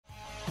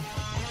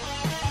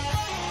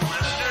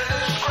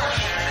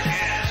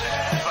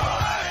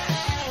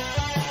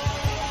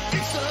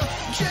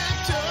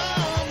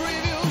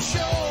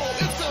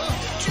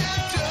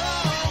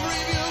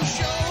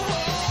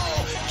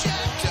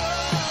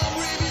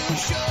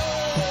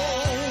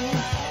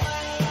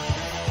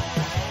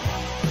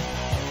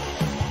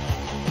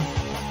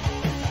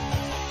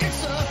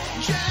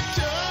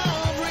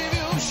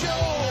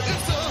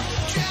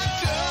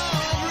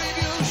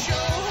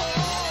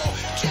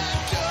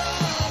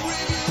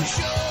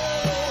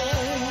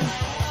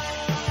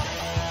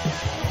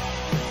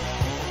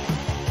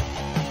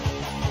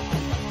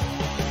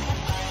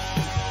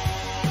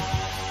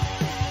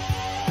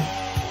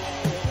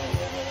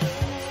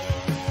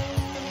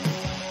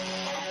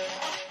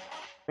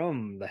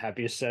the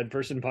Happiest Sad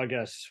Person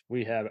podcast.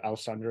 We have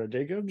Alessandra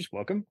Jacobs.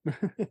 Welcome.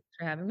 For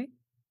having me.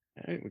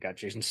 All right, we got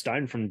Jason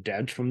Stein from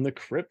Dads from the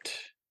Crypt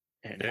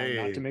and How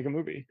Not to Hey, Make a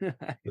Movie.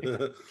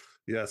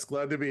 yes,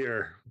 glad to be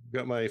here.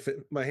 Got my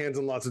hands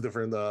in lots of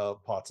different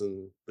pots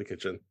in the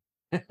kitchen.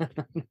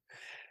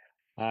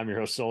 I'm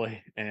your host,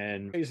 Sully,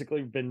 and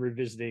basically been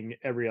revisiting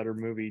every other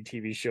movie,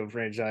 TV show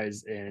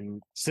franchise.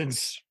 And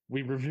since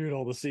we reviewed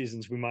all the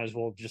seasons, we might as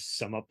well just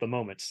sum up the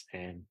moments.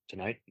 And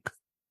tonight,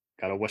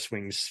 got a West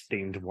Wings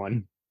themed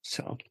one.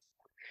 So,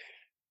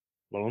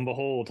 lo and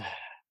behold,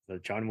 the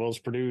John Wells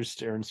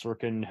produced, Aaron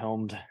Sorkin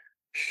helmed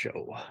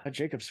show.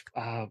 Jacobs,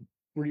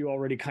 were you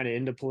already kind of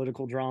into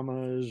political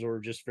dramas or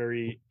just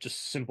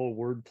simple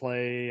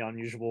wordplay,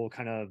 unusual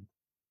kind of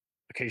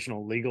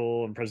occasional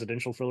legal and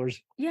presidential thrillers?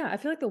 Yeah, I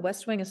feel like The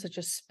West Wing is such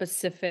a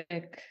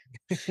specific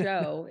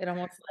show. It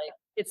almost like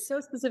it's so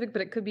specific,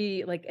 but it could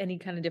be like any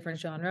kind of different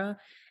genre.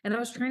 And I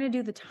was trying to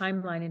do the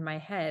timeline in my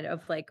head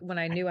of like when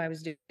I knew I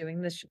was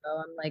doing this show,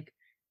 I'm like,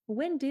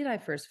 when did I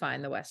first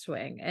find The West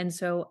Wing? And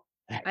so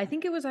I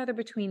think it was either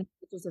between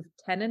ages of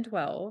 10 and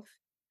 12.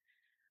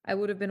 I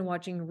would have been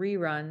watching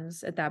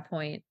reruns at that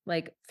point,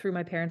 like through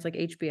my parents, like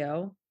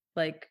HBO.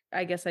 Like,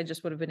 I guess I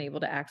just would have been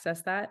able to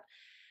access that.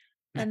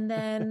 And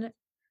then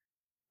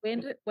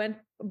went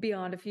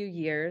beyond a few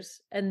years.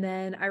 And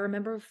then I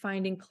remember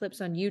finding clips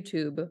on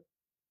YouTube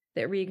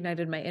that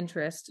reignited my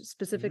interest,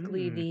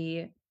 specifically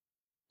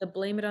the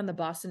Blame It on the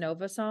Bossa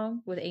Nova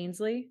song with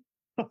Ainsley.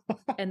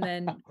 And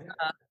then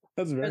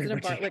That's very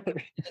President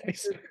Bartlett.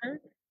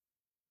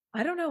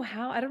 I don't know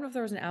if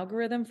there was an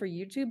algorithm for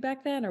YouTube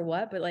back then or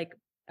what, but like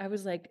I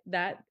was like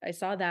that, I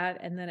saw that,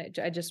 and then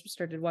I just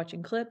started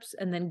watching clips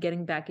and then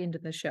getting back into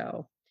the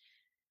show.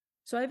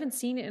 So I haven't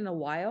seen it in a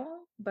while,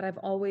 but I've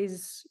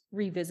always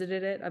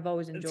revisited it. I've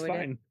always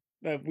enjoyed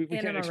it. We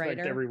can't expect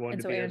everyone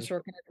to be Aaron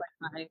Sorkin is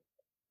like my...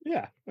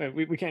 Yeah,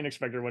 we can't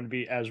expect everyone to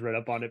be as read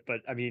up on it, but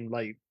I mean,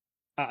 like,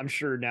 I'm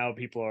sure now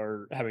people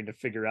are having to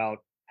figure out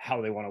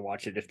how they want to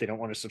watch it if they don't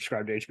want to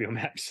subscribe to HBO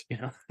Max, you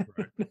know?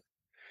 Right.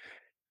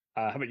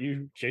 How about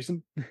you,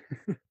 Jason?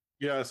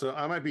 Yeah, so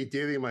I might be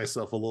dating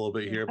myself a little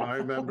bit here, but I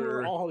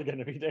remember we're all going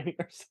to be dating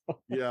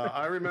ourselves. Yeah,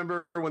 I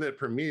remember when it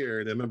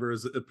premiered. I remember it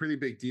was a pretty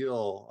big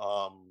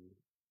deal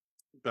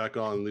back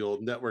on the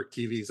old network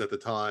TVs at the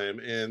time,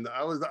 and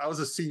I was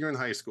a senior in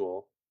high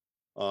school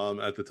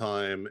at the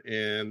time,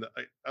 and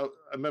I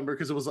remember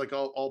because it was like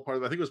all part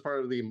of, I think it was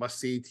part of the must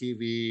see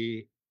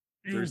TV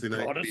Thursday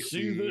night. Gotta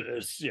see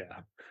this,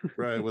 yeah,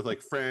 right, with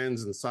like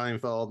Friends and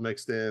Seinfeld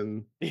mixed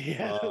in.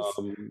 Yes.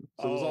 So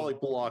it was all like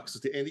blocks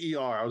and ER.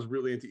 I was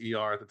really into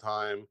ER at the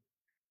time,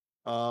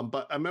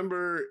 but I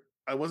remember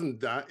I wasn't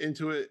that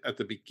into it at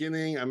the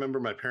beginning. I remember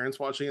my parents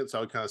watching it, so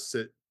I would kind of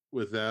sit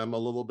with them a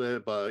little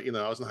bit. But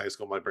I was in high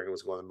school; my brain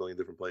was going a million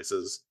different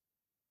places.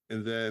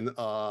 And then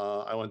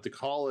I went to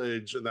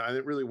college, and I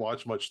didn't really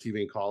watch much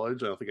TV in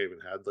college. I don't think I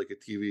even had like a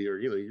TV, or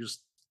you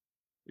just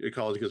your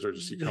college kids are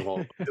just you come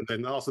home, and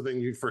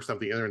then you first have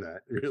the internet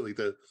really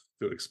to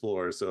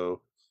explore. So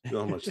you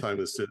don't have much time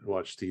to sit and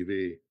watch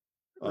TV.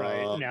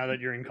 Right. Now that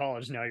you're in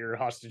college, now you're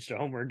hostage to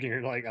homework, and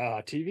you're like,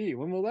 TV,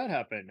 when will that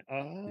happen?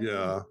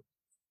 Yeah.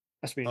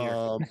 That's me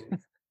here.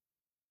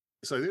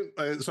 So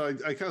I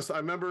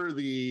remember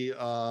the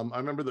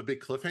big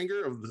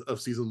cliffhanger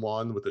of season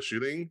 1 with the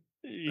shooting.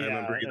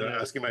 Yeah,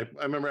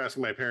 I remember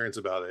asking my parents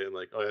about it, and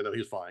like, oh, I know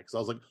he's fine, because I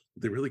was like,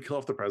 did they really kill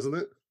off the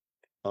president?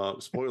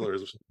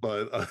 Spoilers,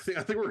 but I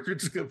think we're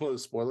just gonna put a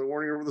spoiler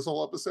warning over this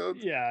whole episode.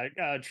 Yeah,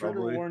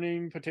 trigger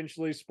warning,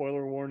 potentially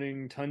spoiler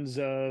warning, tons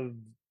of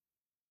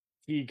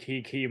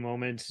key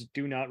moments.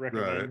 Do not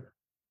recommend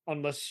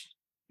unless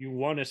you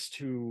want us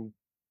to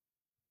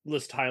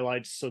list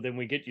highlights, so then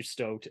we get you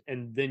stoked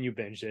and then you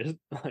binge it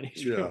on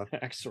HBO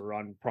Max or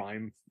on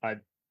Prime.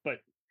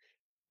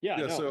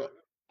 So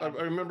I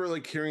remember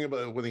like hearing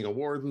about winning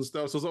awards and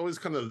stuff, so it's always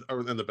kind of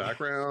in the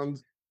background.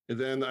 And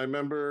then I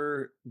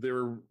remember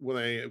when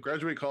I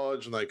graduated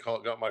college and I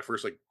got my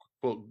first like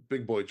quote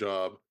big boy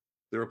job,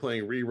 they were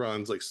playing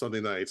reruns like Sunday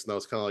nights, and that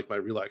was kind of like my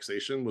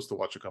relaxation, was to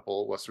watch a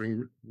couple West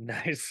Wing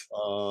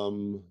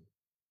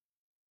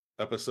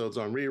episodes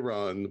on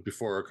rerun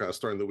before kind of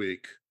starting the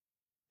week.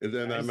 And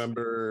then I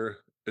remember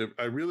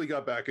I really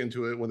got back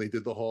into it when they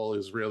did the whole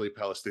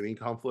Israeli-Palestinian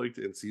conflict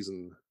in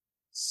season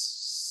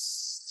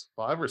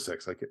 5 or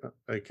 6. I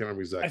can't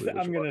remember exactly.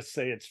 I'm going to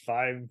say it's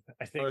 5.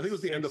 I think it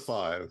was the end of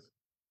 5.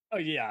 Oh,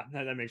 yeah.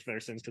 That makes better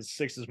sense, because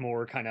 6 is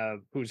more kind of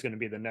who's going to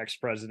be the next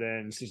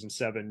president. Season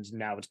 7,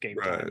 now it's game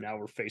time. Now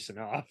we're facing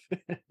off.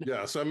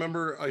 Yeah. So I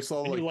remember I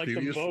saw and you like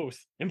them both.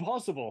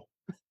 Impossible.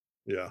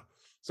 Yeah.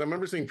 So I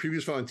remember seeing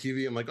previews on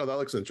TV. I'm like, oh, that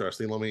looks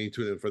interesting. Let me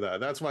tune in for that.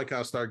 That's when I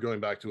kind of started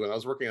going back to it. I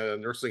was working at a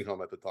nursing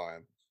home at the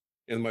time,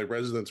 and my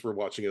residents were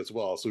watching it as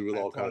well. So we would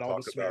all kind of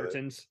talk about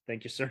it.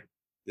 Thank you, sir.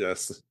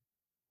 Yes.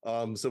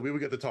 So we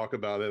would get to talk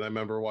about it. I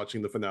remember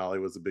watching the finale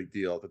was a big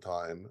deal at the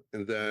time.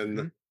 And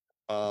then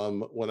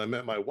when I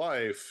met my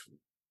wife,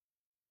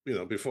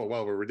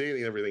 while we were dating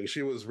and everything,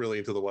 she was really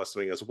into the West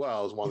Wing as well.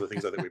 It was one of the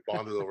things I think we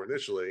bonded over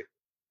initially.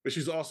 But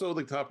she's also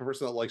the type of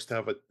person that likes to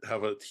have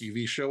a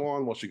TV show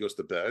on while she goes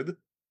to bed.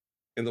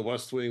 and The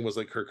West Wing was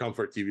like her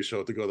comfort TV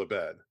show to go to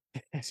bed.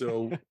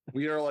 So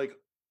we are like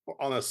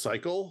on a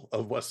cycle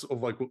of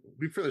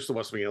we finish The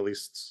West Wing at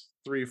least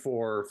 3,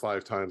 4,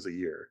 5 times a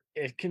year.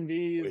 It can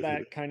be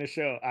that kind of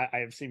show. I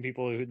have seen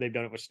people who they've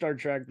done it with Star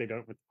Trek, they've done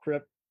it with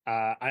Crypt.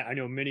 I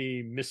know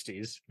many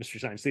Mystery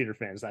Science Theater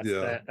fans.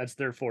 That's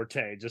their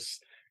forte.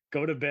 Just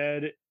go to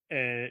bed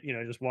and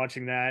just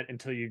watching that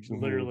until you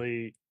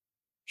literally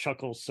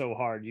chuckle so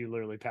hard you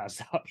literally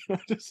pass out.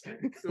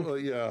 Well,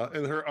 yeah,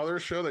 and her other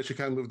show that she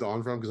kind of moved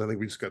on from, because I think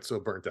we just got so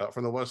burnt out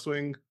from The West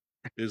Wing,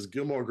 is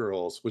Gilmore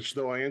Girls, which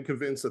though I am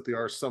convinced that they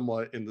are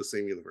somewhat in the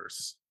same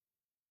universe.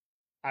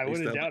 I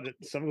wouldn't doubt it.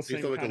 Some of the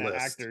same kind of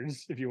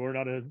actors, if you weren't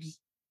on a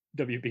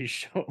WB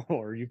show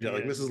or UPN. Yeah,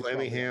 like Mrs.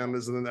 Lanningham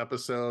is in an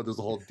episode. There's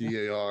a whole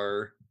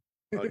DAR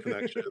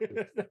connection.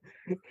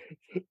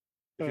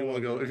 If you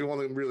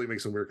want to really make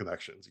some weird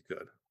connections, you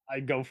could.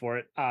 I'd go for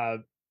it.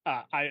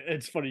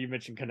 It's funny you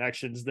mentioned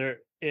connections.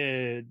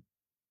 I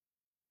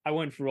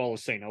went through all of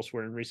St.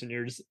 Elsewhere in recent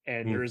years,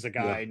 and there is a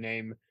guy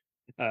named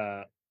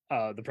the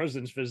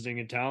president's visiting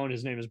in town.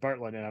 His name is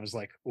Bartlett, and I was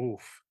like,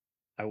 oof.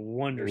 I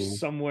wonder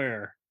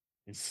somewhere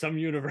in some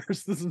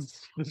universe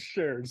this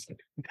shares.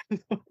 And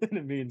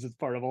it means it's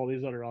part of all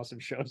these other awesome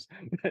shows.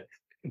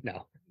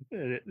 No,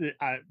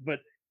 but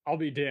I'll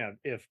be damned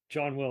if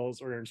John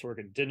Wells or Aaron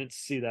Sorkin didn't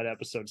see that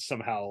episode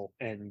somehow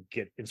and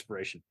get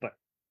inspiration. But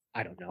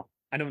I don't know.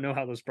 I don't know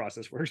how this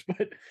process works,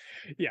 but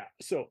yeah.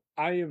 So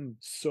I am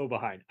so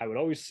behind. I would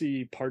always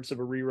see parts of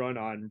a rerun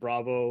on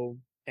Bravo,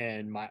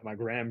 and my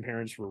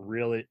grandparents were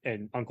really,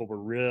 and uncle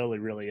were really,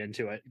 really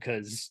into it,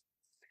 because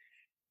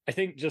I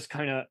think just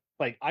kind of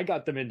like I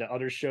got them into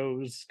other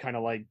shows, kind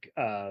of like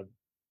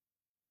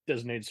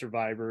Designated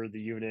Survivor, The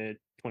Unit,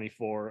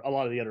 24, a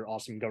lot of the other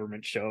awesome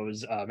government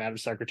shows. Madam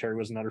Secretary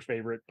was another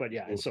favorite, but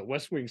yeah. So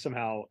West Wing,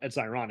 somehow it's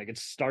ironic. It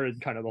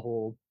started kind of the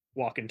whole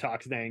walk and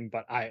talk thing,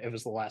 but it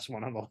was the last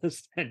one on the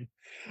list. And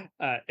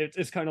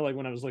it's kind of like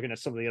when I was looking at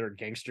some of the other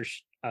gangster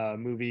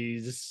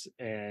movies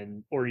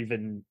or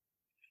even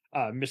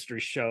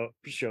mystery shows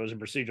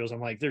and procedurals, I'm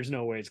like, there's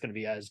no way it's going to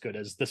be as good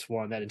as this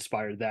one that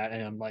inspired that.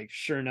 And I'm like,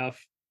 sure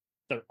enough,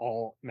 they're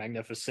all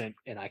magnificent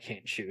and I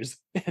can't choose.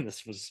 And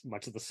this was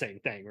much of the same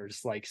thing. We're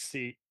just like,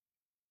 see,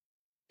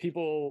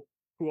 people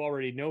who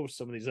already know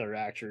some of these other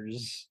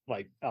actors,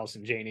 like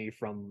Allison Janney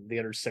from the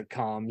other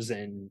sitcoms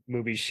and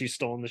movies she's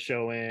stolen the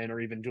show in,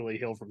 or even Julie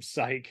Hill from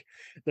Psych,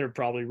 they're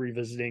probably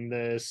revisiting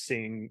this,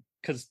 seeing,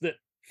 because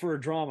for a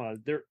drama,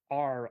 there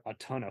are a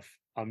ton of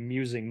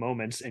amusing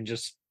moments and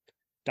just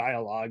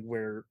dialogue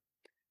where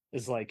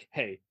it's like,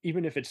 hey,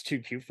 even if it's too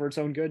cute for its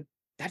own good,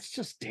 that's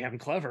just damn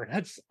clever.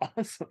 That's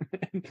awesome.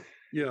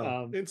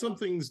 Yeah, and some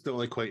things don't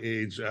like quite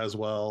age as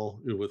well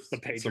with the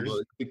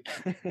pagers.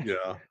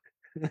 Yeah.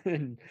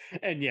 and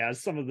yeah,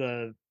 some of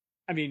the,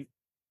 I mean,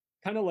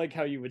 kind of like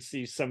how you would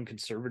see some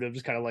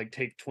conservatives kind of like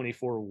take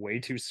 24 way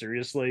too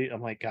seriously.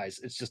 I'm like, guys,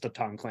 it's just a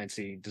Tom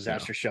Clancy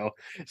disaster show.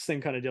 Same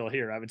kind of deal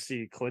here. I would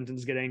see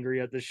Clintons get angry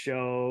at the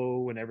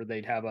show whenever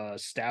they'd have a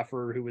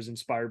staffer who was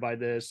inspired by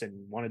this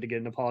and wanted to get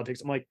into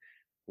politics. I'm like,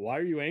 why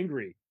are you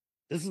angry?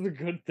 This is a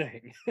good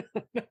thing.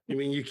 You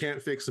mean you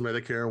can't fix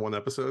Medicare in one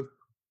episode?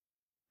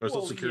 Or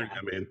Social Security, yeah.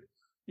 I mean.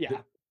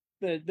 Yeah.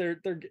 They're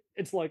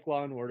it's like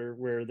Law and Order,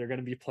 where they're going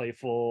to be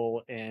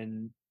playful,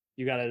 and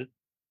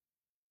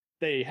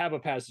they have a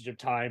passage of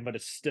time, but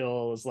it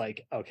still is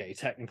like, okay,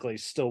 technically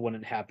still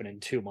wouldn't happen in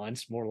 2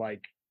 months, more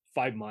like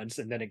 5 months,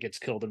 and then it gets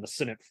killed in the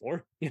Senate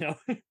floor,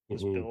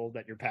 this bill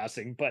that you're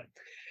passing. But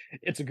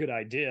it's a good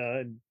idea.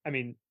 And I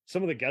mean,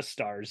 some of the guest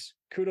stars,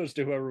 kudos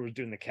to whoever was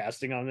doing the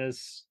casting on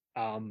this.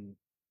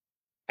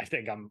 I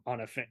think I'm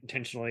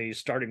unintentionally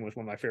starting with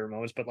one of my favorite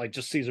moments, but like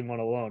just season 1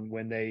 alone,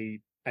 when they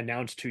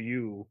announced to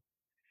you,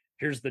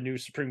 here's the new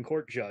Supreme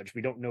Court judge.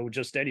 We don't know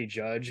just any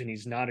judge, and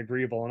he's not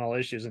agreeable on all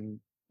issues. And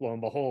lo and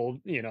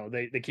behold,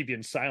 they keep you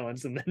in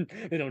silence, and then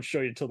they don't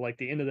show you till like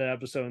the end of that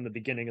episode and the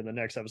beginning of the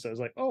next episode. It's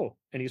like, oh,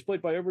 and he's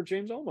played by Edward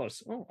James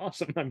Olmos. Oh,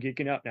 awesome. I'm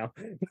geeking out now.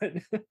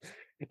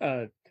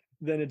 But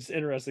then it's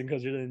interesting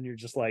because you're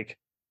just like,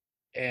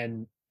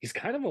 and he's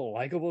kind of a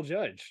likable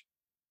judge,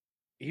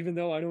 even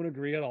though I don't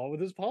agree at all with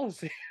his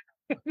policy.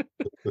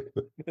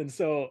 And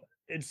so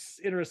it's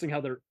interesting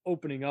how they're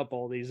opening up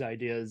all these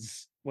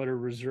ideas, whether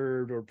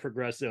reserved or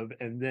progressive,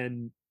 and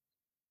then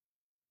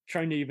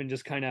trying to even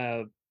just kind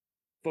of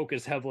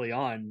focus heavily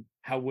on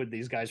how would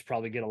these guys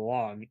probably get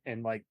along,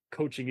 and like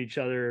coaching each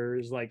other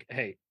is like,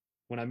 hey,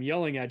 when I'm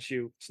yelling at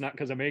you, it's not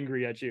because I'm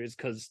angry at you, it's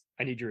because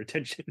I need your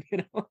attention.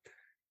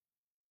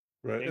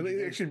 Right. And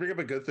they actually bring up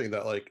a good thing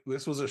that like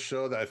this was a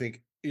show that I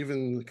think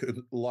even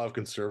a lot of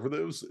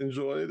conservatives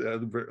enjoyed. It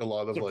had a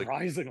lot of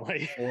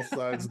surprisingly both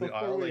sides of the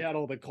aisle. We had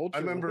all the culture.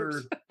 I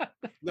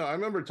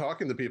remember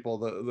talking to people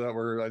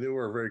that I knew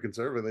were very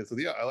conservative. They said,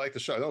 "Yeah, I like the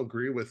show. I don't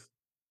agree with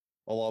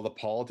a lot of the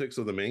politics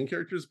of the main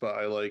characters,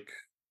 but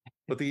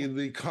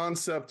the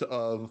concept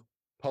of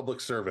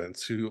public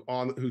servants who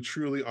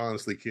truly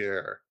honestly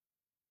care,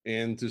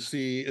 and to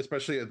see,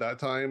 especially at that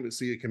time,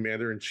 see a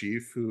commander in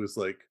chief who is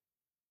like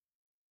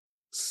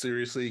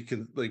seriously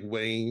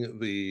weighing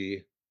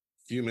the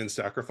human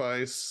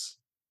sacrifice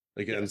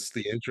against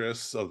the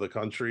interests of the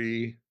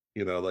country.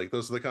 Like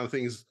those are the kind of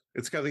things.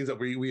 It's kind of things that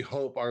we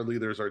hope our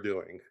leaders are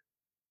doing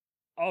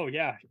Oh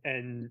yeah,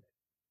 and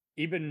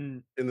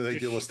even in an just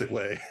idealistic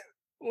way.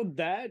 well,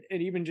 that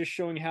and even just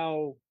showing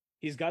how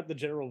he's got the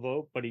general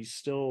vote, but he's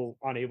still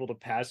unable to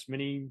pass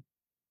many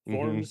Hmm.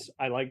 forms.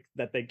 I like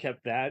that they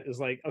kept that. Is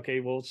like, okay,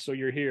 well, so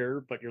you're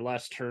here, but your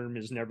last term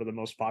is never the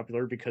most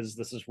popular because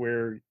this is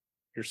where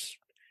you're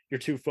you're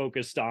too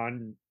focused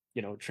on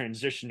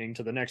transitioning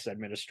to the next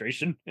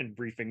administration and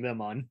briefing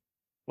them on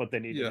what they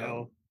need to Yeah,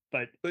 know.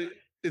 But but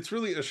it's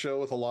really a show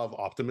with a lot of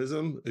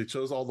optimism. It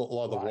shows a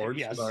lot of the well, warts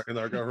in our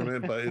yes,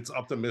 government, but it's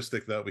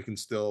optimistic that we can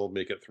still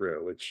make it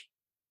through. Which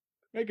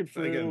make it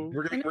again, through.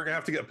 we're gonna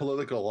have to get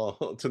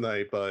political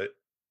tonight, but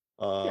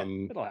Yeah,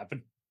 um, it'll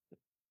happen.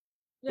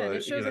 Yeah, and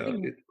it shows, I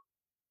think,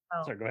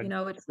 Sorry, go ahead. it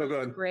no, shows go the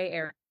ahead. gray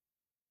area.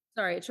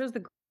 Sorry, it shows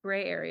the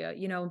gray area,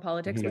 in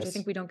politics, which I Yes.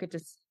 think we don't get to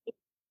see.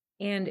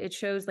 And it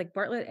shows like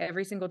Bartlett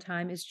every single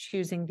time is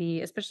choosing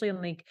especially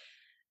in like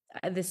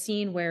the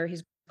scene where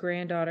his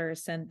granddaughter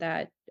is sent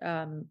that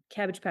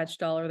Cabbage Patch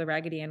doll or the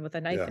Raggedy Ann with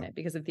a knife in Yeah. it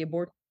because of the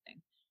abortion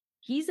thing.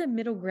 He's a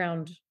middle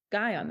ground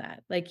guy on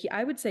that. Like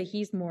I would say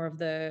he's more of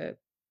the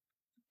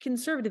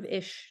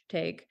conservative-ish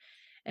take.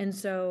 And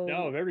so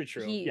No, very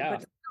true. Yeah.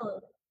 but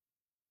still,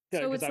 Yeah,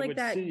 so because it's I like would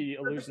that see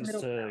perfect allusions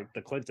middle to ground.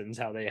 the Clintons,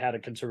 how they had a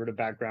conservative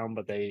background,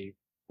 but they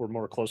were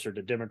more closer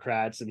to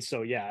Democrats. And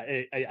so,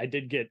 yeah, I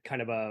did get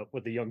kind of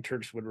what the Young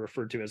Turks would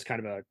refer to as kind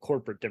of a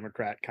corporate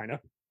Democrat, kind of,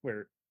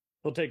 where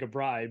he'll take a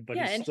bribe, but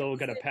Yeah, he's and still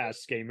going to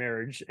pass gay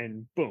marriage,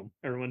 and boom,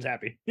 everyone's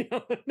happy.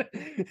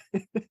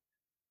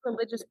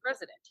 religious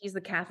president. He's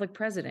the Catholic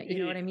president. You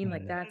know what I mean?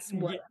 Like that's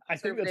what I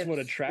think that's what conservatives Well,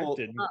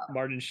 attracted love.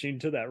 Martin Sheen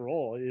to that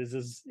role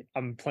is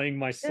I'm playing Yeah.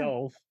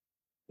 myself,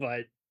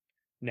 but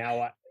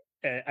now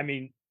I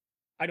mean,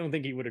 I don't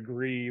think he would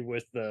agree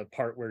with the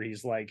part where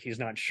he's like he's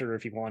not sure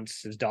if he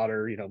wants his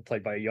daughter,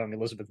 played by a young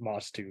Elizabeth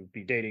Moss, to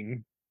be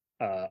dating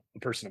a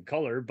person of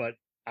color, but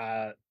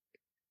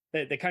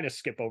they kind of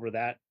skip over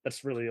that.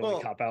 That's really the only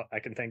well, cop out I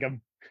can think of.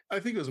 I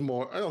think it was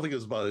more. I don't think it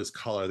was about his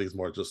color. I think it's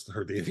more just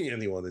her dating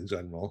anyone in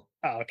general.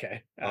 Oh,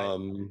 okay.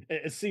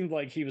 It seemed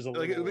like he was a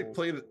Like little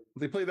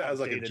they played that as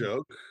like a outdated.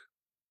 joke,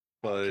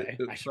 but Okay,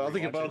 I should but I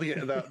don't rewatch think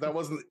it. that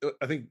wasn't.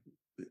 I think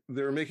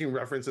they were making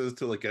references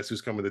to like Guess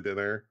Who's Coming to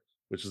Dinner,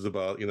 which is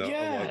about a white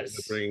woman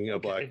Yes. bringing a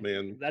Okay. black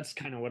man That's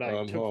kind of what I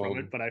took from it,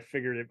 home. but I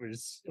figured it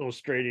was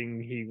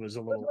illustrating he was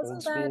a But little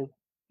old school.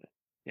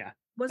 Yeah. I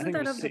wasn't think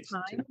it that was of the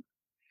season two. time?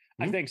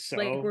 I Hmm? think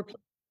Like so. where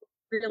people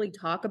really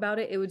talk about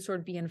it, it would sort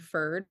of be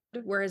inferred.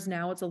 Whereas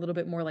now it's a little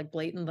bit more like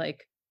blatant,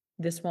 like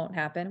this won't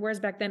happen. Whereas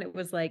back then it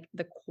was like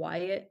the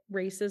quiet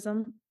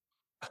racism.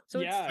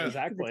 So it's Yeah, Eh,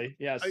 exactly.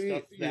 Yeah, stuff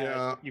that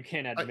yeah, you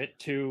can't I, admit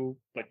to,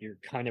 but you're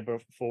kind of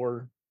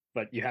for,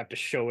 but you have to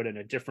show it in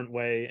a different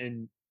way.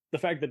 And the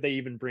fact that they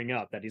even bring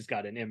up that he's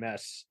got an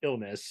MS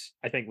illness,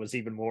 I think was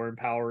even more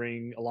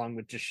empowering, along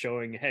with just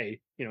showing, hey,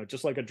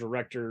 just like a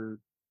director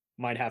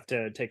might have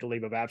to take a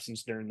leave of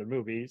absence during the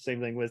movie.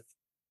 Same thing with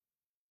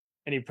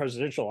any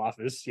presidential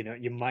office.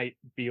 You might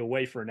be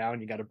away for now,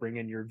 and you got to bring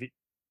in your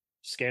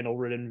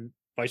scandal-ridden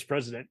vice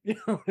president.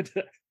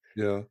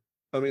 yeah.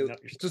 I mean, No,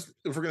 just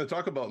if we're going to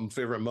talk about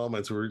favorite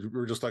moments,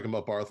 we're just talking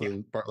about yeah,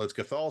 Bartlett's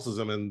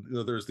Catholicism, and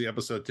there's the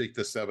episode "Take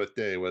the Sabbath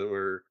Day,"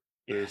 where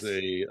there's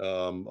yes.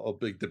 a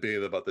big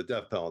debate about the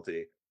death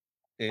penalty,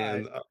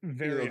 and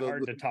Very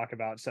hard to talk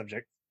about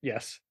subject.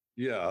 Yes.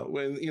 yeah,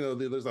 when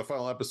there's a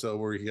final episode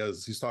where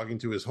he's talking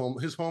to his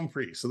home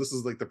priest. So this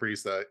is like the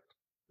priest that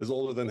is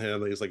older than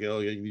him. And he's like, "Oh,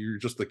 you're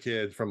just a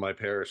kid from my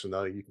parish, and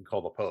now you can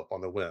call the Pope on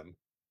the whim."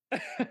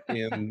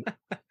 And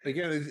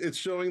again, it's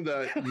showing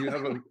that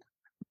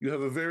you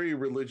have a very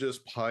religious,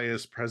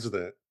 pious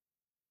president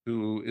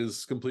who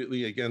is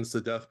completely against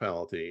the death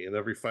penalty in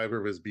every fiber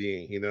of his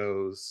being. He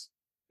knows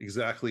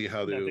exactly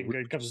how to Nothing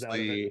good comes out of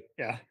it.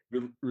 Yeah.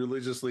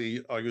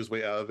 religiously argue his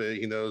way out of it.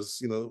 He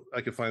knows, I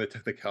can find a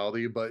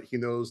technicality, but he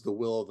knows the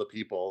will of the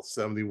people,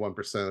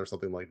 71% or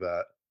something like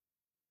that,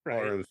 Right.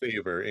 are in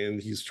favor. And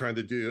he's trying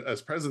to do,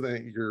 as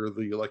president, you're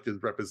the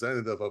elected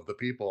representative of the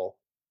people.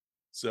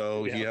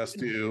 So he Yeah. has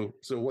to.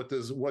 So what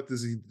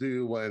does he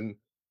do when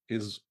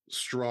his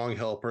strong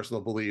held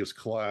personal beliefs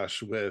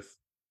clash with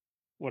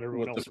What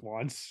everyone what else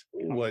wants,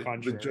 on the what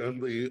contrary.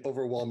 the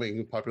overwhelming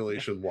Yeah.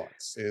 population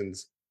wants? And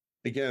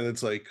again,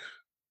 it's like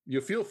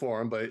you feel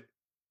for him, but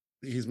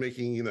he's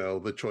making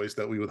the choice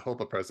that we would hope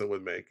a president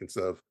would make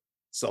instead of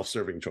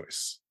self-serving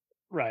choice.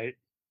 Right.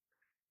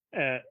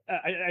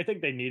 I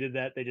think they needed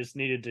that. They just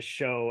needed to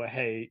show,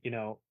 hey,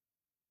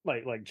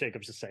 like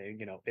Jacobs is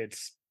saying,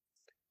 it's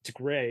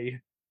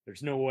gray.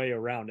 There's no way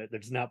around it.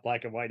 There's not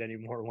black and white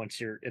anymore once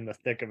you're in the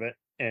thick of it.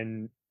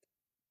 And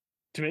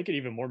to make it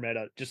even more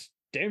meta, just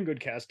damn good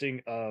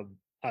casting of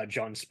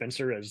John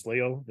Spencer as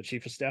Leo, the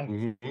chief of staff.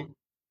 Mm-hmm.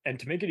 And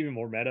to make it even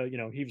more meta,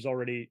 he was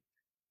already,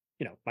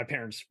 my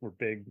parents were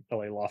big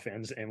LA Law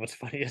fans. And what's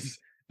funny is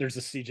there's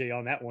a CJ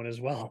on that one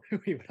as well, who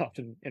we would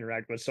often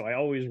interact with. So I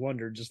always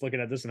wondered, just looking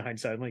at this in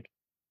hindsight, I'm like,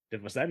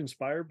 was that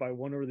inspired by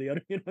one or the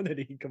other? Did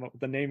he come up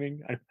with the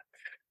naming?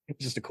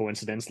 just a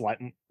coincidence,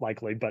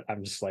 likely, but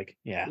I'm just like,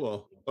 yeah.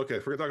 Well, okay,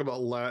 if we're gonna talk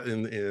about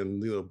Latin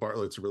and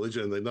Bartlett's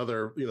religion,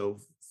 another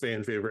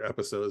fan favorite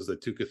episode is the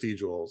two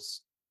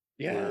cathedrals.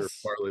 Where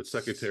Yes. Bartlett's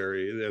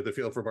secretary, the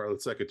field for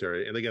Bartlett's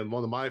secretary, and again,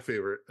 one of my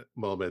favorite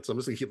moments. I'm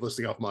just gonna keep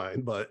listing off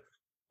mine, but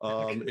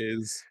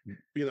is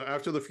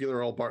after the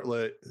funeral,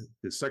 Bartlett,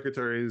 his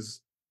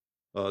secretaries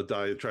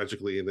died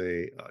tragically in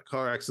a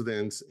car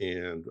accident,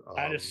 and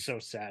that is so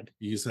sad.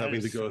 He's having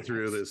to go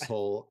through this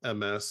whole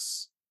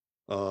MS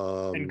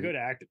and good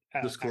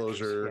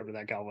disclosure. Whoever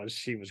that gal was,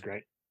 she was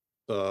great.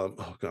 Oh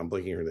God, I'm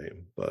blanking her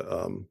name, but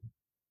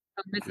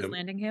Mrs.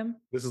 Landingham.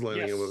 Mrs.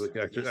 Landingham was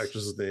the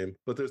actress's name.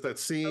 But there's that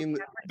scene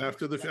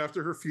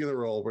after her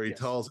funeral where he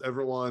tells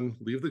everyone,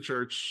 leave the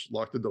church,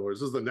 lock the doors.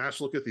 This is the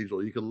National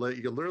Cathedral. You can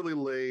literally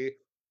lay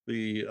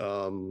the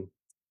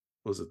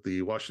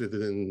the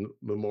Washington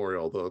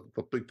Memorial,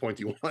 the big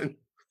pointy one.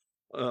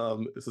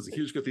 This is a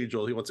huge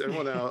cathedral. He wants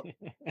everyone out.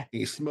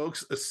 He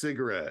smokes a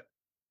cigarette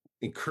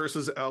and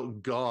curses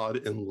out God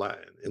in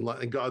Latin,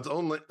 in God's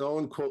own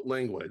quote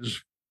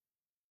language.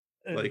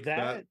 Like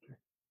that.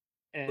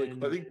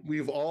 And I think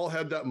we've all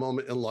had that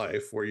moment in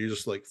life where you're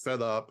just like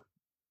fed up,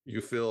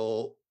 you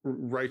feel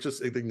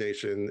righteous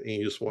indignation, and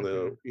you just want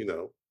to,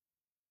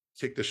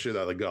 kick the shit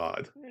out of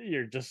God.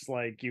 You're just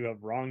like, you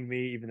have wronged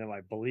me, even though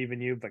I believe in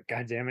you, but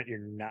God damn it, you're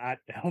not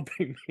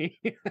helping me.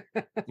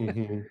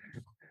 Mm-hmm.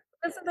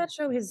 Doesn't that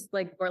show his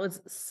Bartlett's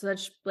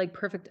such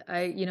perfect,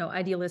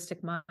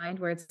 idealistic mind,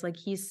 where it's like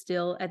he's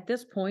still at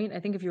this point?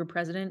 I think if you were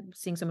president,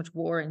 seeing so much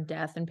war and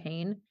death and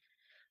pain,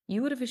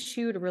 you would have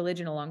eschewed a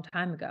religion a long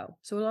time ago.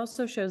 So it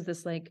also shows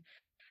this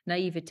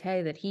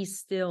naivete that he's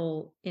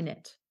still in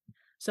it.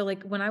 So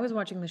when I was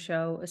watching the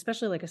show,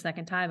 especially a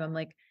second time, I'm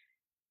like,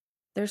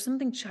 there's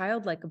something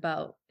childlike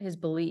about his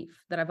belief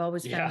that I've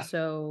always found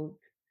so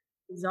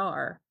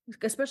bizarre,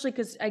 especially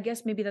because I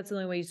guess maybe that's the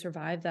only way you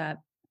survive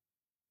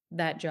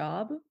that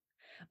job.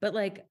 But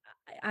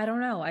I don't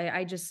know.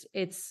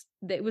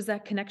 It was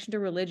that connection to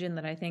religion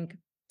that I think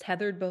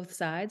tethered both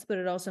sides, but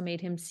it also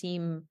made him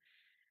seem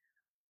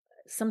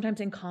sometimes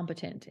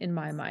incompetent in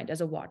my mind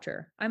as a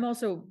watcher. I'm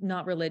also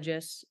not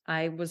religious.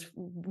 I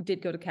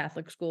did go to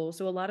Catholic school.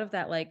 So a lot of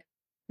that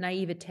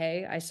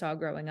naivete I saw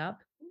growing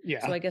up.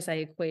 Yeah. So I guess I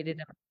equated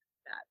him with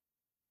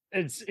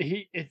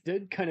that. It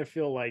did kind of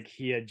feel like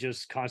he had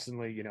just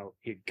constantly,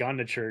 he'd gone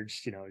to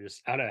church,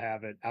 just out of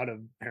habit, out of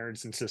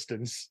parents'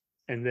 insistence.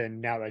 And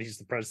then now that he's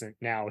the president,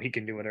 now he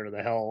can do whatever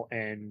the hell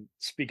and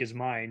speak his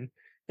mind.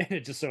 And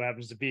it just so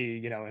happens to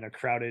be, in a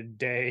crowded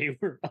day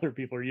where other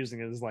people are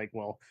using it as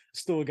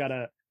still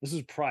this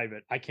is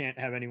private. I can't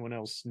have anyone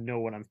else know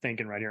what I'm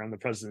thinking right here on the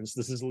president's.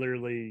 This is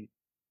literally,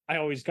 I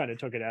always kind of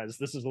took it as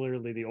this is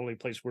literally the only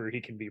place where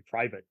he can be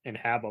private and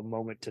have a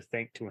moment to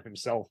think to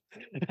himself.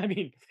 I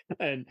mean,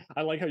 and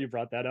I like how you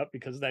brought that up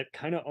because that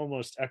kind of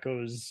almost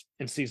echoes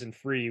in season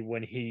 3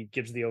 when he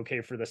gives the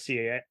okay for the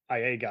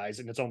CIA guys,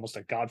 and it's almost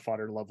a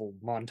Godfather level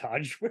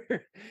montage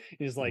where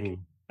he's like,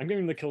 I'm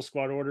giving the kill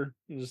squad order.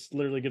 He just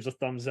literally gives a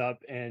thumbs up,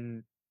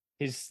 and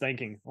he's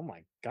thinking, oh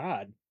my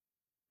God,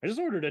 I just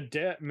ordered a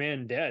dead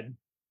man dead.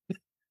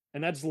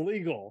 And that's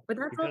legal, but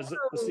that's because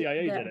the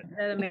CIA did it.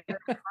 That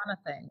Americana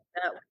thing,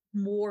 that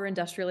more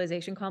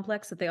industrialization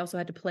complex that they also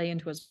had to play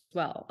into as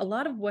well. A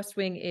lot of West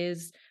Wing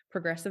is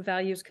progressive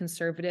values,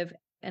 conservative,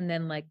 and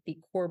then the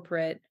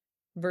corporate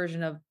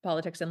version of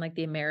politics and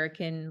the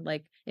American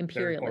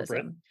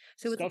imperialism.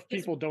 So stuff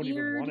people don't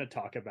even want to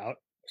talk about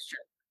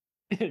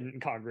in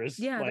Congress.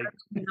 Yeah,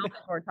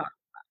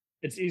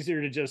 it's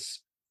easier to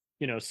just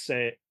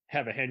say,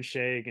 have a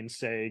handshake and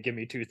say, give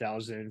me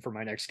 2,000 for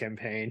my next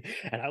campaign.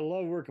 And I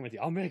love working with you.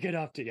 I'll make it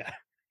up to you.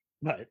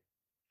 But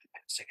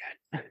that's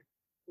again.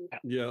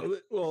 Yeah.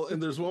 Well,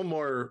 and there's one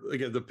more,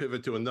 again, to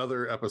pivot to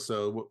another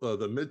episode,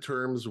 the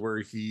midterms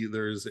where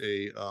there's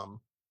a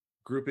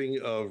grouping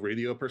of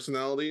radio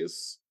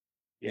personalities.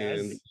 Yes.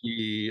 And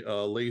he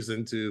lays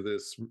into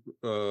this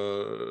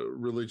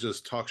religious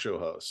talk show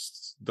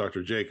host,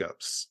 Dr.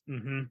 Jacobs.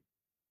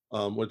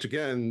 Mm-hmm. Which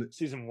again,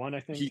 season 1, I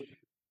think.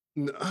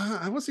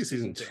 I want to say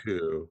season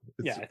 2.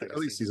 Yeah, I think at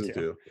least season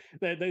 2.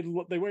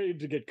 They waited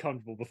to get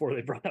comfortable before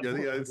they brought up. Yeah,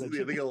 they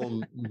get a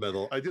little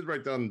metal. I did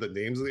write down the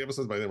names of the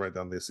episodes, but I didn't write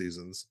down the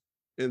seasons.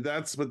 And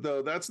that's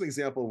an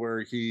example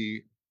where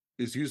he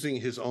is using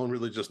his own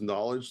religious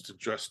knowledge to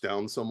dress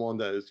down someone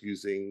that is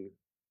using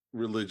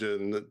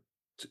religion,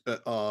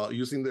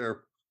 using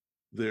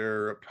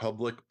their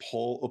public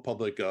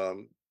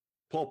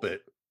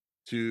pulpit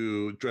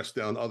to dress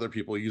down other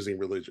people using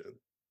religion.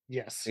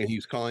 Yes. And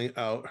he's calling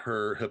out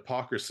her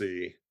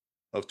hypocrisy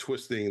of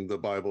twisting the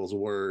Bible's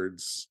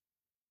words.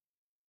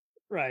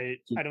 Right.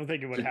 I don't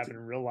think it would happen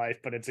in real life,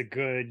 but it's a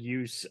good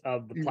use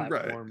of the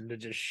platform to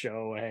just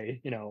show, hey,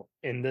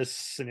 in this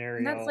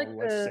scenario,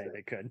 let's say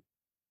they could.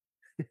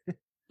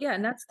 Yeah,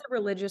 and that's the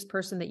religious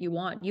person that you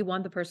want. You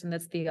want the person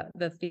that's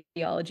the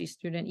theology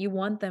student. You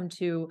want them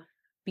to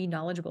be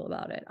knowledgeable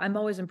about it. I'm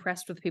always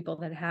impressed with people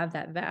that have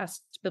that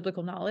vast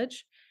biblical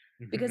knowledge.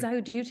 because I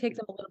do take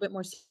them a little bit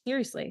more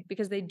seriously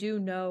because they do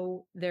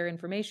know their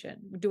information.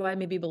 Do I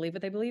maybe believe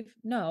what they believe?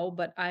 No,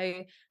 but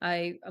I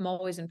am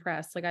always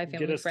impressed. Like I have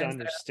Get family us to friends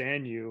that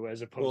understand you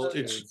as Well,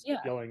 opposed to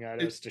yelling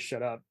at us to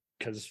shut up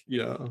because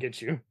yeah,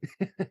 get you.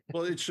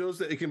 well, it shows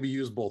that it can be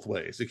used both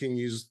ways. It can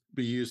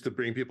be used to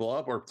bring people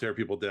up or tear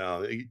people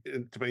down,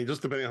 depending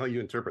on how you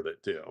interpret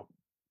it too.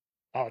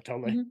 Oh,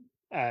 totally.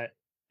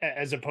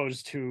 As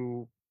opposed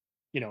to,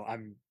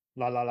 I'm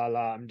la la la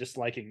la. I'm just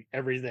liking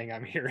everything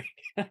I'm hearing.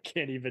 I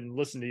can't even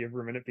listen to you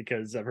for a minute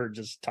because I've heard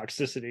just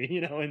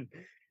toxicity, and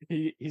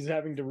he's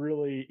having to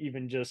really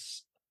even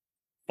just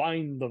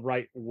find the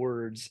right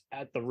words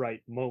at the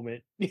right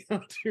moment,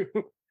 to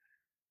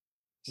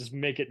just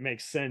make it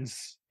make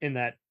sense in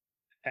that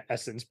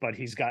essence. But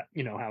he's got,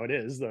 how it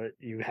is that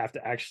you have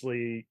to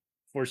actually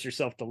force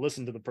yourself to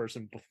listen to the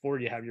person before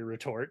you have your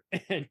retort.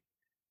 And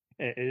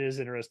it is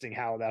interesting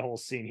how that whole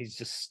scene, he's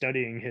just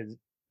studying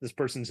this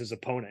person's his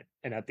opponent,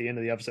 and at the end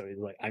of the episode he's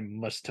like, I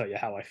must tell you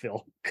how I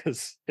feel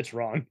because it's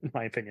wrong in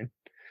my opinion.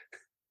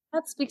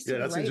 That speaks to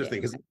that's writing.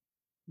 Interesting because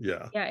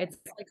yeah, it's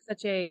like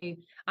such a,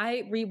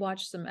 I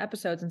rewatched some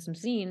episodes and some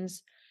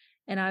scenes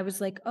and I was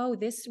like, oh,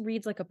 this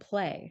reads like a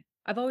play.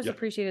 I've always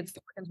appreciated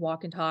Sorkin's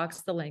walk and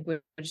talks, the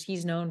language,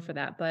 he's known for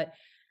that, but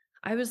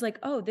I was like,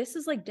 oh, this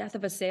is like Death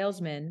of a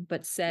Salesman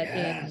but set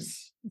in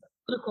the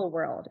political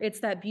world. It's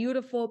that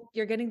beautiful,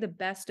 you're getting the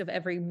best of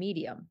every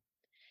medium.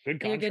 Good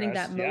contrast. You're getting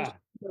that most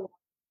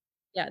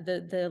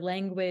the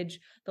language,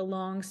 the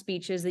long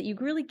speeches that you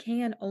really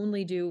can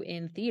only do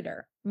in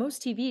theater.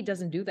 Most TV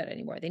doesn't do that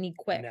anymore. They need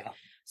quick. No.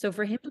 So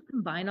for him to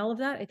combine all of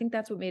that, I think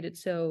that's what made it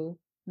so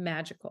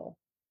magical.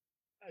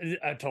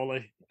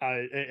 Totally.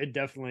 It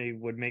definitely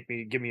would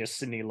give me a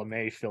Sidney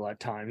Lumet feel at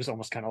times,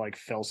 almost kind of like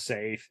Fell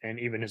Safe, and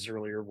even his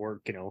earlier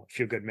work,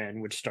 Few Good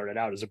Men, which started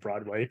out as a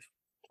Broadway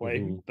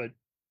play. But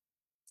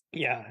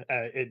yeah,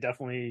 it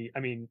definitely, I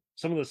mean,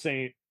 some of the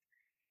same.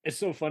 It's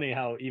so funny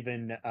how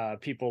even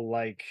people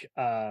like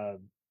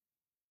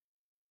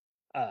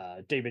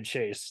David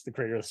Chase, the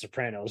creator of The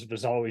Sopranos,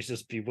 was always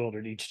just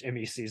bewildered each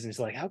Emmy season. He's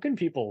like, how can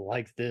people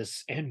like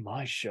this in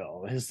my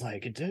show? And it's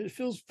like, it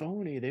feels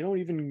phony. They don't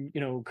even,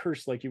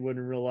 curse like you would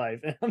in real life.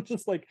 And I'm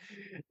just like,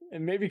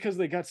 and maybe because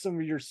they got some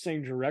of your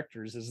same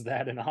directors as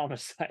that in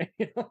Homicide.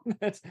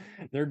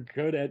 They're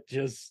good at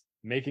just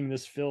making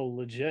this feel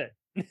legit.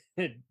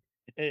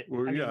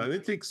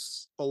 It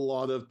takes a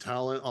lot of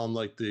talent on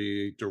like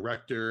the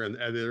director and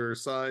editor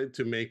side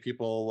to make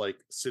people like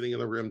sitting in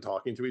a room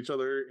talking to each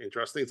other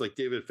interesting. It's like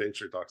David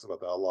Fincher talks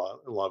about that a lot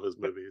in a lot of his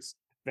movies.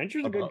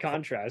 Fincher's a good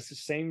contrast. The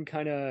same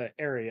kind of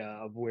area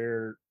of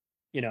where,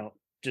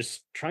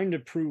 just trying to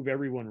prove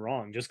everyone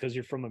wrong. Just because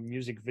you're from a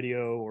music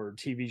video or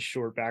TV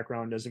short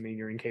background doesn't mean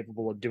you're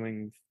incapable of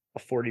doing a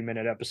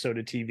 40-minute episode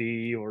of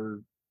TV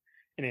or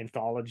an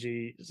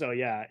anthology. So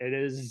yeah, it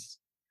is.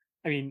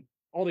 I mean,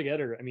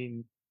 altogether,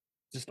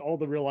 just all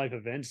the real life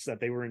events that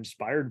they were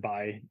inspired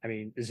by,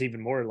 is even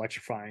more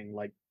electrifying.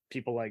 Like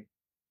people like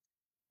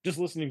just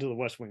listening to the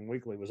West Wing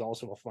Weekly was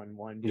also a fun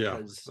one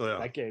because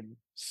that gave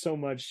so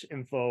much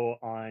info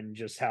on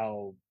just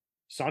how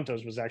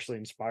Santos was actually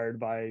inspired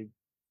by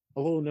a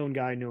little known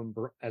guy known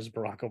as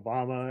Barack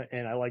Obama.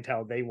 And I liked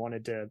how they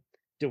wanted to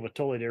deal with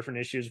totally different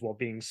issues while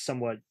being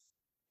somewhat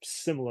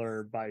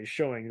similar by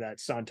showing that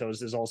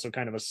Santos is also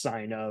kind of a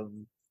sign of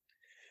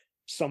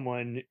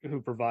someone who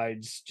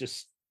provides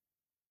just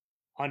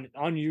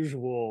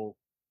unusual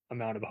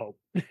amount of hope.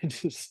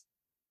 Just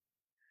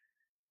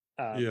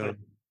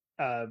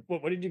but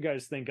what did you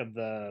guys think of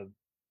the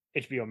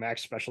HBO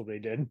Max special they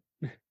did?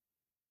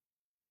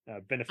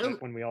 Benefit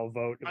when we all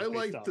vote. I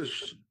like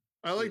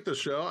the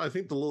show. I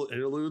think the little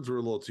interludes were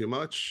a little too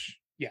much.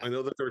 Yeah, I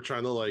know that they're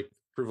trying to like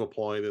prove a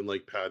point and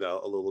like pad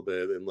out a little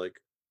bit and like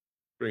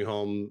bring it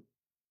home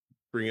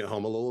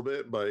a little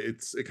bit, but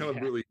it kind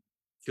of really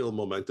killed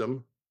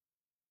momentum.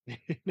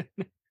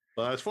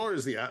 As far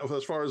as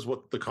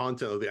what the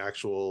content of the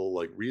actual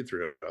like read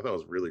through, I thought it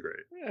was really great.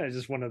 Yeah,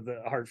 just one of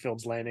the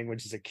Hartfield's Landing,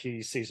 which is a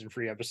key season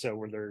 3 episode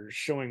where they're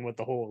showing what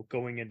the whole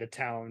going into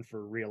town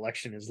for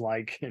re-election is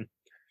like, and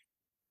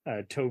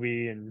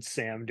Toby and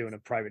Sam doing a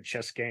private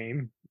chess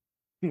game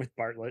with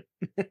Bartlett.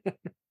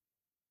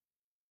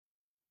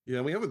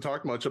 Yeah, we haven't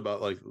talked much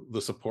about like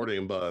the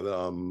supporting, but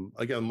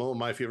again, one of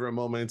my favorite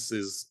moments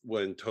is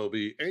when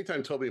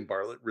anytime Toby and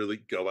Bartlett really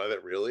go at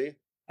it, really.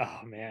 Oh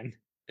man.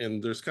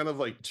 And there's kind of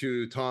like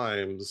 2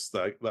 times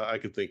that I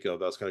could think of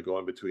that's kind of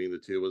going between the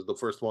two. Was the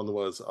first one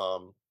was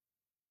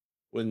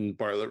when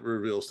Bartlett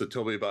reveals to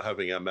Toby about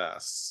having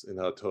MS and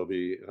how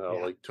Toby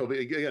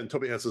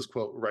has this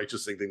quote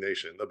righteous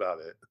indignation about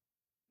it.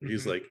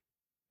 He's like,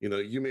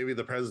 you may be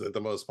the president,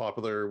 the most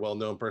popular,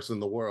 well-known person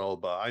in the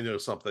world, but I know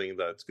something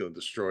that's going to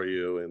destroy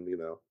you, and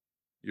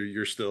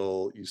you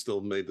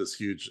still made this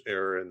huge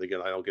error, and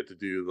again, I don't get to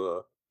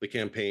do the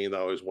campaign I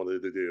always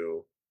wanted to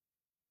do.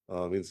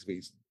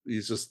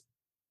 He's just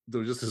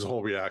his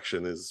whole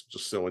reaction is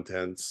just so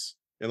intense,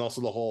 and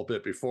also the whole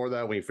bit before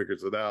that when he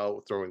figures it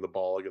out, throwing the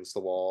ball against the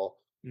wall,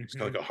 it's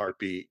kind of like a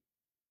heartbeat.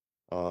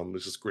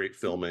 It's just great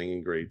filming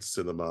and great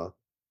cinema.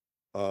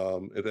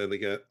 And then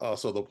again,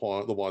 also the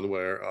one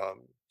where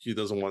he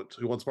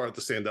wants Bartlett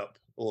to stand up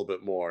a little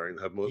bit more and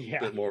have a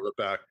bit more of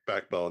a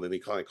backbone, and he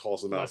kind of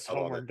calls him less out on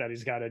it. homework that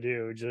he's got to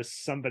do,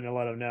 just something to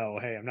let him know,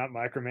 hey, I'm not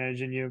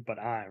micromanaging you, but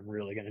I'm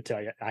really going to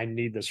tell you, I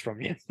need this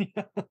from you.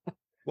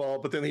 Well,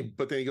 but then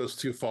he goes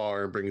too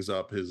far and brings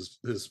up his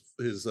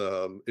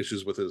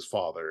issues with his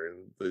father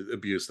and the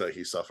abuse that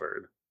he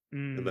suffered,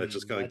 and that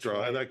just kind of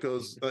and that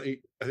goes. I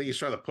think he's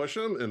trying to push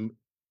him and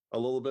a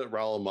little bit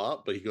rile him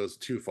up, but he goes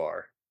too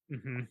far.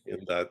 Mm-hmm.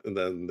 And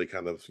then they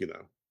kind of,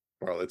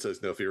 Bartlett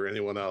says, "No, if you were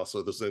anyone else,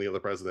 or if there's any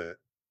other president,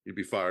 you'd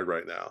be fired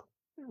right now."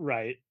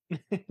 Right.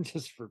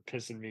 Just for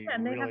pissing me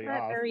and they really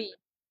have that off.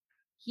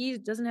 He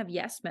doesn't have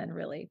yes men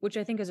really, which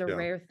I think is a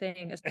rare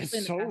thing.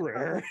 It's so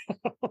rare.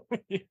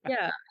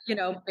 Yeah,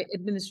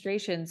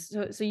 administrations.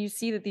 So you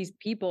see that these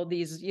people,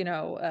 these,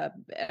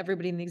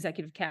 everybody in the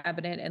executive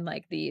cabinet and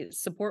like the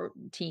support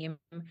team,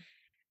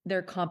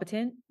 they're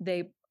competent.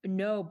 They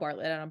know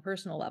Bartlett on a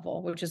personal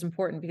level, which is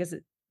important because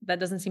that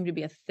doesn't seem to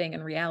be a thing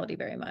in reality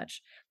very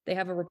much. They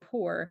have a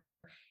rapport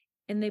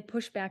and they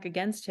push back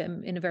against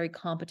him in a very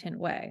competent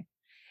way.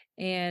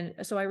 And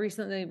so I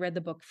recently read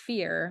the book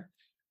Fear,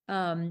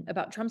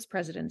 about Trump's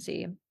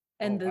presidency.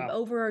 And the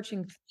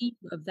overarching theme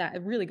of that, a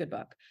really good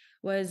book,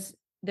 was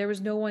there was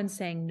no one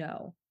saying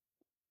no.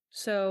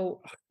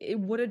 So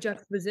what a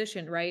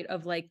juxtaposition, right?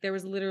 Of like, there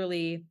was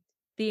literally,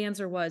 the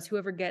answer was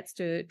whoever gets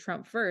to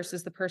Trump first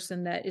is the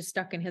person that is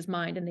stuck in his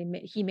mind, and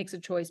he makes a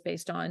choice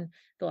based on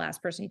the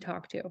last person he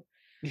talked to.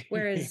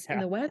 Whereas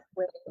in the West,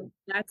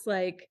 that's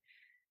like,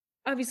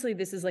 obviously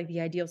this is like the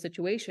ideal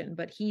situation,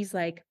 but he's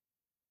like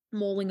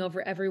mulling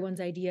over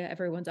everyone's idea,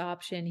 everyone's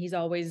option. He's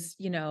always,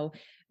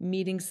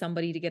 meeting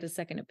somebody to get a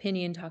second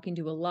opinion, talking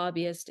to a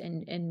lobbyist,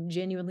 and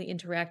genuinely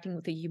interacting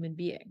with a human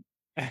being.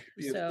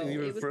 So and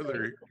even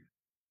further,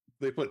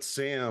 they put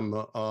Sam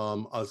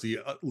as the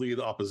lead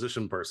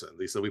opposition person.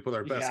 They said we put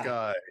our best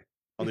guy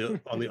on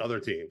the other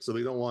team. So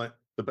they don't want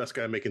the best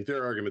guy making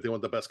their argument. They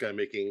want the best guy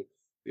making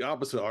the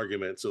opposite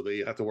argument. So they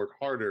have to work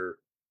harder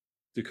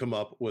to come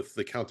up with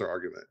the counter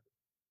argument.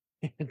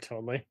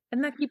 Totally.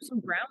 And that keeps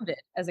him grounded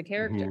as a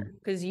character,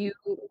 because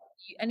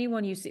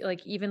anyone you see,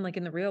 like even like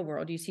in the real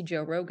world, you see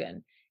Joe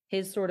Rogan,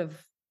 his sort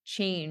of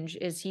change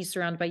is he's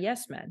surrounded by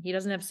yes men. He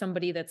doesn't have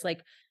somebody that's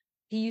like,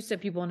 he used to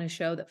have people on his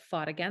show that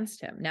fought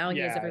against him. Now he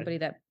has everybody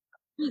that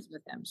agrees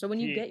with him. So when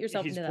you get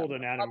yourself into that, he's pulled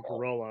an Adam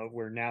Carolla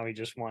where now he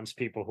just wants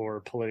people who are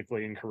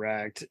politically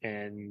incorrect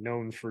and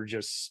known for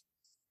just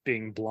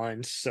being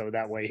blunt, so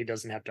that way he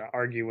doesn't have to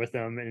argue with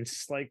them. And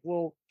it's like,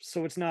 well,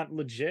 so it's not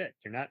legit.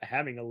 You're not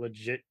having a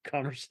legit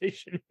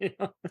conversation.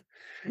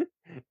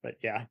 But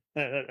yeah,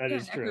 that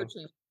is true.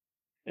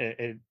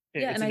 It's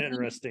an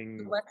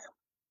interesting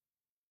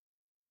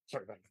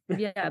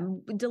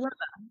dilemma.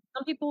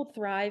 Some people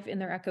thrive in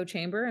their echo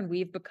chamber, and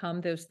we've become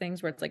those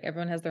things where it's like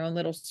everyone has their own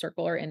little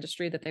circle or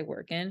industry that they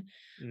work in.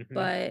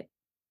 But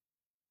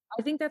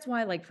I think that's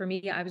why, like for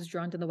me, I was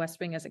drawn to the West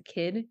Wing as a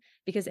kid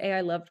because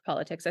I loved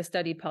politics. I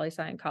studied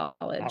poli-sci in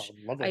college.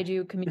 I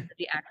do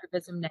community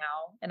activism now,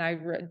 and I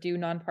do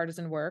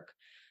nonpartisan work.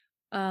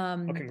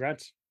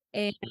 Congrats!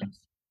 And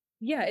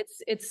yeah,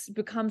 it's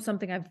become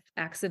something I've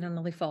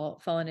accidentally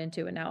fallen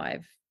into, and now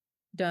I've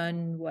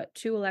done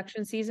 2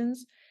 election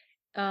seasons.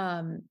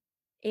 And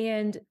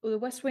the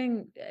West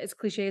Wing, as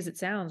cliche as it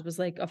sounds, was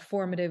like a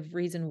formative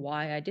reason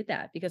why I did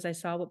that, because I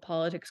saw what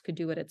politics could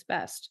do at its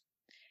best.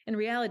 In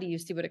reality, you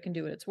see what it can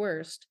do at its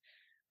worst.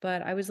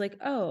 But I was like,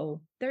 oh,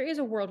 there is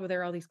a world where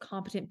there are all these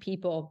competent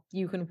people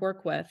you can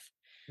work with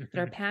that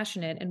are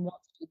passionate and want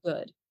to do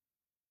good.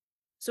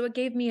 So it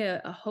gave me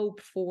a hope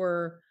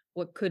for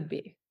what could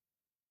be.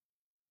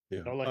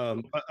 Yeah.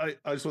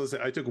 I just want to say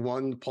I took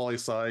one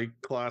poli-sci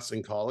class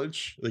in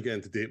college.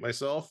 Again, to date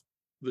myself,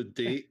 the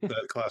date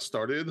that class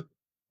started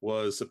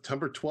was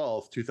September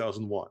 12th,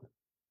 2001.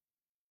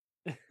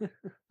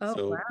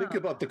 So wow. think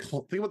about the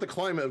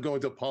climate of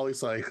going to a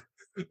poli-sci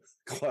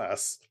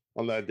class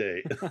on that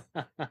day.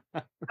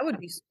 That would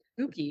be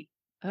spooky.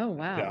 Oh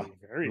wow. Yeah,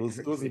 it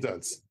was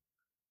intense.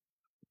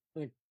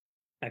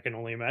 I can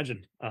only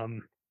imagine.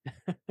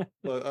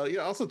 But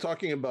also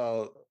talking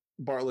about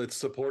Bartlett's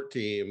support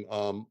team,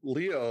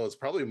 Leo is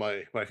probably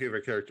my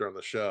favorite character on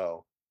the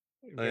show.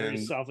 Very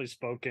softly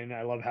spoken.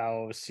 I love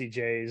how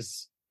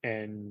CJ's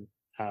and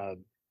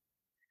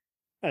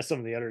some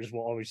of the others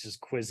will always just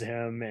quiz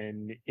him,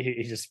 and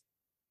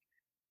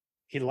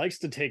he likes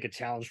to take a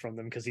challenge from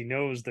them because he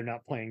knows they're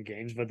not playing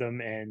games with him.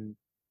 And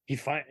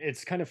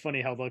it's kind of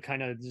funny how they'll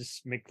kind of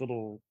just make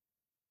little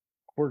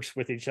quirks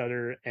with each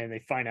other, and they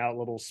find out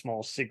little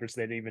small secrets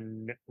they didn't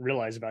even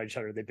realize about each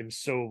other. They've been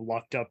so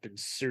locked up and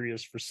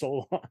serious for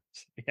so long.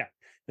 Yeah,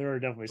 there are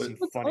definitely some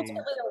funny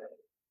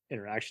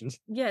interactions.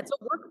 Yeah, it's a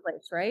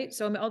workplace, right?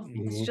 So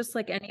it's just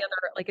like any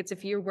other, like it's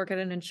if you work at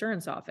an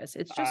insurance office,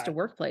 it's just a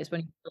workplace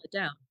when you put it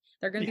down.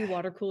 They're going to be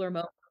water cooler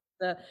moments.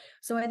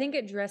 So I think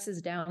it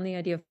dresses down the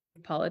idea of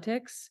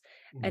politics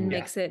and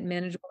makes it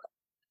manageable,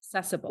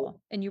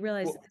 accessible. And you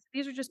realize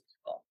these are just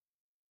people.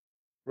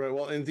 Right.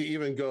 Well, and to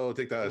even go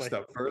take that a Like,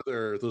 step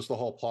further, there's the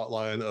whole plot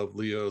line of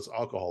Leo's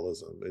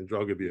alcoholism and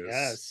drug abuse.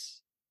 yes.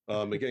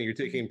 Again, you're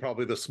taking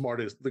probably the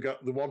smartest, the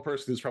one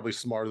person who's probably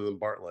smarter than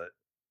Bartlett,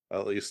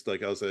 at least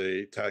like as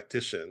a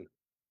tactician.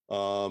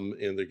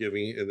 And they're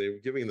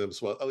giving them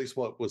at least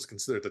what was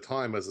considered at the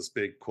time as this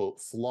big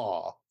quote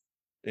flaw.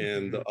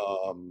 And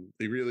Mhm.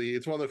 they really,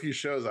 it's one of the few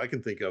shows I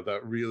can think of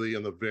that really,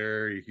 on the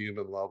very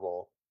human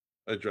level,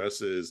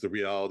 addresses the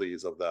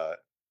realities of that.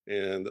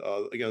 And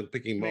again,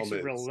 picking Makes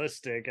it moments,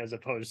 realistic as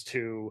opposed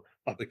to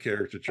the an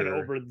caricature.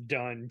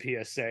 overdone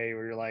PSA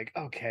where you're like,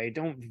 okay,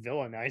 don't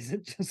villainize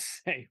it.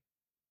 Just say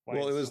why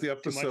Well, and there's it's the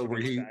too much episode of where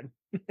it's he, bad.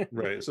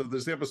 right. So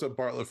there's the episode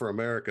Bartlett for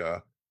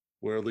America,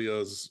 where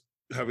Leo's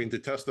having to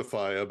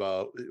testify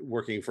about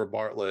working for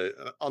Bartlett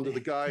under the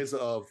guise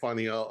of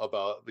finding out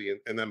about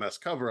an MS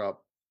cover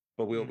up.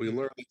 But we Mhm.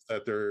 learn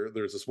that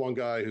there's this one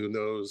guy who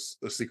knows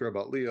the secret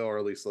about Leo, or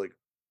at least like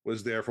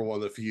was there for one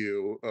of the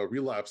few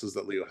relapses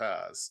that Leo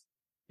has.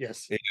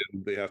 Yes.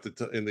 And they have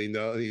to, and they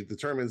know he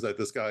determines that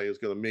this guy is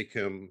going to make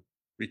him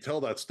retell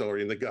that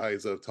story in the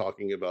guise of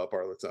talking about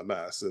Bartlett's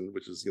MS, and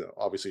which is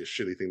obviously a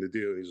shitty thing to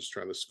do. He's just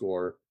trying to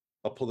score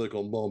a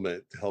political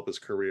moment to help his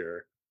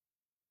career.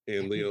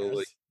 And Leo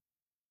like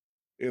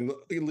Yes.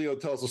 and Leo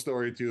tells the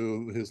story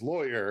to his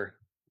lawyer,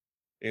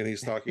 and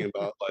he's talking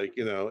about like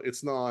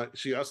it's not.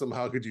 She asked him,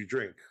 "How could you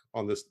drink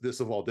on this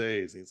of all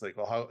days?" And he's like,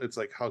 "Well,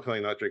 how can I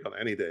not drink on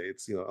any day?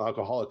 It's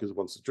alcoholic is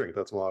wants to drink.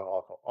 That's why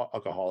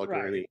alcoholic or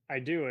Right. I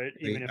do it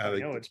any even if I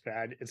know addict. it's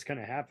bad. It's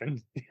gonna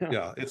happen.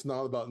 Yeah, it's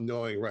not about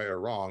knowing right or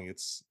wrong.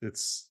 It's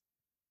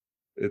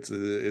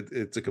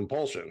a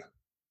compulsion.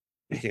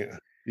 You can't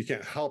you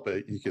can't help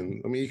it. You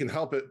can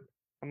help it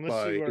Unless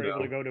by you are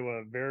able to go to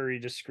a very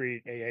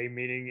discreet AA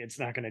meeting, it's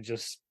not gonna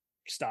just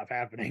stop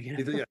happening.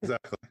 yeah,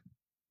 exactly.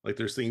 Like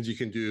there's things you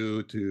can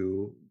do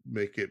to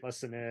make it.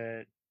 Lessen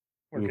it,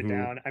 work it Mhm,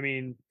 down. I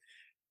mean,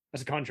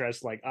 as a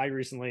contrast, like I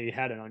recently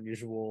had an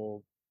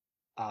unusual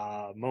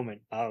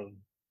moment of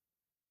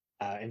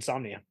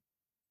insomnia.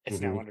 It's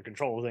now mhm. under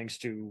control thanks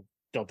to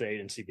Delta 8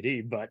 and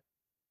CBD, but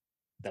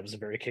that was a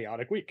very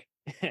chaotic week.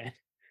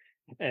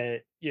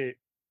 You,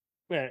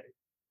 uh,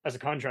 as a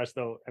contrast,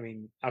 though, I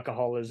mean,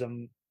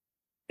 alcoholism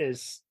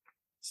is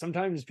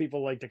sometimes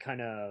people like to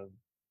kind of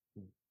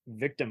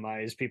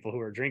victimize people who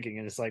are drinking,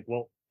 and it's like,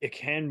 well, it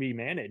can be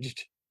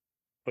managed,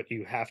 but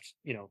you have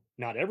to,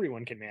 not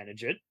everyone can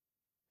manage it,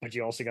 but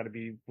you also got to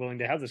be willing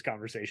to have this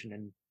conversation.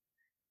 And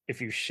if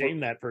you Well, shame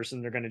that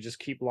person, they're going to just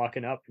keep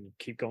locking up and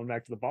keep going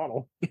back to the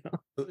bottle.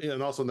 yeah,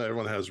 and also not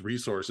everyone has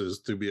resources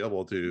to be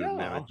able to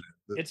manage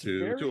No, it, it's to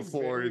very,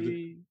 afford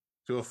very,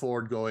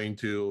 going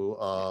to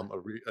yeah,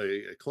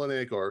 a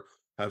clinic, or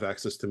have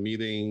access to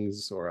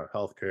meetings, or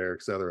healthcare,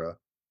 etc.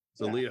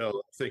 So yeah.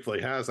 Leo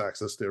thankfully has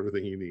access to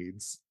everything he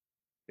needs.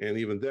 And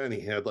even then,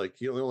 he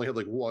only had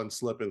like one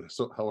slip in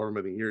however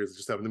many years. It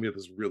just happened to be at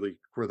this really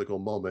critical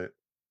moment,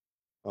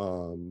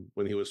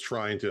 when he was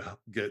trying to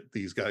get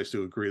these guys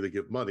to agree to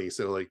give money.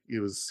 So like he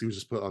was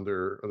just put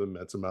under an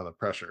immense amount of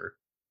pressure.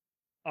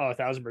 Oh,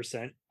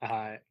 1,000%.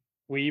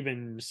 We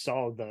even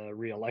saw the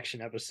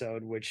re-election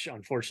episode, which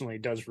unfortunately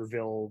does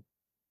reveal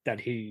that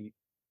the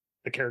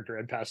character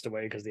had passed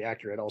away because the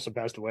actor had also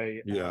passed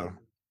away. Yeah.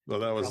 Well,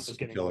 that When Trump was was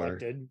getting killer.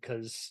 elected,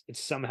 because it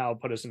somehow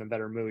put us in a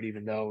better mood,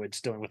 even though it's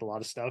dealing with a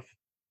lot of stuff.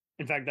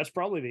 In fact, that's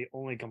probably the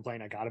only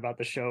complaint I got about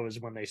the show is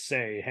when they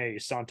say, "Hey,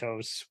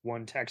 Santos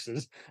won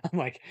Texas." I'm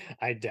like,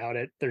 I doubt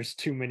it. There's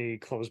too many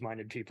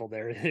closed-minded people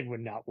there. They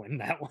would not win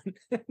that one.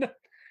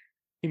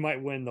 He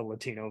might win the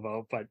Latino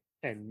vote, but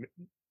and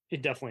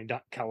it definitely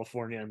not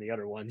California and the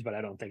other ones, but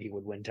I don't think he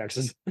would win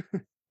Texas.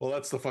 Well,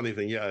 that's the funny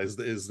thing. Yeah, is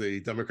the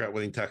Democrat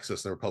winning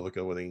Texas and the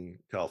Republican winning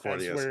That's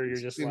California where you're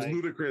just seems like,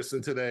 ludicrous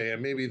in today,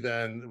 and maybe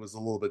then it was a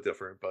little bit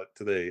different, but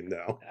today,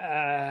 no.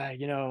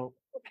 you know,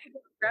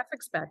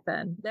 Graphics back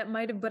then. That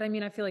might have, but I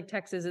mean, I feel like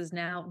Texas is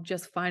now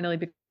just finally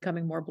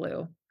becoming more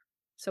blue.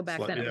 So back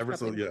then it Slightly, was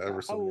probably ever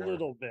a so more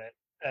little bit,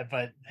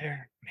 but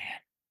there,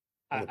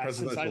 man, on the since I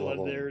presidential live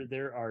level. there,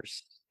 there are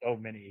so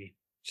many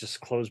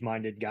just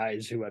closed-minded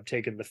guys who have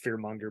taken the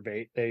fearmonger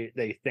bait.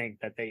 They think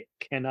that they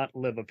cannot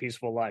live a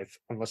peaceful life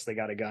unless they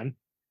got a gun.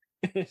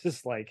 It's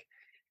just like,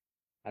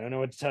 I don't know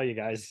what to tell you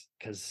guys,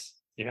 because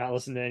you're not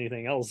listening to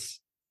anything else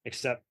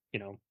except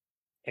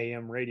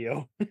AM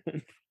radio.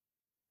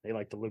 They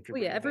like to loop your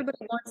well, yeah, brain a bit.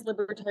 everybody wants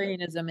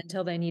libertarianism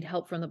until they need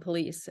help from the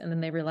police, and then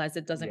they realize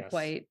it doesn't Yes.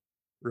 quite.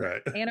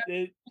 Right.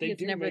 Anarchy They is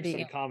do never make the some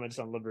answer. comments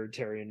on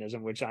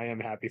libertarianism, which I am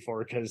happy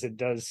for, because it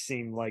does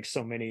seem like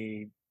so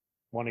many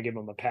want to give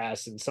them a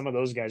pass, and some of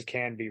those guys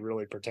can be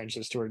really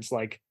pretentious towards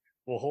like,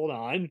 well, hold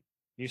on,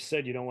 you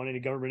said you don't want any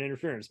government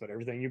interference, but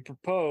everything you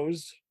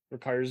propose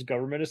requires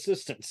government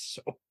assistance.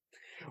 So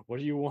what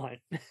do you want?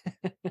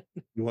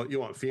 You want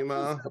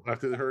FEMA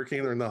after the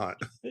hurricane or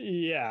not?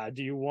 Yeah,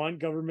 do you want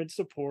government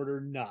support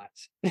or not?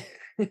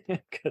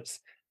 Because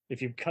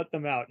if you cut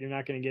them out, you're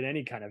not going to get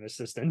any kind of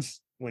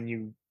assistance when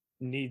you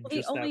need Well, the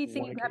just that only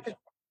thing one you have to,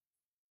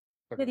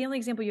 occasion. yeah, the only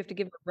example you have to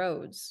give are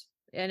roads.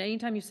 And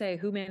anytime you say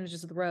who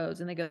manages the roads,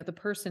 and they go the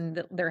person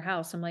that their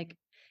house, I'm like,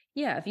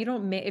 Yeah, if you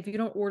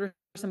don't order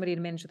somebody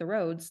to manage the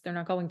roads, they're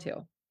not going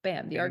to.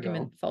 Bam, the Bingo.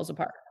 argument falls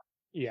apart.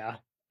 Yeah,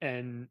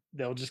 and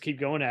they'll just keep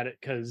going at it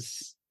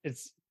because it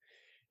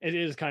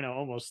is kind of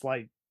almost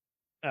like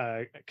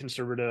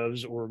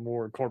conservatives or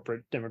more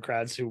corporate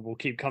Democrats who will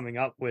keep coming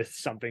up with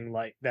something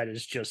like that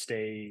is just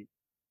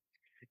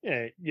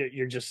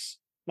you're just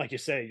like you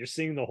say, you're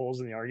seeing the holes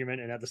in the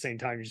argument, and at the same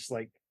time you're just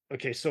like,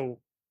 okay, so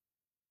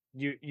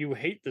you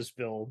hate this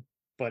bill,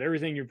 but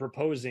everything you're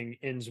proposing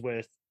ends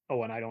with,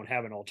 oh, and I don't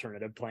have an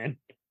alternative plan.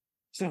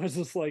 So it's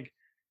just like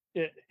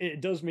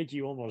it does make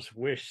you almost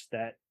wish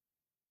that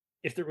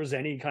if there was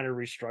any kind of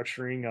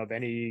restructuring of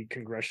any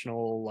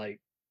congressional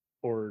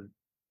or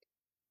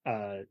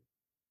uh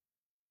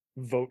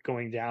vote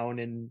going down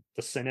in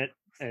the Senate,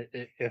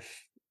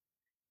 if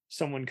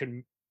someone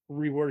could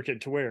rework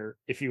it to where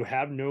if you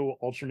have no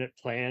alternate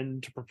plan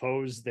to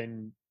propose,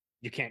 then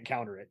you can't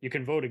counter it. You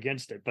can vote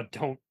against it, but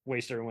don't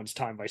waste everyone's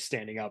time by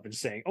standing up and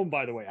saying, "Oh,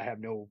 by the way, I have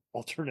no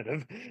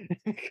alternative,"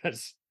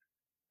 because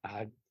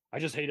I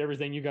just hate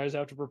everything you guys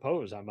have to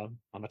propose. I'm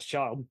a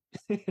child.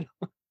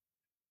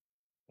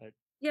 But,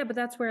 Yeah, but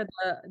that's where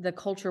the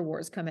culture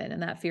wars come in,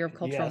 and that fear of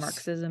cultural yes,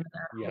 Marxism and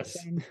that whole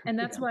yes, thing. And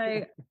that's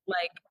why,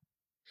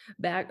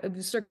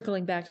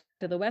 circling back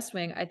to the West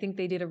Wing, I think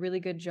they did a really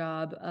good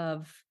job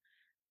of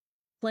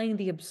playing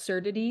the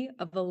absurdity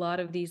of a lot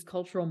of these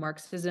cultural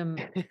Marxism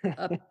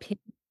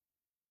opinions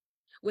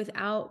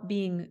without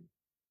being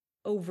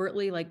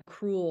overtly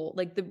cruel.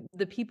 Like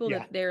the people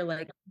yeah. that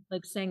they're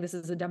saying this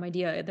is a dumb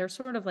idea, they're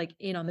sort of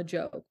in on the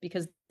joke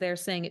because they're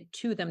saying it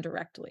to them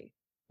directly,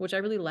 which I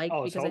really like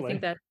Oh, because I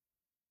think totally.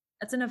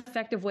 that's an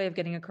effective way of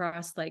getting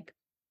across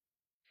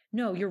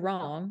no, you're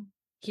wrong.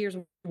 Here's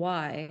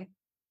why.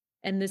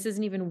 And this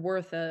isn't even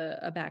worth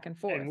a back and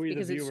forth And we, the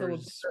because it's so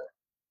viewers, absurd.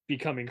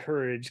 become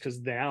encouraged because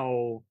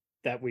now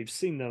that we've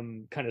seen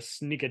them kind of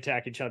sneak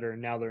attack each other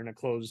and now they're in a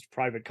closed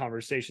private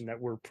conversation that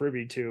we're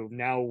privy to,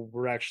 now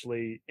we're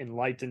actually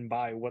enlightened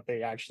by what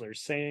they actually are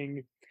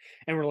saying,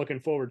 and we're looking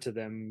forward to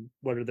them,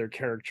 whether they're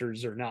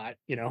characters or not,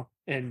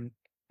 and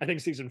I think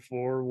season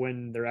 4,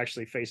 when they're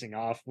actually facing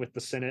off with the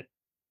Senate,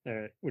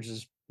 which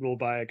is ruled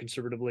by a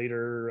conservative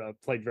leader,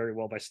 played very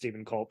well by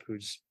Stephen Culp,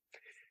 who's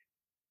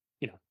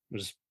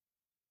was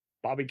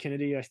Bobby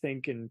Kennedy, I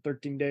think, in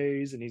 13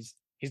 Days, and he's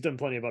done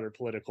plenty of other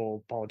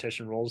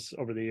politician roles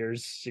over the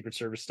years, Secret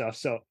Service stuff.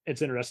 So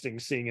it's interesting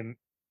seeing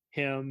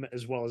him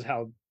as well as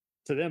how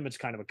to them it's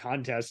kind of a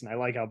contest. And I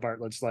like how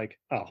Bartlett's like,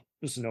 oh,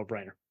 this is a no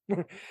brainer.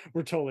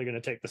 We're totally going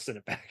to take the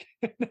Senate back.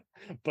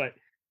 But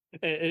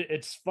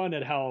it's fun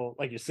at how,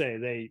 like you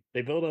say,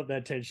 they build up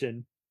that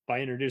tension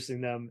by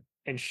introducing them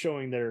and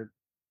showing their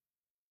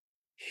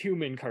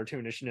human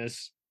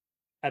cartoonishness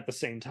at the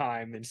same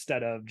time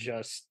instead of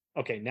just,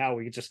 okay, now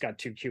we just got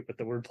too cute with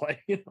the wordplay.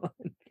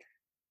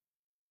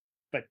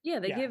 But Yeah,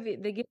 they yeah.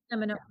 give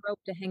them enough rope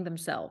to hang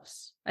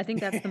themselves. I think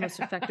that's the most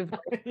effective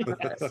way to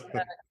Yes. a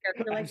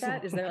character like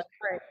that is they're like,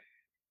 all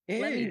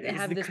right, let me Is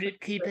have the this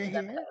crypt keeper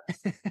here?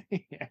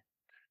 Yeah.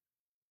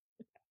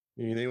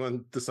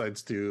 Anyone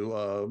decides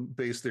to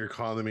base their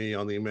economy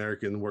on the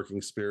American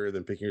working spirit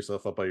and picking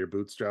yourself up by your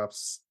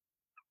bootstraps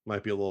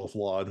might be a little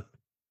flawed.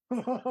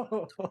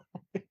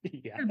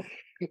 Yeah,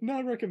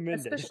 not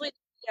recommended. Especially,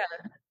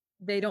 yeah,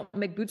 they don't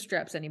make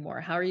bootstraps anymore.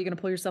 How are you going to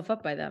pull yourself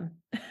up by them?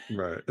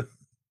 Right.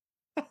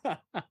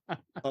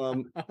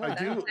 I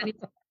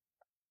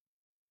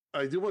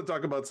do want to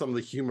talk about some of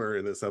the humor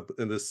in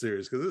this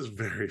series because it's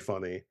very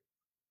funny.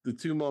 The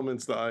two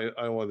moments that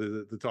I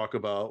wanted to talk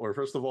about were,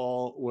 first of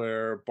all,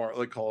 where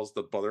Bartlett calls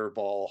the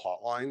Butterball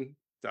hotline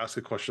to ask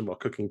a question about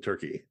cooking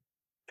turkey.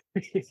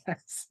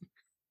 Yes.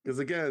 Because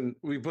again,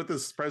 we put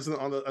this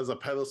president on as a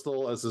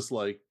pedestal, as this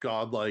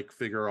godlike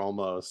figure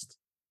almost,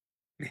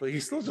 but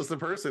he's still just a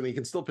person. He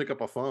can still pick up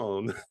a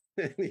phone,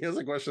 and he has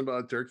a question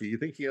about turkey. You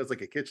think he has a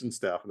kitchen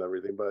staff and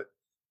everything, but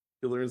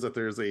he learns that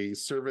there's a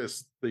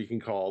service that you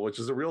can call, which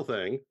is a real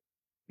thing,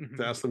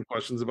 to ask them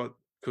questions about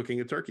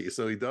cooking a turkey.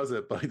 So he does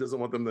it, but he doesn't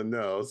want them to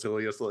know. So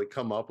he has to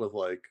come up with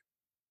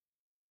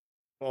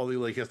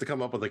he has to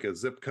come up with a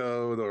zip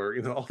code or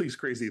all these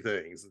crazy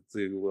things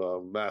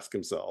to mask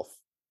himself.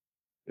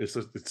 It's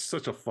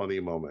such a funny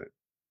moment.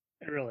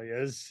 It really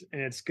is,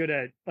 and it's good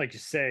at, like you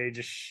say,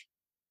 just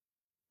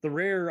the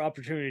rare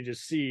opportunity to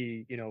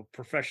see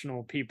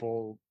professional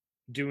people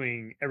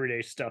doing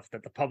everyday stuff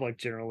that the public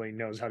generally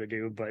knows how to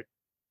do, but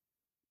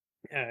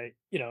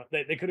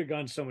they could have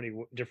gone so many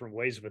different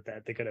ways with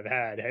that. They could have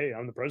had, hey,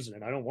 I'm the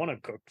president, I don't want to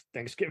cook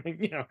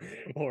Thanksgiving,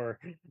 or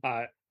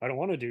I don't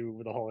want to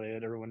do the holiday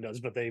that everyone does,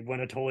 but they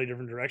went a totally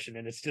different direction,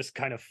 and it's just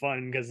kind of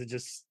fun because it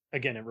just,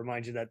 again, it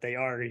reminds you that they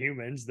are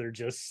humans. They're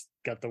just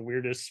got the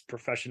weirdest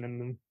profession in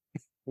the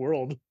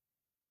world.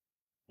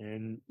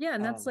 And Yeah,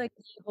 and that's the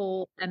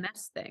whole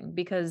MS thing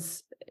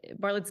because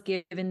Bartlett's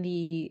given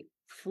the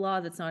flaw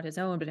that's not his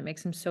own, but it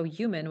makes him so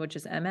human, which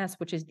is MS,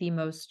 which is the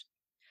most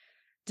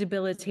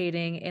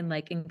debilitating and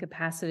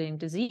incapacitating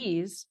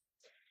disease.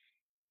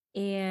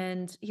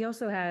 And he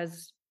also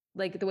has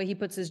the way he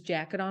puts his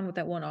jacket on with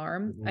that one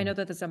arm. I know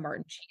that that's a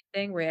Martin Sheen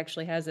thing where he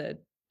actually has a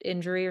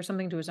injury or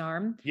something to his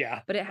arm.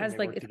 Yeah, But it and has they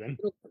like worked it's it in.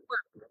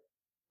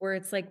 where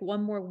it's like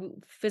one more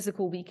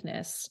physical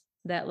weakness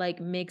that like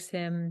makes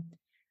him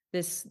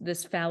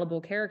this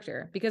fallible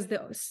character, because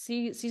the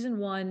season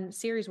 1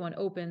 series 1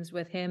 opens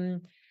with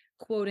him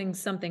quoting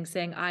something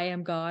saying, I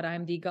am God,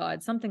 I'm the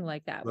God, something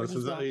like that, where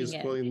he's walking He's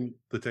in. quoting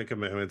the Ten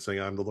Commandments,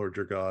 saying, "I'm the Lord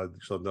your God. You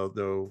shall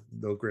know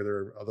no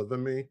greater other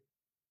than me."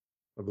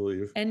 I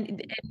believe.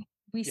 And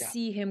we Yeah.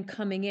 see him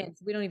coming in.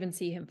 We don't even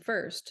see him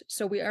first.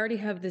 So we already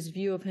have this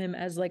view of him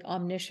as like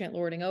omniscient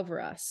lording over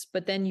us.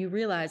 But then you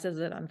realize as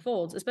it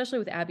unfolds, especially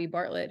with Abby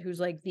Bartlett, who's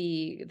like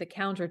the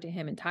counter to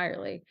him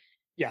entirely.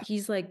 Yeah.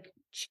 He's like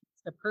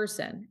a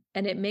person,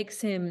 and it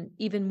makes him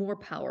even more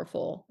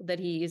powerful that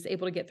he is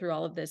able to get through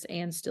all of this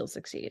and still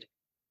succeed.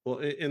 Well,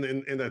 in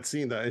that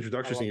scene, that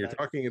introduction scene you're that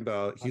talking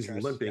about, he's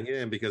contrast, limping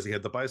in because he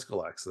had the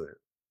bicycle accident.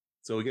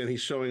 So again, he's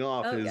showing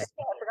off Oh, his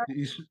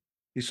he's,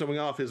 he's showing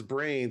off his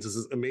brains,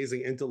 his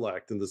amazing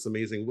intellect, and this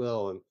amazing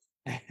will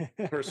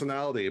and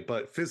personality.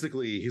 But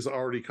physically, he's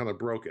already kind of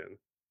broken.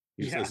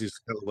 He's Yeah. as he's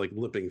kind of like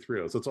limping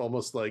through. So it's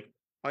almost like,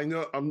 I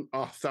know I'm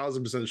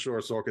 1,000% sure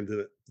Sorkin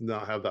did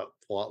not have that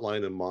plot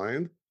line in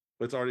mind,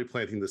 but it's already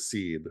planting the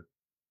seed.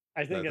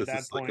 I think that at this that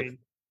is like point,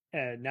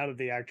 now that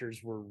the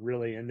actors were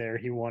really in there,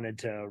 he wanted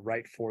to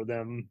write for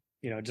them,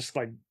 just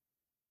like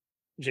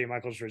J.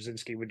 Michael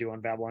Straczynski would do on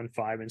Babylon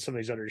 5 and some of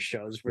these other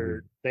shows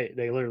where they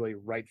literally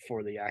write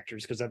for the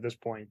actors, because at this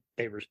point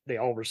they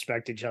all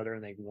respect each other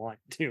and they want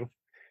to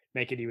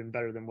make it even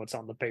better than what's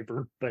on the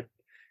paper. But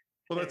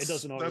well, it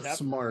doesn't always happen.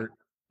 Smart.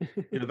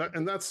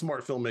 That's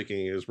smart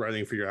filmmaking, is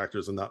writing for your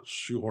actors and not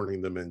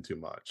shoehorning them in too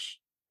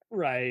much.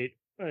 Right.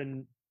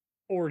 And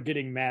or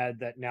getting mad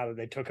that now that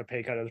they took a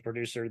pay cut as a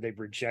producer, they've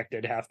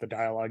rejected half the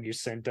dialogue you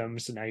sent them.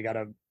 So now you got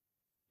to,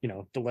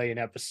 delay an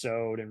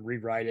episode and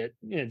rewrite it.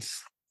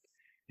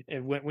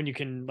 When you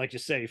can, like you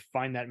say,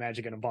 find that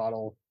magic in a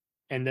bottle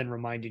and then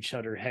remind each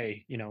other,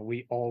 hey,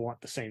 we all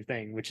want the same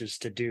thing, which is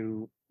to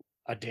do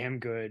a damn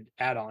good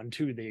add-on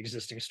to the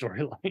existing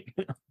storyline.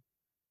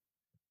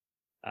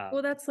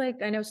 Well, that's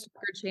like, I know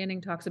Stoker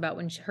Channing talks about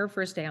when her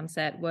first day on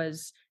set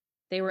was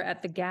they were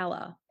at the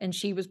gala and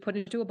she was put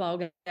into a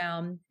ball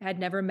gown, had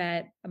never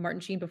met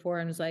Martin Sheen before,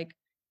 and was like,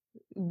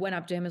 went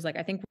up to him, was like,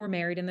 I think we're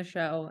married in the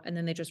show. And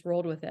then they just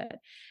rolled with it.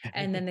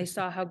 And then they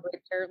saw how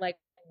great their like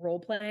role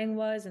playing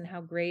was and how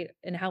great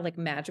and how like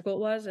magical it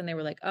was. And they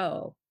were like,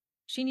 oh,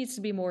 she needs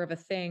to be more of a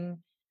thing.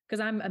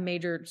 Because I'm a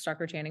major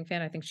Stoker Channing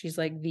fan. I think she's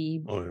like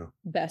the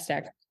best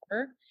actress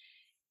ever.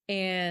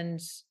 And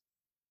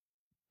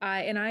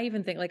I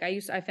even think like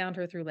I found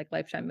her through like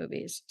Lifetime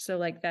movies. So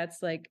like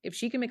that's like, if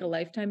she can make a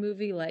Lifetime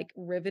movie like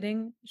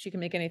riveting, she can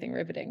make anything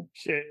riveting.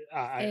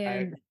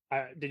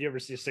 Did you ever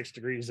see 6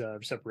 Degrees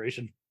of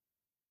Separation?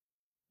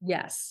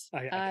 Yes.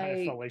 I kind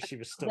of felt like she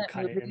was still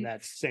kind of in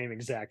that same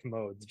exact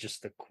mode,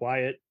 just the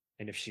quiet.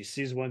 And if she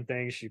sees one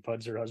thing, she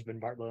puts her husband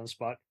Bartlett on the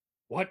spot.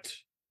 What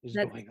is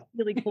going on?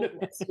 Really cool.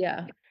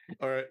 Yeah.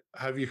 All right.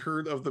 Have you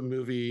heard of the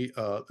movie?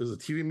 There's a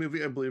TV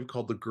movie, I believe,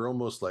 called The Girl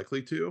Most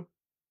Likely To.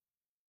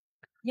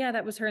 Yeah,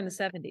 that was her in the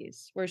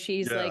 70s, where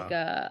she's like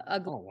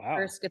ugly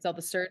first, gets all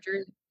the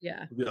surgery.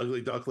 Yeah. The ugly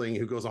duckling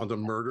who goes on to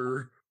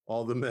murder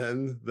all the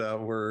men that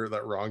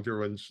wronged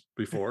her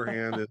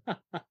beforehand. And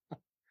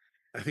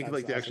I think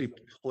they actually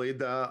played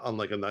that on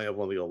like a night of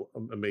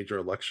a major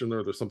election,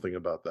 or there's something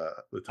about that,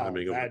 the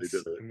timing of when they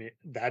did it. I mean,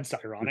 that's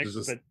ironic,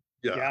 but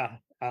yeah.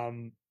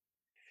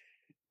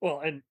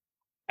 Well, and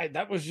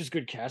that was just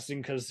good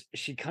casting, because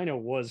she kind of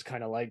was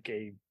kind of like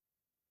a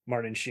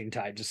Martin Sheen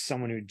type, just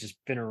someone who'd just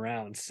been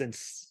around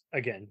since,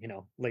 again,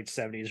 late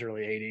 70s,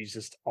 early 80s,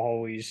 just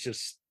always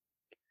just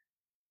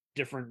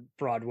different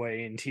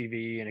Broadway and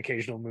TV and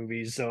occasional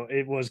movies. So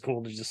it was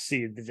cool to just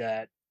see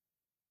that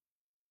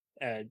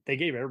they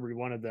gave every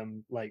one of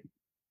them like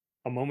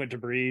a moment to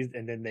breathe,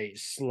 and then they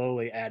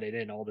slowly added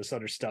in all this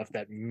other stuff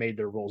that made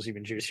their roles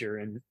even juicier.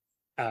 And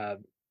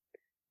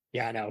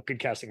no, good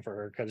casting for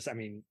her, because I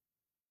mean,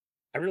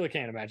 I really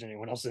can't imagine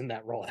anyone else in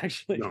that role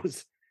actually,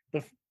 because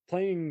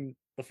playing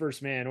the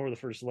first man or the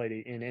first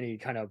lady in any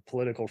kind of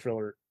political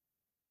thriller,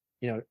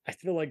 I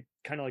feel like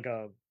kind of like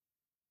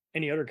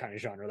any other kind of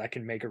genre that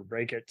can make or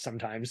break it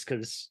sometimes,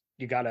 because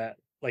you gotta,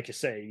 like you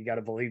say, you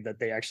gotta believe that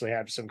they actually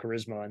have some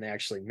charisma and they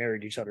actually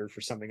married each other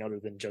for something other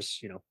than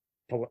just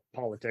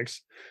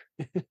politics.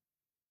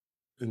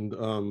 And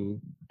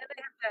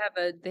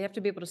they have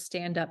to be able to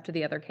stand up to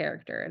the other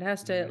character. It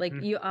has to like,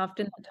 you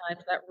often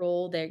times that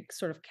role they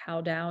sort of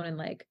cow down and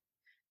like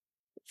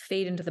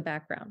fade into the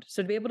background.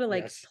 So to be able to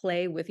like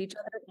play with each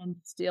other and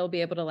still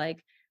be able to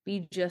like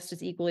be just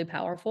as equally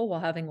powerful while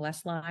having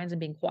less lines and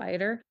being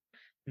quieter,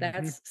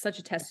 that's such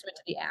a testament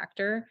to the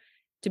actor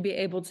to be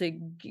able to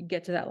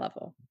get to that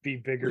level. Be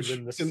bigger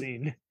than the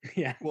scene.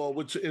 Yeah. Well,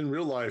 which in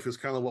real life is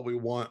kind of what we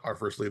want our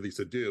first ladies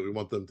to do. We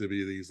want them to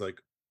be these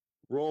like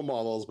role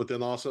models, but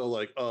then also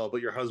like, oh,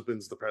 but your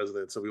husband's the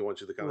president, so we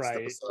want you to kind of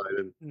step aside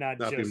and not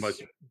be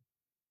much,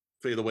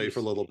 fade away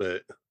for a little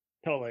bit.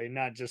 Totally,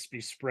 not just be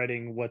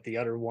spreading what the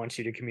other wants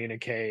you to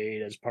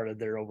communicate as part of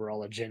their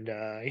overall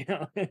agenda,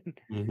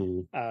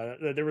 Mhm.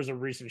 There was a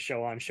recent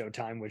show on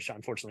Showtime, which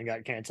unfortunately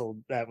got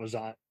canceled. That was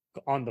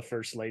on the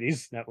First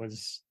Ladies. That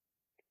was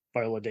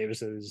Viola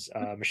Davis's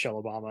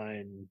Michelle Obama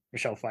and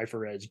Michelle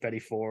Pfeiffer as Betty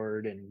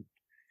Ford, and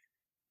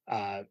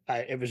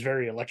it was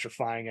very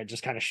electrifying at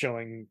just kind of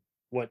showing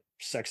what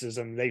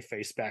sexism they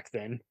faced back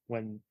then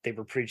when they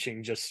were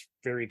preaching just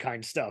very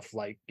kind stuff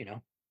like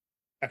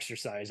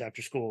exercise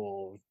after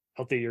school,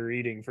 healthier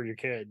eating for your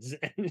kids.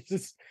 And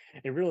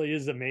it really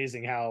is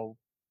amazing how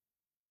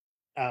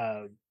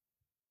uh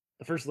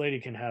the first lady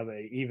can have a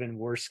even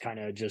worse kind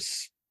of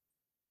just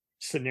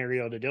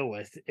scenario to deal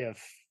with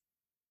if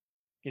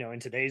in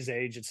today's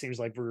age it seems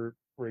like we're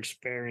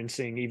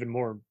experiencing even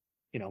more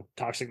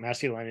toxic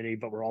masculinity,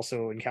 but we're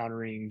also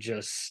encountering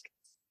just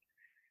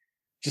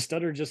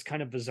other just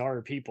kind of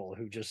bizarre people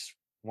who just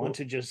want Well,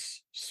 to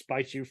just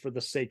spite you for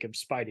the sake of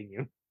spiting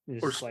you.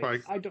 It's or just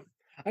like spite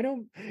I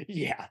don't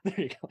yeah, there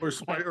you go.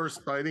 or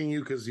spiting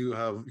you because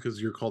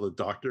you're called a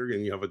doctor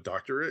and you have a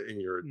doctorate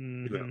and you're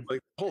Mhm. like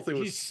the whole thing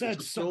He was said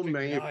just so something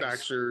nice.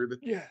 manufactured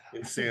Yeah.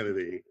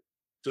 insanity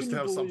just Can to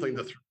you have something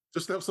believe it?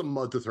 just to have some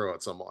mud to throw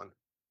at someone.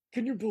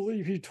 Can you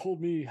believe he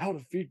told me how to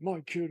feed my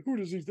kid? Who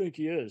does he think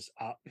he is?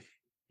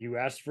 You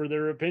asked for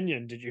their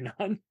opinion, did you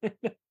not?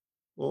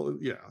 Well,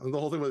 yeah, and the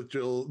whole thing with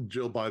Jill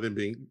Biden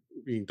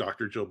being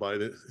Dr. Jill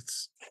Biden,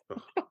 it's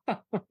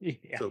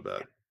Yeah. so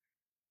bad.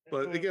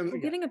 But again, We're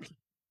getting a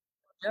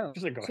joke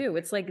Just like, go ahead. too.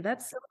 It's like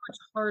that's so much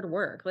hard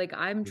work. Like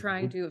I'm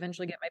trying Mhm. to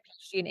eventually get my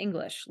PhD in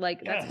English.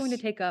 Like that's going to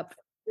Yes. take up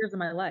years of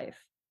my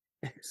life.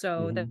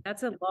 So Mhm.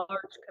 that's a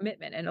large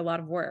commitment and a lot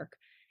of work.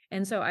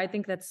 And so I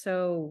think that's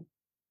so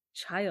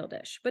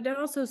childish. But it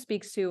also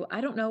speaks to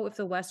I don't know if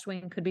the West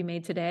Wing could be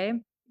made today.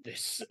 I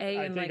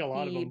In think a like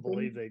lot of the them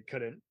believe they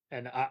couldn't,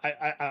 and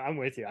I'm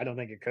with you. I don't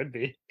think it could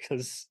be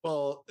because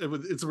Well,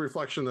 it's a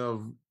reflection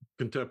of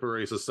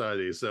contemporary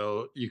society.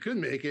 So you could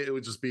make it; it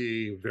would just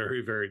be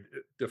very, very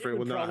it different. It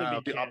would would not probably be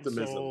have the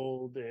optimism.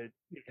 canceled. You'd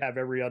have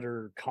every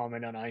other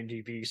comment on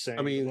IMDb I saying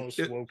the mean,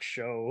 most woke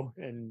show,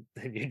 and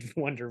then you'd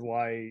wonder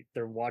why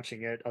they're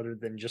watching it other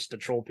than just to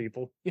troll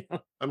people.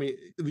 I mean,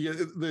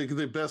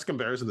 the best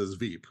comparison is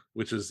Veep,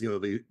 which is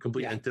the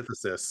complete Yeah.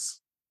 antithesis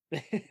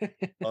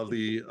of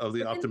the but then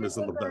they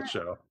optimism made of that that,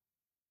 show.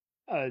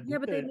 yeah,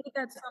 but they made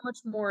that so much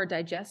more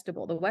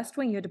digestible. The West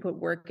Wing, you had to put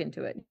work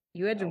into it.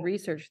 You had to Oh,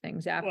 research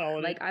things after. well,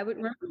 and Like I would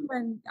remember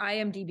when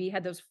IMDb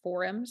had those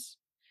forums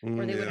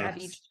where they would have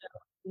each Yes. show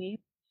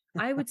meet.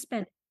 I would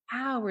spend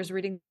hours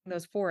reading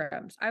those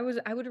forums. I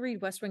would read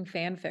West Wing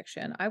fan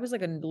fiction. I was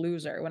like a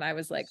loser when I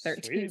was like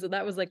 13. Sweet. So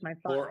that was like my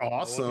fun. Or Well,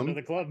 welcome to awesome.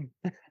 the club.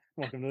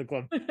 Welcome to the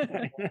club.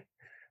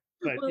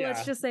 But Well, let's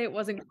yeah, just say it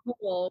wasn't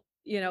cool,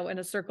 in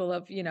a circle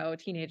of,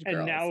 teenage and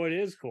girls. now it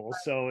is cool.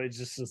 So it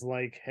just is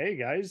like, hey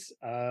guys,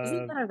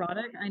 Isn't that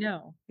ironic? I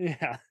know.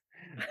 yeah.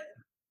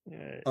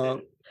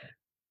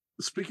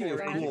 Speaking People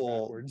of are aging cool,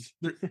 backwards.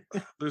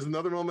 there's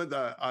another moment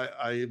that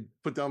I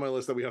put down my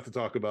list that we have to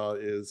talk about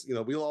is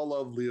we all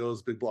love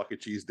Leo's Big Block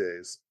of Cheese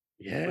days.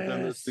 But then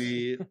there's Yes.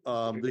 the Big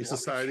block of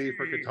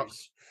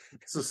cheese.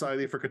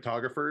 Society for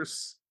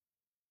Cartographers,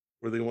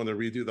 where they want to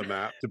redo the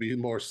map to be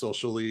more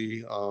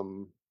socially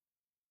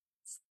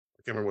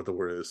I can't remember what the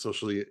word is,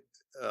 socially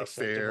fair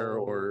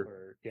Acceptable,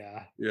 or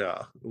yeah.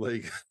 yeah,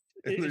 like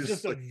and It's there's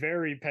just a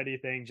very petty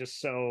thing just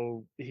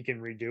so he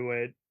can redo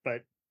it.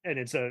 But and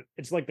it's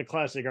like the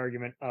classic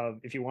argument of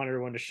if you want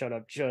everyone to shut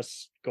up,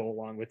 just go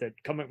along with it.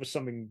 Come up with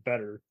something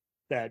better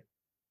that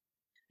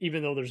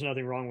even though there's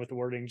nothing wrong with the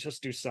wording,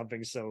 just do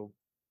something so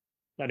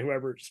that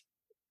whoever's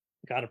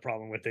got a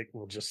problem with it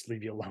will just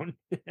leave you alone.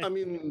 I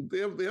mean they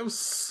have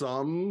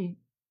some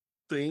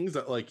things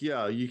that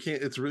you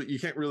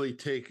can't really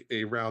take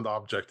a round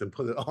object and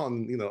put it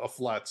on a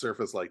flat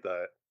surface like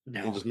that and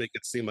No. just make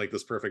it seem like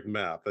this perfect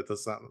map.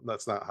 That's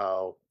not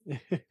how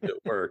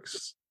it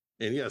works.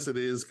 And yes, it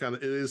is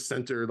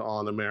centered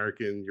on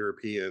American,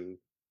 European,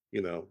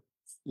 you know,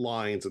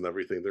 lines and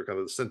everything. They're kind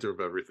of the center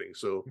of everything.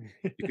 So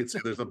you could say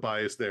there's a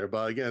bias there.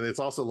 But again, it's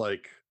also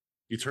like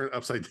you turn it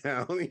upside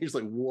down and you're just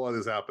like, what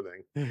is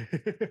happening?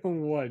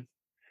 What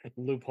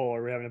loophole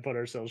are we having to put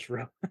ourselves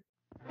through?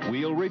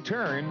 We'll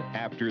return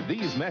after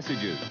these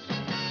messages.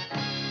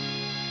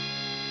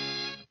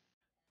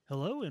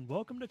 Hello and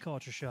welcome to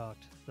Culture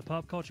Shocked, the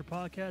pop culture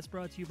podcast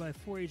brought to you by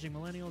four aging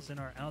millennials and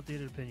our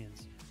outdated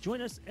opinions.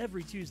 Join us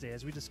every Tuesday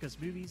as we discuss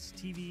movies,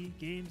 TV,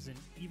 games, and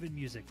even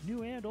music,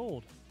 new and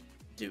old.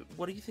 Dude,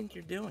 what do you think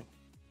you're doing?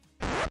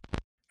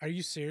 Are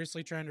you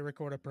seriously trying to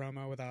record a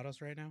promo without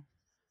us right now?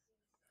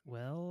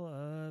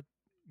 Well,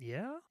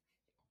 yeah?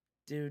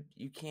 Dude,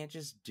 you can't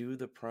just do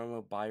the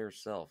promo by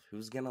yourself.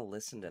 Who's gonna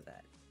listen to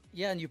that?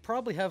 Yeah, and you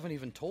probably haven't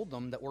even told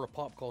them that we're a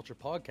pop culture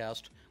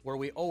podcast where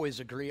we always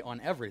agree on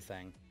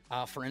everything.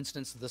 For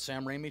instance, the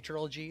Sam Raimi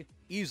trilogy,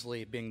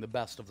 easily being the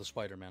best of the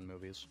Spider-Man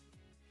movies.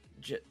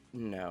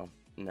 No.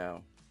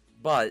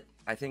 But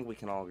I think we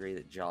can all agree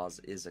that Jaws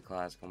is a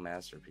classical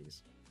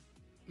masterpiece.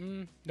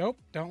 Nope,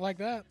 don't like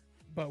that.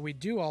 But we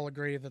do all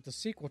agree that the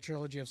sequel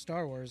trilogy of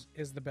Star Wars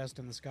is the best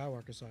in the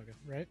Skywalker saga,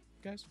 right,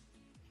 guys?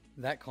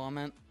 That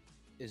comment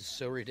is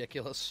so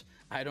ridiculous.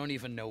 I don't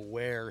even know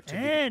where to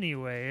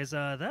Anyways,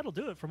 that'll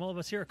do it from all of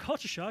us here at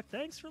Culture Shock.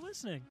 Thanks for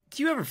listening.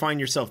 Do you ever find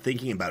yourself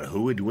thinking about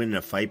who would win in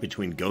a fight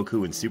between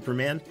Goku and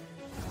Superman?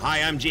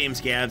 Hi, I'm James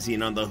Gavsey,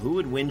 and on the Who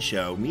Would Win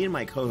show, me and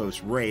my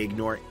co-host Ray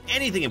ignore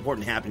anything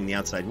important happening in the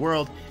outside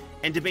world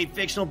and debate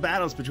fictional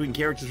battles between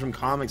characters from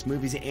comics,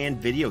 movies, and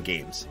video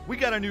games. We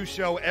got a new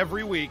show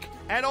every week,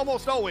 and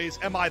almost always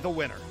am I the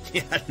winner.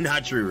 Yeah,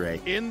 not true, Ray.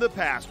 In the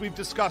past, we've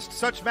discussed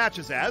such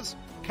matches as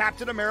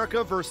Captain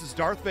America versus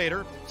Darth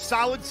Vader,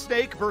 Solid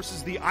Snake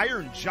versus the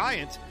Iron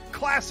Giant,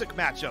 classic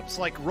matchups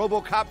like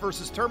RoboCop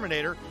versus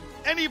Terminator,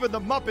 and even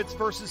the Muppets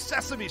versus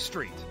Sesame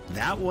Street.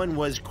 That one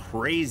was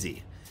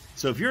crazy.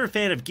 So if you're a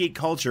fan of geek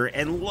culture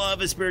and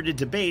love a spirited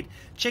debate,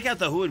 check out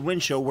the Who Would Win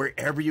show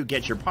wherever you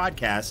get your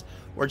podcasts,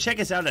 or check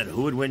us out at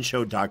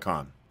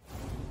whowouldwinshow.com.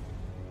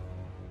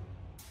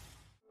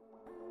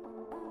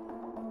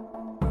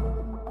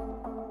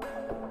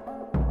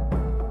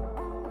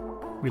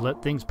 We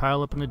let things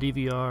pile up in the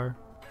DVR.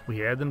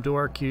 We add them to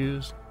our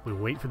queues. We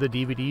wait for the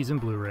DVDs and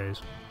Blu-rays.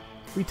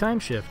 We time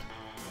shift.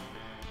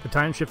 The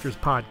Time Shifters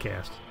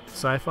Podcast.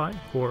 Sci-fi,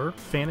 horror,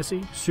 fantasy,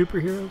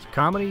 superheroes,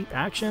 comedy,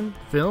 action,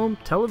 film,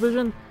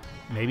 television,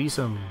 maybe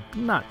some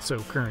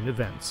not-so-current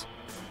events.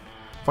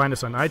 Find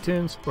us on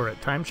iTunes or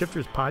at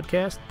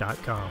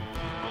timeshifterspodcast.com.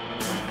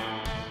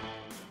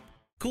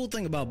 Cool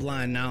thing about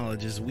Blind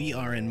Knowledge is we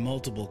are in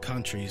multiple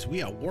countries.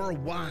 We are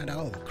worldwide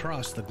all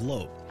across the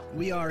globe.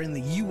 We are in the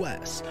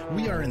US,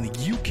 we are in the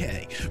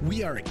UK,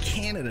 we are in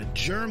Canada,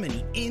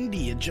 Germany,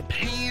 India,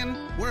 Japan.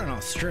 We're in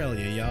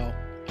Australia, y'all.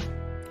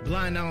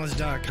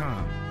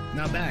 BlindKnowledge.com.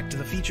 Now back to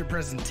the feature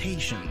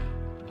presentation.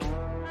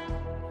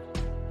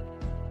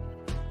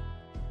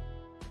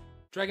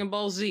 Dragon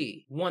Ball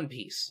Z, One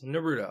Piece,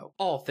 Naruto,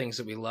 all things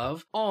that we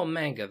love, all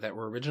manga that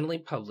were originally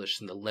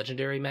published in the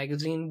legendary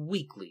magazine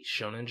Weekly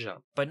Shonen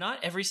Jump. But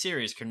not every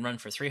series can run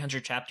for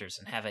 300 chapters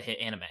and have a hit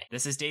anime.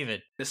 This is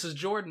David. This is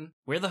Jordan.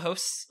 We're the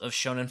hosts of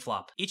Shonen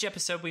Flop. Each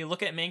episode we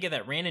look at manga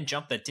that ran in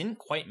Jump that didn't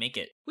quite make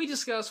it. We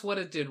discuss what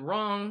it did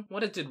wrong,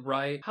 what it did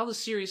right, how the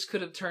series could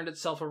have turned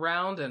itself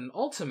around, and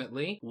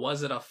ultimately,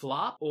 was it a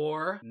flop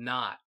or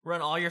not? We're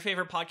on all your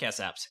favorite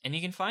podcast apps, and you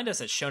can find us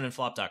at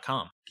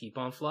shonenflop.com. Keep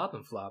on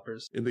flopping,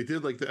 floppers. And they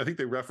did I think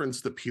they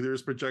referenced the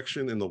Peters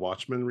projection in the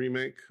Watchmen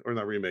remake, or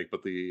not remake,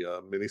 but the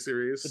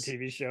miniseries. The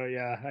TV show,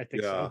 yeah, I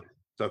think so.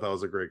 So I thought it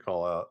was a great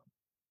call out.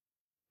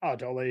 Oh,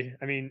 totally.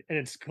 I mean, and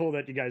it's cool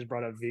that you guys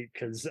brought up Veep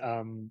because they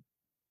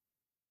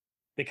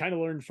kind of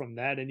learned from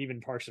that, and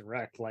even Parks and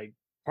Rec. Like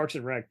Parks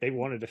and Rec, they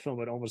wanted to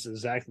film it almost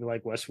exactly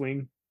like West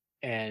Wing,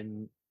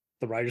 and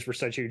the writers were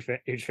such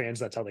huge fans.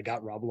 That's how they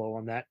got Rob Lowe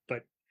on that.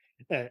 But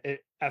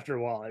after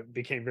a while, it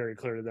became very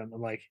clear to them.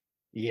 I'm like,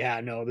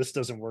 yeah, no, this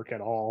doesn't work at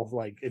all.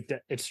 Like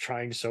it's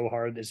trying so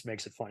hard, this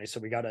makes it funny.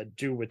 So we got to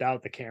do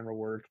without the camera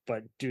work,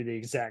 but do the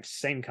exact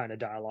same kind of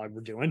dialogue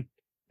we're doing.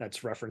 That's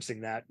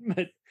referencing that.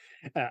 But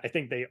I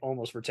think they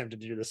almost were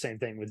tempted to do the same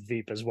thing with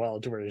Veep as well,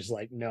 to where it's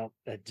like, no,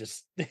 that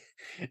just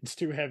it's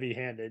too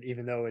heavy-handed.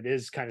 Even though it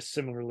is kind of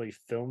similarly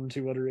filmed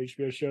to other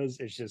HBO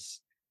shows, it's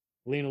just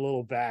lean a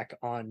little back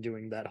on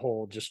doing that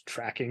whole just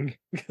tracking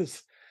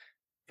because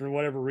for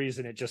whatever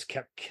reason it just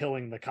kept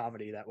killing the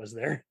comedy that was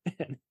there.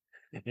 And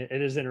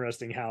it is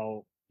interesting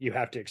how you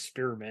have to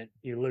experiment.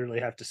 You literally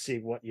have to see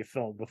what you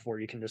film before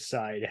you can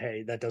decide,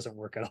 hey, that doesn't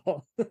work at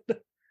all.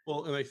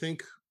 Well, and I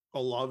think a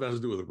lot of it has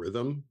to do with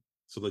rhythm.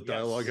 So the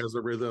dialogue has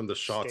a rhythm, the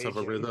shots have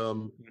a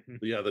rhythm.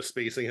 Yeah, the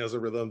spacing has a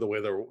rhythm. The way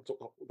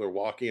they're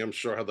walking, I'm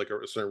sure, had like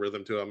a certain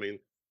rhythm too. I mean,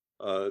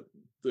 the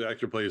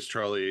actor plays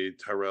Charlie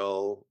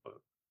Tyrell.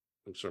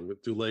 I'm sorry,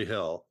 Dulé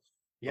Hill.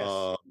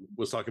 Yes.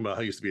 Was talking about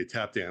how he used to be a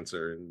tap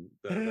dancer, and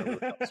that really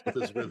helps with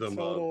his rhythm.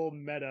 Total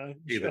meta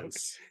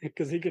cadence,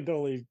 because he can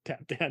totally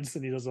tap dance,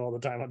 and he does it all the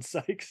time on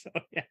Psych. So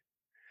yeah.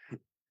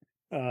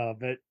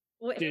 But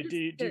do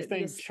you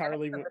think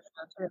Charlie?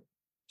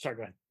 Sorry,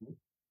 go ahead.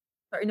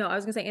 Sorry, no, I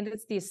was gonna say, and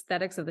it's the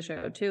aesthetics of the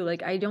show too.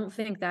 Like, I don't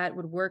think that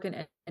would work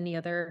in any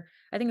other.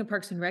 I think in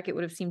Parks and Rec, it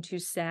would have seemed too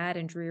sad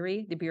and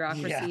dreary. The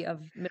bureaucracy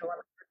of Middle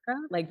America,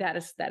 like that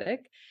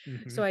aesthetic.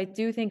 So I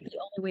do think the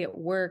only way it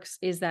works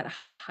is that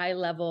high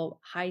level,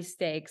 high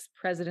stakes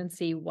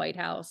presidency, White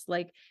House.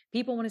 Like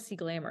people want to see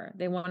glamour.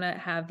 They want to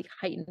have the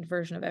heightened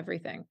version of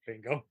everything.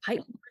 Bingo.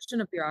 Heightened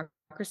version of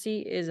bureaucracy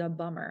is a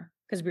bummer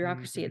because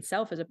bureaucracy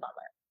itself is a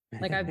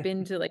bummer. Like I've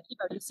been to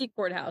you see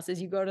courthouses,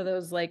 you go to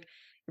those like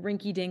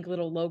rinky dink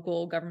little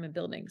local government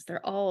buildings.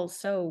 They're all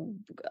so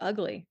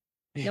ugly.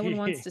 No one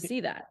wants to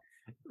see that.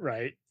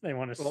 Right. They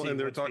want to see and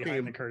they're what's talking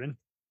behind the curtain.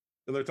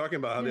 And they're talking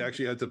about how they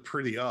actually had to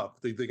pretty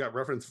up. They got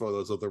reference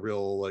photos of the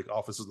real like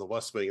offices in the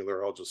West Wing, and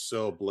they're all just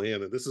so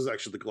bland. And this is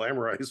actually the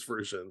glamorized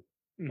version,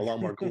 a lot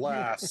more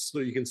glass, so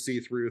you can see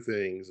through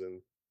things,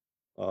 and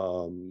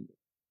a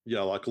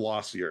lot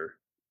glossier.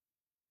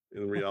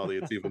 In reality,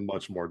 it's even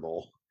much more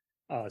dull.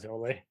 Oh,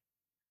 totally.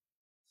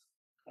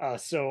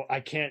 So I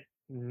can't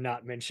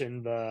not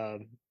mention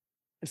the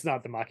It's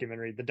not the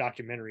mockumentary, the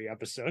documentary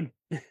episode.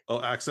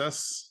 Oh,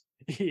 Access.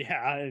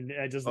 Yeah, and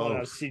I just love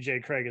how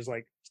CJ Craig is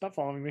like, stop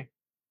following me,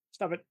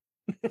 stop it,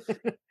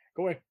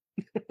 go away.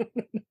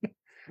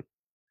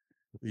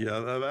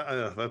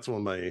 Yeah, that's one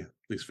of my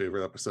least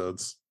favorite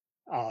episodes.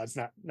 Oh, it's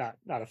not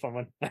a fun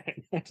one.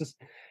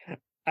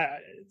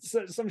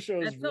 Some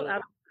shows.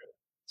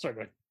 Sorry,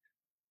 go ahead.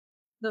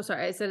 No,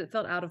 sorry, I said it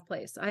felt out of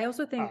place. I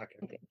also think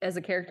as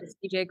a character,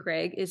 CJ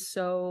Craig is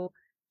so,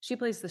 she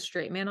plays the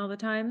straight man all the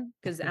time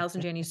because Allison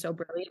Janney is so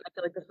brilliant. I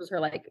feel like this was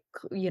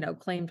her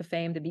claim to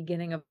fame, the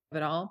beginning of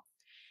it all.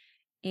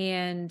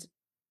 And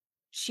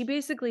she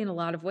basically, in a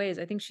lot of ways,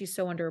 I think she's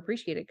so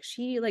underappreciated because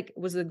she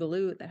was the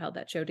glue that held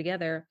that show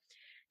together.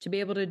 To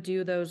be able to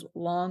do those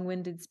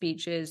long-winded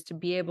speeches, to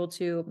be able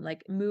to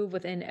move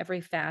within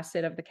every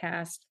facet of the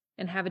cast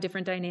and have a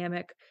different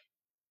dynamic.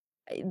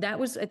 That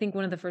was, I think,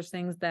 one of the first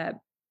things that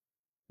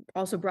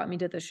also brought me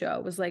to the show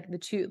was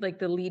the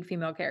lead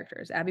female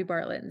characters, Abby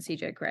Bartlett and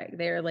CJ Craig.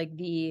 They're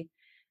the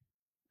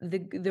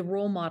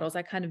role models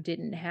I kind of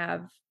didn't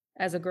have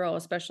as a girl,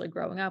 especially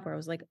growing up, where I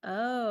was like,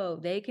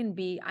 oh, I can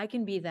be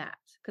that,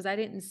 because I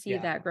didn't see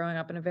that growing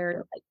up in a very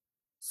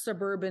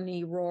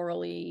suburban-y,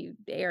 rural-y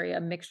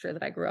area mixture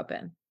that I grew up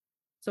in.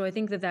 So I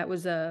think that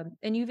was and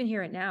you even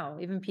hear it now,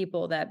 even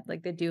people that they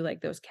do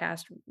those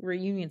cast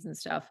reunions and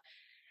stuff.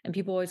 And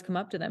people always come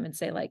up to them and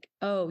say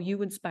oh,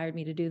 you inspired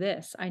me to do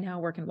this. I now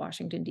work in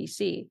Washington,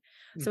 D.C.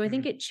 So I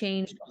think it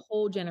changed a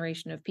whole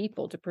generation of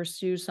people to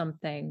pursue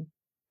something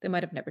they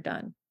might have never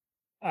done.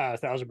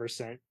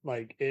 1,000%.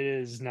 It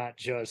is not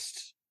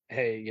just,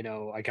 hey,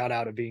 I got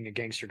out of being a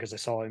gangster because I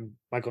saw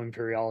Michael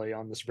Imperioli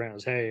on The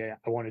Sopranos. Hey,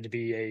 I wanted to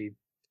be a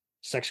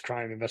sex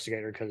crime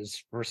investigator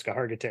because Mariska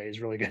Hargitay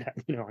is really good at,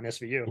 on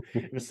SVU.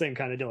 And the same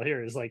kind of deal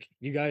here is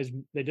you guys,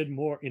 they did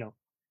more,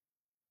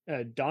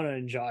 Donna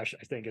and Josh,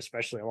 I think,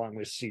 especially along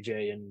with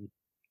CJ and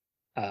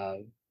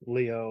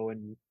Leo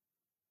and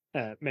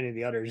many of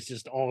the others,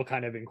 just all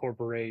kind of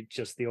incorporate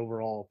just the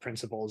overall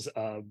principles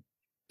of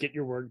get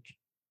your work,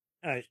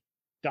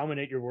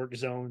 dominate your work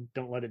zone,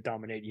 don't let it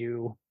dominate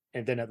you.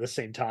 And then at the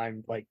same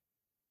time,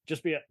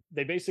 just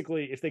they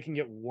basically, if they can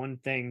get one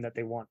thing that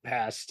they want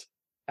passed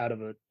out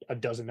of a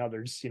dozen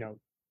others,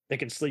 they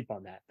can sleep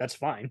on that. That's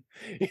fine,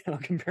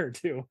 compared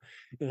to,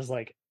 it's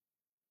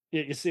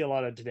you see a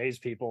lot of today's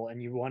people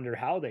and you wonder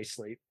how they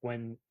sleep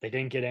when they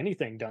didn't get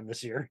anything done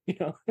this year,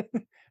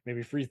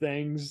 maybe free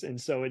things. And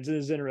so it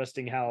is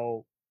interesting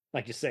how,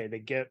 like you say, they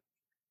get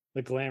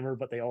the glamour,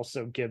 but they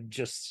also give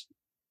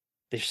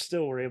they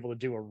still were able to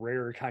do a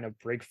rare kind of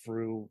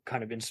breakthrough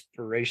kind of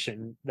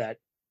inspiration that,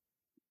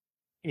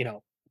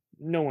 no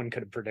one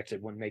could have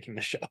predicted when making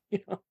the show,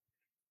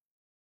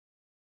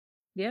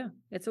 Yeah,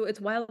 it's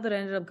wild that it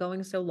ended up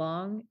going so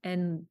long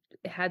and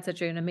it had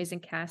such an amazing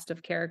cast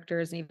of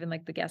characters and even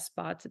the guest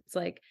spots. It's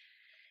like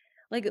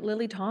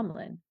Lily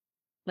Tomlin,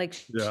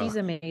 she's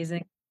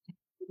amazing.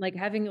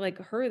 Having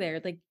her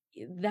there,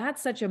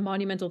 that's such a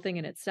monumental thing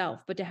in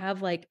itself. But to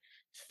have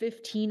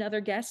 15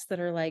 other guests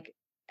that are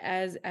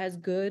as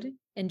good,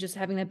 and just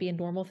having that be a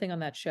normal thing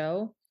on that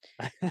show,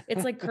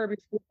 it's like Kirby,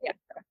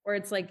 where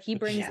it's he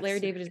brings Larry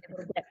David is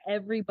able to get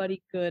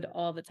everybody good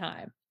all the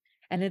time.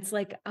 And it's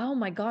oh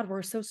my God,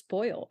 we're so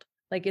spoiled.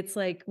 It's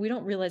we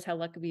don't realize how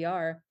lucky we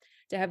are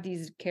to have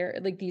these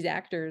these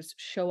actors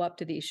show up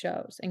to these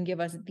shows and give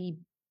us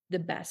the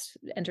best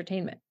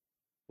entertainment.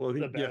 Well, I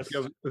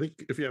think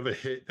if you have a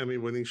hit Emmy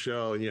winning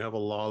show and you have a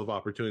lot of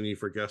opportunity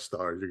for guest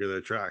stars, you're going to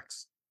attract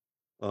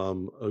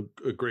a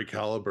great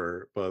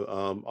caliber. But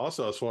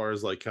also, as far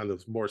as kind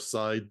of more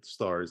side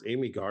stars,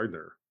 Amy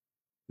Gardner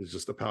is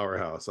just a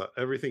powerhouse.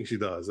 Everything she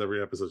does,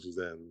 every episode she's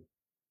in,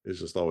 is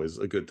just always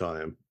a good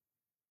time.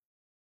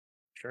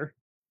 Sure.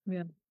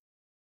 Yeah.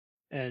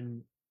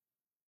 And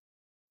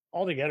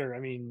altogether, I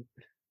mean,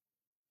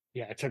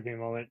 yeah, it took me a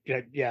moment.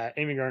 Yeah,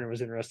 Amy Gardner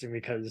was interesting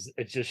because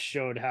it just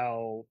showed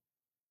how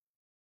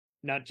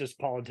not just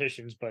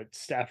politicians, but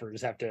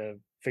staffers have to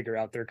figure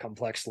out their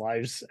complex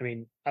lives. I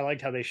mean, I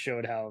liked how they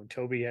showed how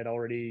Toby had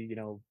already,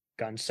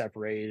 gotten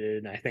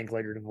separated, and I think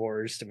later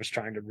divorced, and was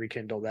trying to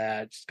rekindle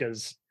that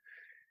because,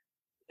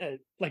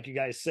 like you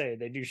guys say,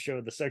 they do show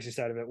the sexy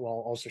side of it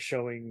while also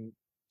showing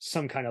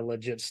some kind of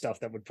legit stuff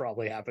that would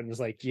probably happen. It's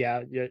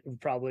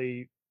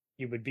probably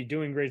you would be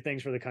doing great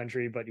things for the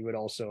country, but you would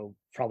also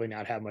probably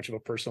not have much of a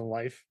personal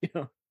life,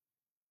 Yeah.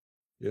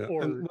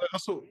 And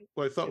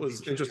what I thought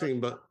was interesting,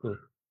 but go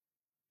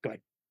ahead.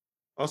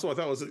 Also, I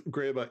thought was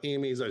great about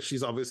Amy is that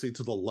she's obviously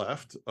to the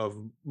left of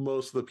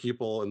most of the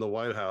people in the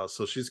White House.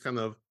 So she's kind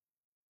of,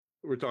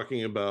 we're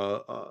talking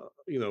about,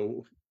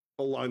 the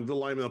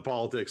alignment of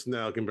politics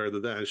now compared to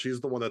then.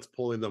 She's the one that's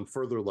pulling them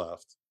further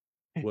left.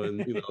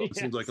 When it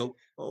seems like a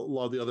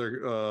lot of the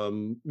other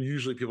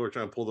usually people are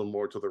trying to pull them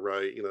more to the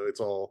right. It's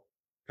all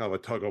kind of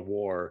a tug of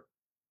war,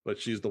 but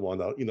she's the one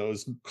that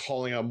is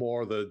calling out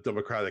more of the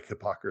Democratic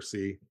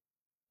hypocrisy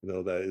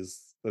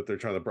that they're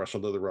trying to brush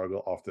under the rug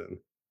often.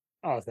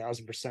 Oh,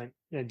 1,000%.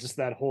 And just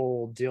that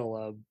whole deal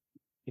of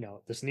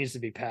this needs to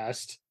be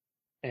passed,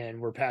 and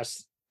we're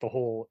past the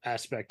whole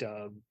aspect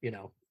of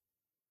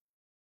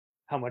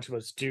how much of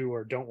us do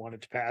or don't want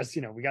it to pass.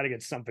 We got to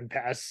get something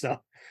passed. So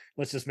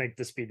let's just make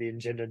this be the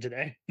agenda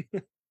today.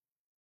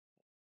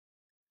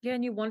 Yeah,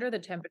 and you wonder the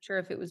temperature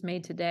if it was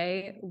made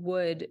today,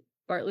 would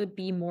Bartlett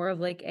be more of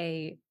like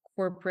a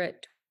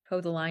corporate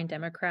toe the line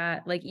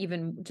Democrat, like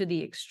even to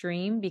the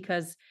extreme?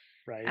 Because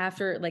right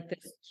after like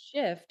this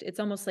shift, it's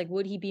almost like,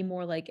 would he be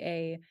more like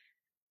a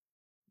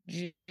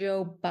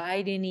Joe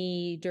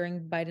Biden-y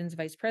during Biden's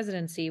vice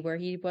presidency, where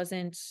he was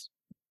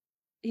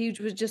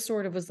just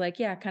sort of was like,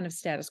 yeah, kind of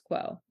status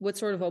quo, what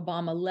sort of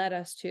Obama led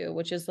us to,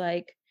 which is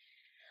like,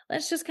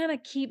 let's just kind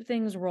of keep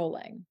things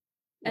rolling.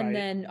 And Right.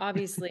 then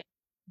obviously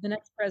the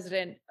next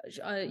president,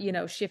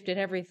 shifted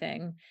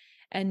everything.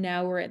 And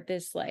now we're at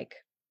this, like,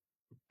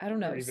 I don't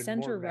know, Or even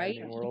center more right,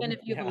 maddening world. even if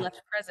you have a Yeah.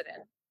 left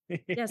president.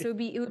 Yeah, so it would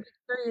be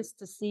curious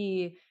to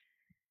see,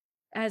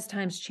 as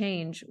times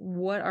change,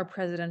 what our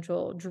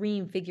presidential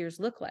dream figures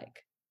look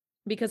like.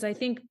 Because I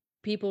think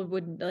people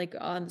would like,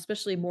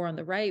 especially more on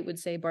the right, would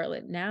say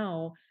Bartlett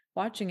now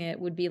watching it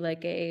would be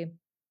like a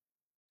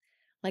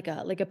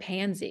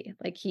pansy.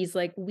 Like he's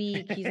like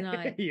weak. He's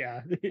not.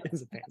 Yeah, he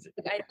is a pansy.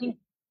 I think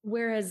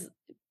whereas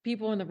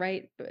people on the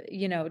right,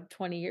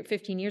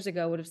 15 years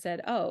ago would have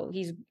said, oh,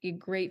 he's a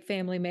great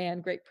family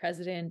man, great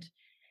president.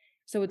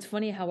 So it's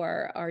funny how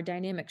our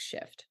dynamics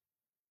shift.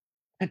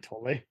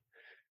 Totally.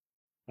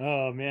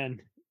 Oh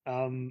man.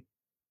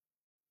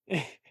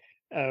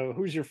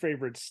 Who's your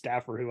favorite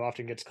staffer who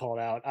often gets called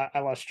out? I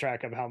lost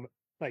track of how,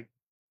 like,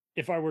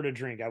 if I were to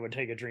drink, I would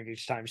take a drink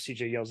each time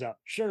CJ yells out,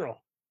 Cheryl,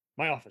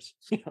 my office.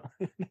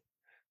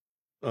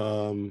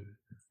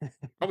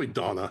 Probably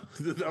Donna.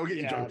 That'll get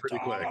you drunk pretty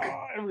quick.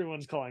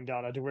 Everyone's calling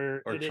Donna, to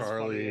where Or it is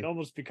Charlie. funny. It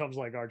almost becomes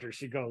like Archer.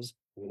 She goes,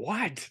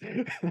 what?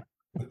 And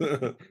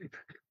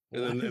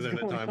then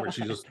the time where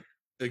she just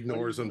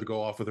ignores him to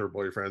go off with her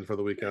boyfriend for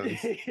the weekend.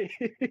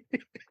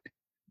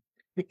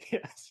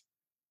 Yes.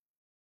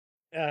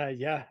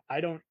 Yeah,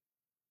 I don't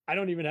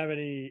even have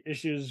any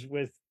issues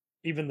with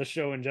even the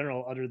show in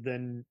general, other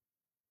than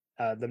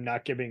them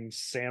not giving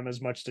Sam as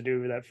much to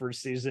do that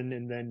first season.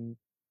 And then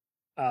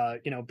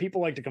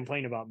people like to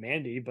complain about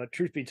Mandy, but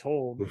truth be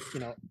told,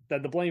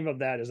 that the blame of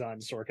that is on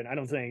Sorkin. I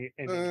don't think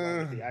anything's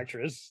wrong with the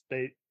actress.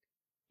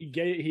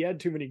 He had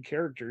too many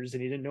characters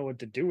and he didn't know what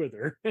to do with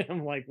her.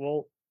 I'm like,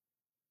 well,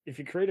 if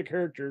you create a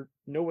character,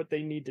 know what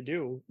they need to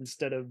do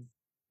instead of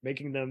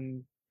making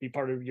them be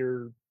part of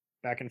your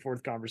back and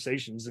forth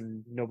conversations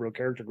and no real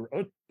character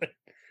growth. But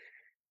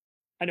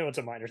I know it's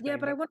a minor thing. Yeah,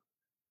 but I want.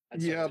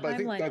 Yeah, but I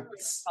think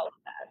that's.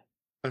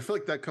 I feel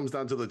like that comes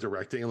down to the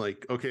directing.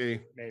 Like,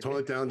 okay, tone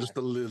it down just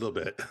a little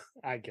bit.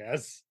 I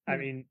guess. I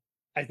mean,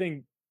 I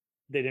think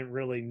they didn't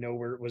really know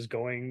where it was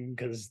going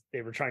because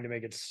they were trying to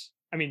make it.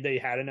 I mean, they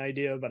had an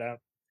idea, but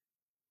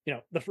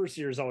the first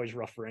year is always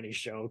rough for any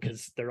show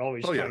because they're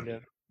always trying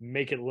to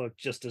make it look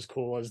just as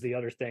cool as the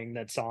other thing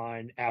that's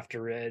on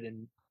after it,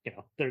 and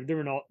they're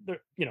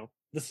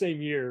the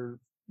same year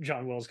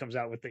John Wells comes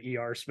out with the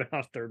ER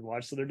spinoff Third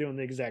Watch, so they're doing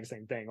the exact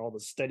same thing, all the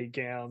steady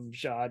cam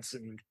shots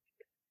and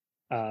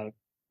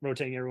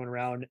rotating everyone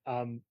around.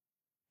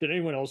 Did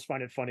anyone else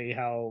find it funny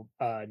how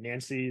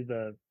Nancy,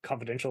 the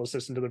confidential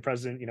assistant to the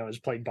president, is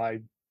played by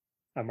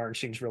Martin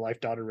Sheen's real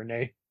life daughter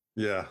Renee?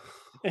 Yeah.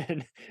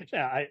 And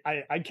yeah,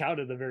 I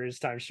counted the various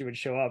times she would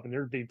show up, and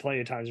there'd be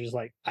plenty of times where it's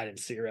like, I didn't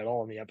see her at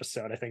all in the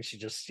episode. I think she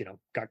just,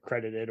 got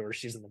credited or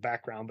she's in the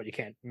background, but you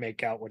can't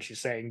make out what she's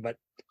saying. But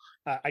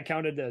I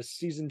counted a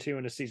season 2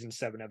 and a season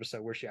 7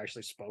 episode where she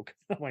actually spoke.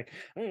 I'm like,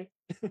 hey.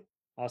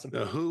 Awesome.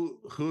 Now, who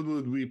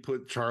would we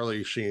put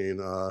Charlie Sheen?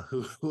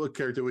 What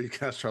character would you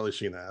cast Charlie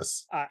Sheen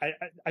as?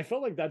 I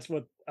felt like that's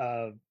what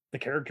the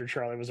character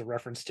Charlie was a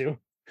reference to.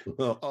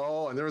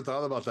 Oh, I never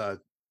thought about that.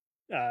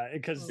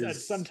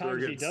 Because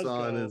sometimes he does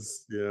go.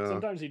 Yeah.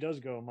 Sometimes he does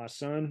go, my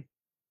son,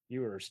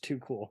 you are too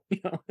cool.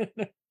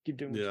 Keep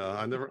doing. Yeah,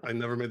 I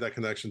never made that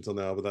connection till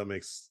now, but that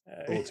makes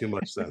a little too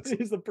much sense.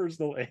 He's the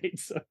personal aide,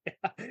 so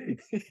yeah,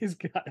 he's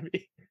got to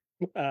be.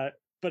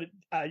 But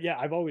yeah,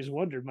 I've always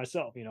wondered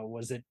myself.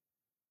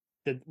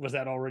 Was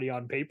that already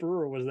on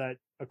paper, or was that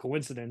a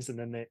coincidence? And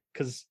then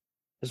because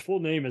his full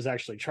name is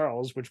actually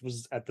Charles, which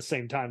was at the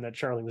same time that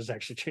Charlie was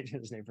actually changing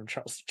his name from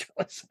Charles to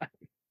Charles.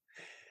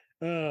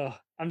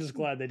 I'm just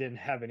glad they didn't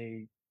have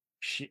any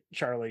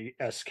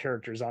Charlie-esque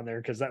characters on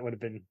there, because that would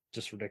have been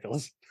just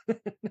ridiculous.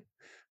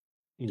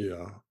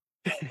 Yeah.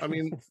 I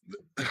mean,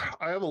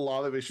 I have a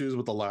lot of issues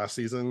with the last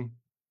season.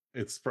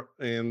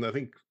 And I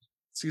think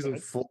season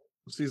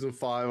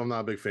 5, I'm not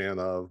a big fan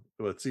of,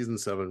 but season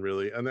 7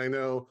 really. And I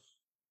know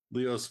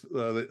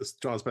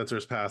John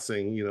Spencer's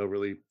passing,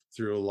 really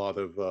threw a lot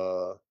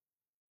of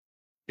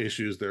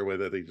issues their way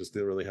that they just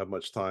didn't really have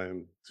much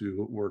time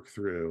to work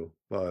through.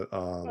 But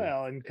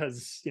well, and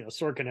because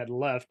Sorkin had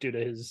left due to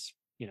his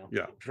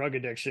drug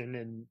addiction,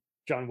 and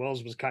John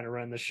Wells was kind of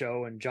running the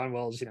show, and John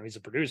Wells, he's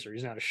a producer,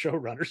 he's not a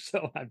showrunner,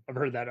 so I've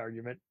heard that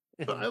argument.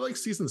 But I like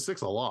season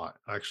 6 a lot.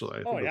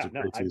 Actually, I think it's a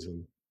great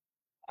season.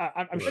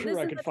 I'm sure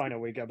I could find a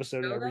week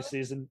episode in every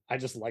season. I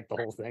just like the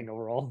whole thing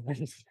overall.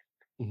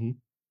 Mm-hmm.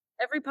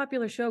 Every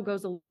popular show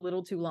goes a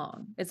little too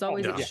long. It's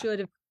always it should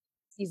have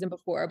season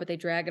before, but they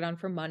drag it on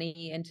for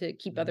money and to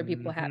keep other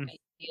people happy.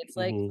 It's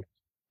like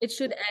it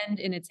should end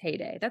in its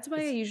heyday. That's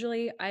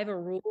why I have a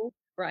rule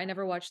where I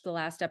never watch the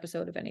last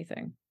episode of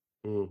anything.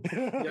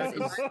 Yeah,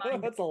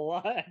 that's a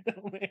lot.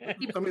 Man.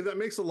 I mean, that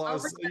makes a lot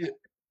of sense.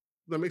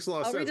 That makes a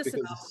lot of I'll read sense a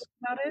synopsis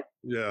about it.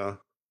 yeah.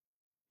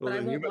 But I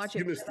then won't watch it.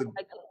 You missed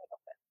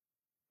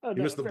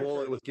the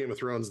bullet with Game of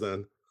Thrones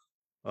then.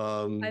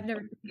 I've never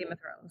seen Game of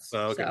Thrones.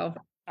 Okay. So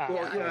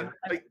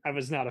I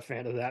was not a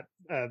fan of that.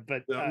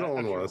 But no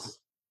one was.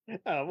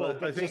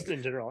 But I think just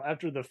in general,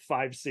 after the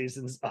 5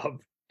 seasons of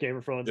Game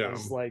of Thrones, I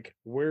was like,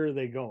 where are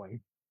they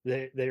going?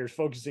 They're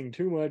focusing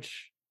too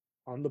much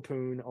on the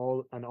Poon,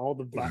 on all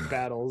the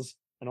battles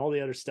and all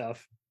the other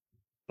stuff,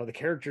 but the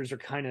characters are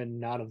kind of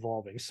not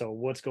evolving. So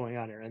what's going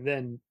on here? And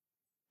then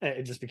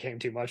it just became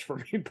too much for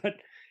me. But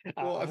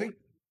I think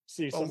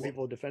see some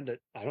people defend it.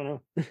 I don't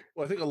know.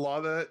 Well, I think a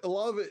lot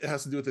of it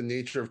has to do with the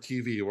nature of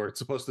TV, where it's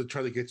supposed to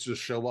try to get you to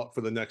show up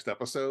for the next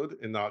episode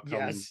and not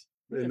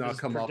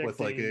come up with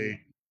like a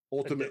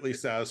ultimately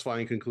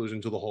satisfying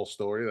conclusion to the whole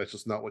story. That's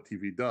just not what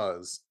TV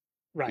does.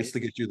 Right. It's to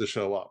get you to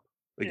show up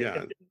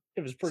again.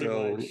 It was pretty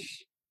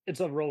much. It's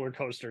a roller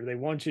coaster. They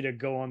want you to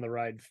go on the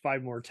ride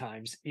 5 more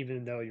times,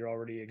 even though you're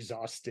already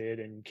exhausted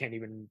and can't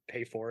even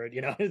pay for it.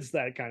 It's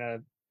that kind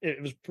of. It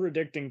was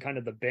predicting kind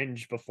of the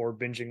binge before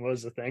binging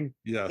was a thing.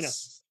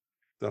 Yes,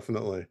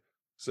 definitely.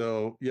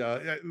 So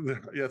yeah,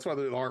 that's why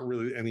there aren't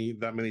really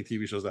that many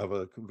TV shows that have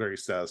a very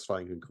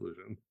satisfying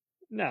conclusion.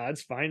 No,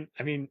 it's fine.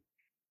 I mean,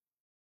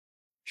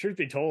 truth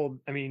be told,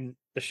 I mean,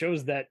 the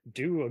shows that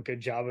do a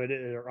good job at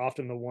it are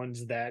often the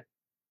ones that,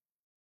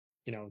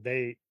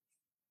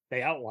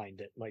 they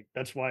outlined it. Like,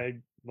 that's why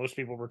most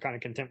people were kind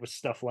of content with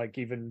stuff like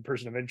even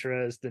Person of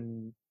Interest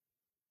and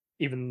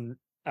even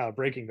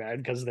Breaking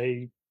Bad, because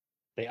they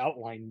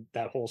outlined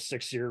that whole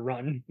 6-year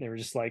run. They were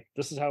just like,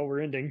 this is how we're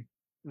ending,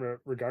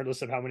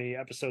 regardless of how many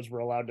episodes we're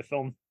allowed to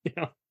film.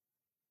 Yeah,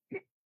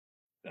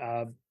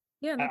 and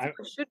that's what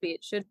it should be.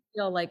 It should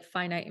feel like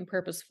finite and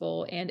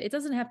purposeful, and it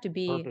doesn't have to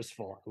be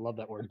purposeful. I love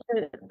that word.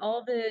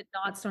 All the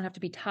knots don't have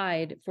to be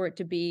tied for it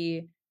to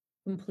be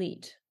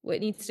complete. What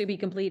needs to be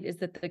complete is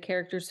that the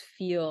characters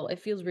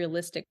feels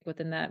realistic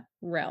within that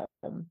realm.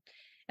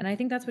 And I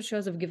think that's what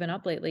shows have given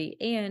up lately.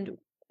 And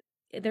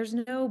there's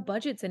no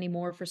budgets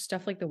anymore for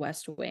stuff like The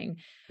West Wing,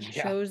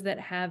 shows that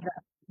have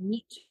that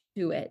meat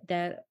to it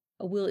that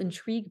will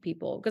intrigue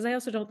people. Because I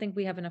also don't think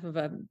we have enough of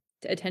a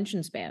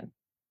attention span.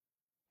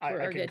 I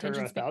concur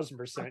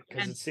 1,000%,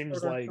 because it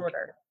seems like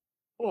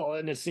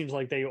and it seems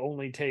like they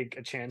only take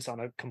a chance on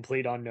a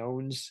complete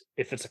unknowns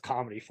if it's a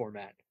comedy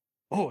format.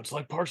 Oh, it's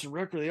like Parks and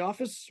Rec or The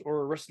Office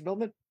or Arrested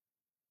Development.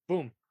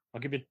 Boom,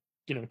 I'll give you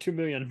 $2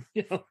 million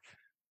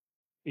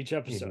each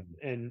episode.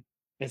 And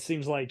it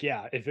seems like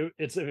if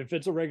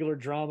it's a regular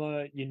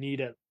drama, you need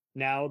it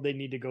now. They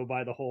need to go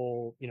by the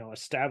whole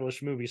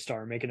established movie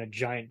star making a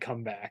giant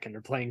comeback, and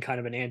they're playing kind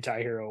of an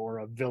anti-hero or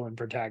a villain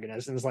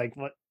protagonist, and it's like,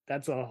 what?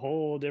 That's a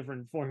whole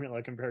different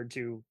formula compared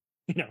to,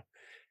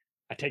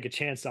 I take a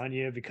chance on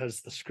you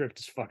because the script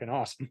is fucking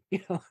awesome.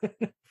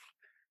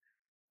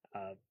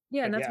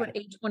 And that's what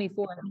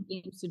A24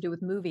 aims to do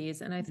with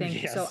movies. And I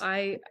think so.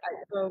 I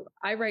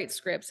write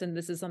scripts, and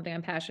this is something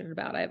I'm passionate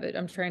about.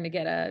 I'm trying to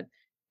get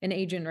an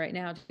agent right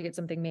now to get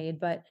something made,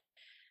 but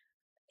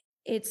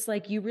it's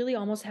like you really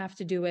almost have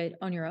to do it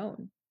on your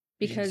own,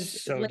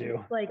 because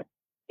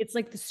it's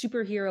like the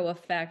superhero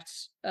effect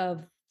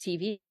of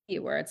TV,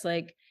 where it's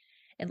like,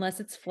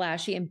 unless it's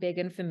flashy and big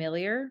and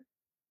familiar,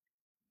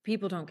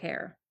 people don't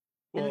care.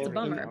 And it's a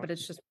bummer, but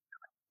it's just.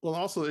 Well,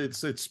 also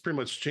it's pretty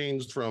much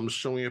changed from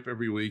showing up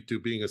every week to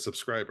being a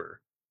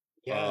subscriber.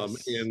 Yes.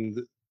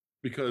 And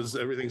because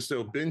everything's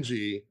so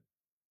bingy,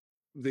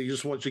 they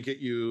just want to get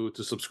you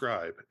to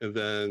subscribe, and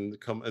then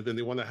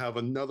they want to have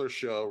another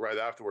show right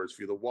afterwards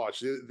for you to watch.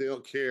 They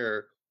don't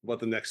care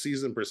about the next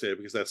season per se,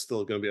 because that's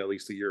still going to be at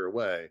least a year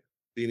away.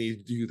 They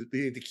need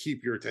to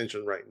keep your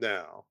attention right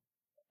now.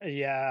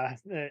 Yeah.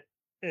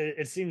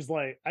 It seems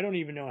like I don't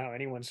even know how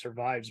anyone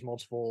survives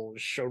multiple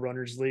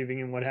showrunners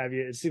leaving and what have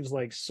you. It seems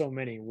like so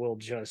many will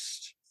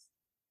just,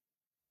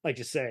 like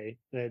you say,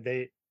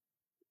 it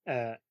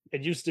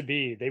used to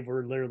be they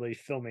were literally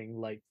filming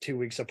like 2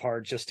 weeks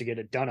apart just to get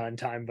it done on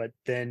time. But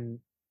then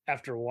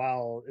after a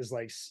while, is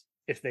like,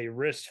 if they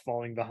risked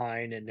falling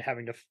behind and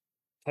having to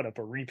put up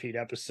a repeat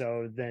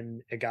episode,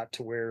 then it got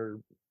to where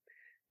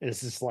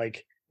it's just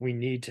like, we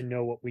need to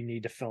know what we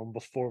need to film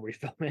before we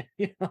film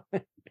it,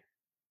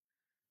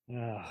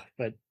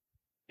 but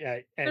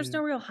there's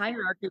no real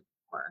hierarchy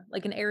anymore.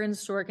 Like an Aaron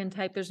Sorkin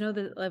type, there's no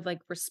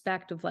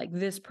respect of like,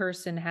 this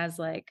person has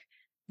like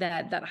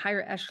that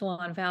higher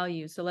echelon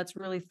value, so let's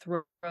really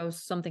throw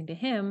something to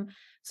him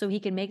so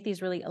he can make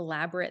these really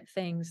elaborate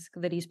things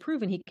that he's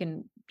proven he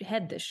can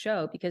head this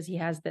show because he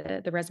has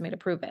the resume to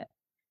prove it.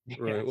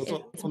 Right.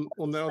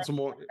 Now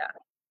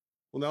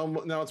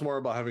it's more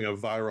about having a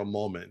viral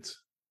moment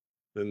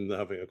than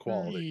having a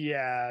quality.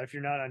 Yeah, if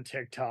you're not on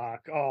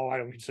TikTok, oh, I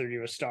don't consider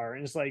you a star.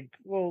 And it's like,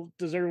 well,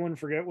 does everyone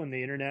forget when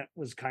the internet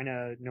was kind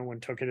of, no one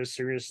took it as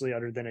seriously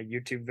other than a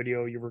YouTube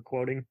video you were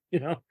quoting?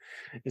 It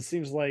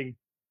seems like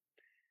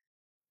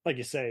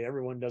you say,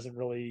 everyone doesn't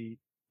really,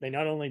 they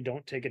not only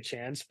don't take a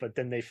chance, but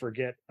then they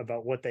forget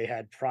about what they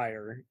had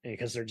prior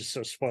because they're just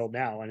so spoiled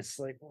now. And it's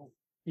like, well,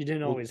 you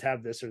didn't always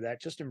have this or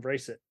that. Just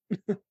embrace it.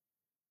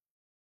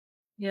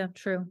 Yeah,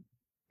 true.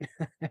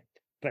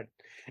 But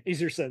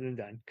easier said than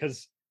done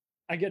because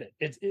I get it.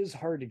 It is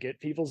hard to get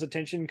people's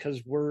attention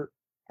because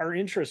our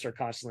interests are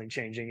constantly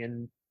changing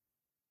and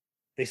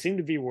they seem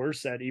to be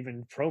worse at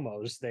even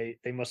promos.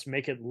 They must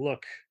make it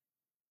look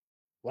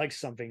like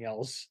something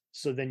else.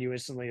 So then you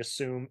instantly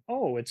assume,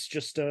 oh, it's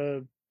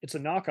a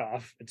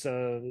knockoff. It's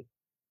a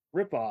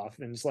ripoff.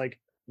 And it's like,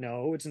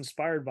 no, it's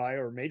inspired by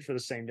or made for the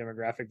same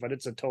demographic, but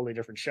it's a totally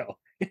different show.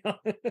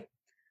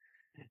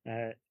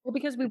 Well,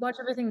 because we watch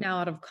everything now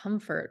out of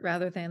comfort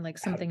rather than like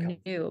something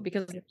new,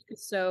 because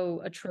it's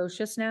so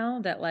atrocious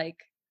now that like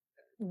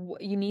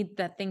you need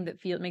that thing that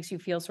makes you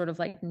feel sort of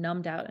like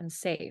numbed out and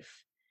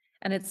safe.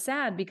 And it's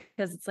sad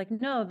because it's like,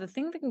 no, the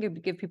thing that can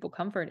give people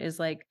comfort is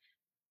like,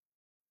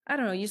 I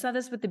don't know. You saw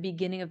this with the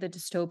beginning of the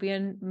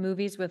dystopian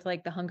movies with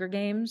like the Hunger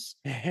Games.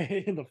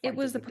 It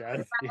was the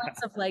perfect balance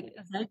of like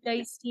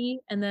zeitgeisty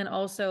and then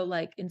also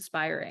like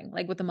inspiring,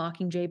 like with the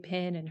Mockingjay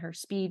pin and her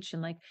speech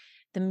and like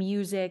the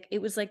music.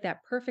 It was like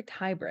that perfect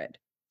hybrid.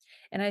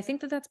 And I think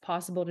that that's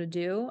possible to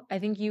do. I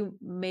think you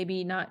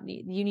maybe not,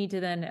 you need to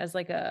then, as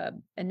like a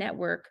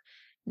network,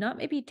 not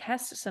maybe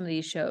test some of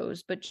these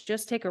shows, but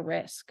just take a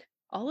risk.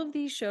 All of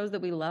these shows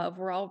that we love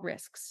were all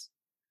risks.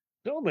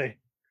 Totally.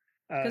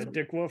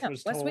 Dick Wolf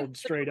was West Wing- told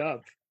straight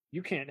up,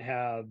 you can't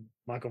have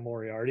Michael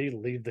Moriarty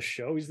lead the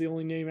show. He's the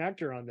only name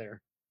actor on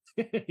there.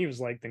 He was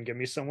like, then give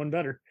me someone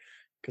better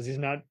because he's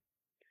not.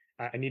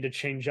 I need to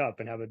change up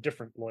and have a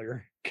different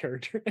lawyer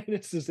character. And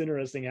it's just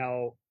interesting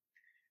how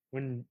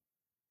when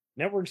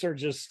networks are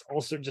just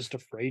also just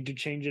afraid to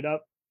change it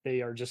up,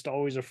 they are just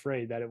always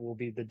afraid that it will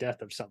be the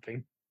death of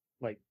something.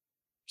 Like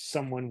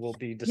someone will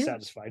be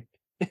dissatisfied.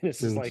 And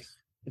it's just like,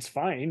 it's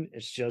fine.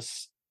 It's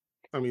just,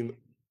 I mean,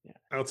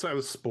 outside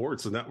of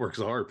sports, the networks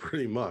are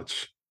pretty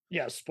much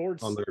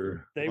sports on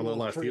their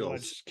last pretty deals.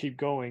 much keep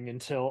going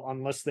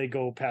unless they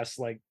go past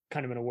like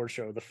kind of an award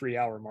show, the 3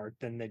 hour mark,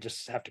 then they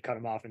just have to cut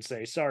them off and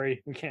say,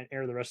 sorry, we can't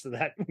air the rest of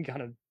that. We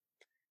gotta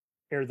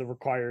air the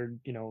required,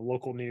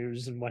 local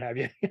news and what have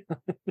you.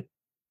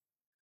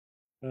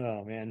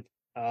 Oh man.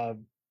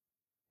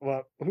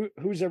 Well,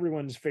 who's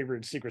everyone's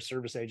favorite Secret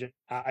Service agent?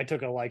 I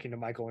took a liking to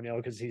Michael O'Neill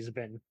because he's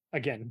been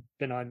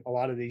on a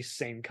lot of these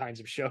same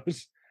kinds of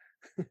shows.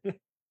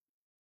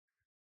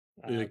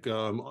 Like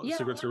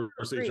Secret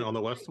Service agent on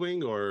the West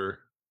Wing or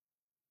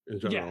in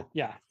general?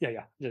 Yeah.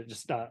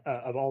 Just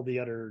of all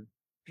the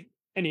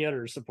any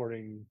other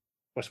supporting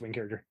West Wing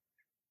character.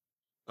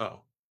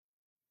 Oh.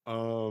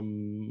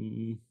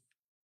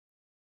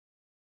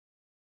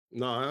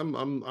 No,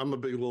 I'm a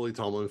big Lily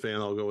Tomlin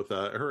fan. I'll go with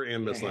that. Her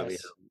and Miss Lanningham.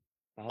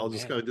 I'll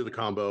just gotta do the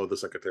combo of the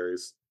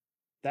secretaries.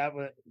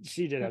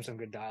 She did have some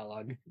good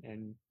dialogue,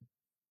 and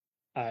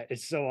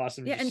it's so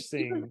awesome just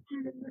seeing.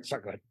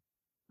 Sorry, go ahead.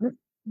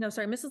 No,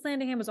 sorry. Mrs.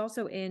 Landingham was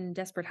also in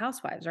Desperate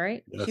Housewives,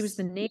 right? Yes. She was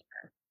the neighbor.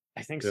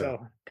 I think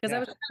so. Because I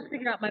was trying to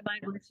figure out my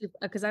mind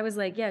because I was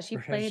like, yeah, she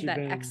played that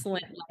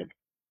excellent.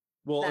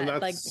 Well, and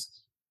that's like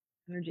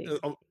energy.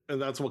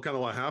 And that's what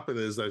happened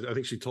is that I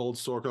think she told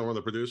Sorkin, one of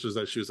the producers,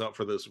 that she was up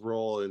for this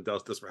role in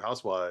Desperate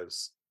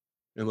Housewives,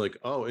 and like,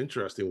 oh,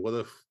 interesting. What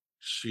if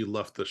she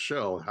left the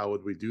show? How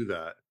would we do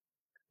that?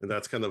 And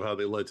that's kind of how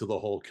they led to the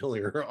whole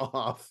killing her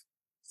off.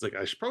 It's like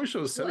I probably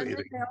should have said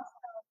anything.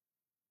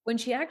 When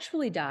she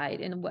actually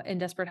died in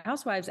Desperate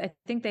Housewives, I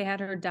think they had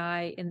her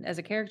die as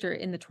a character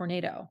in the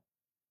tornado.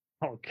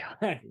 Oh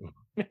God!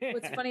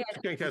 What's funny?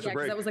 She can't catch a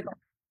break. That was like,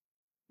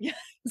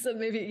 so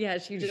maybe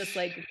she just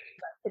like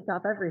picked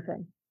off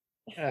everything.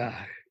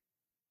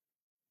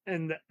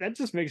 And that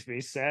just makes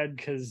me sad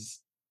because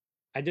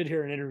I did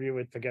hear an interview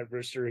with Paquette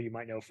Brewster, who you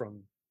might know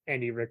from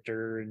Andy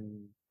Richter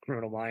and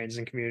Criminal Minds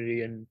and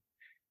Community, and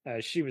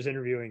she was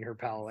interviewing her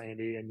pal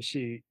Andy, and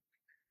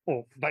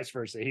vice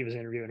versa. He was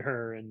interviewing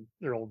her and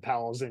their old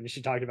pals. And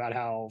she talked about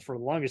how for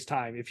the longest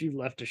time, if you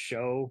left a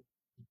show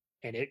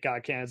and it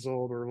got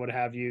canceled or what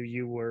have you,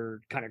 you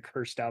were kind of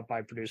cursed out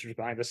by producers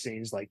behind the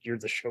scenes. Like, you're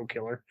the show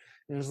killer.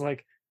 And it's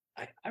like,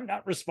 I'm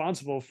not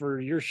responsible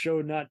for your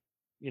show not,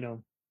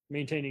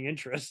 maintaining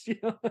interest.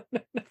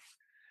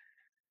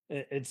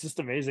 It's just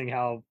amazing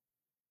how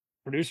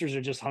producers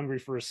are just hungry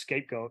for a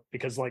scapegoat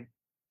because, like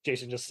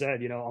Jason just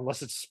said,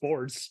 unless it's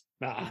sports,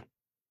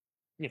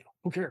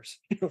 who cares?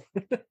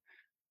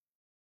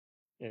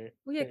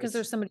 Because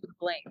there's somebody to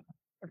blame.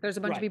 If there's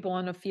a bunch of people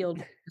on a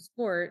field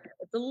sport,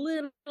 it's a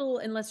little,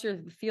 unless you're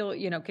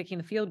kicking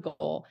the field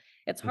goal,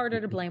 it's harder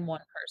to blame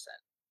one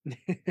person.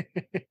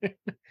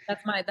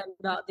 That's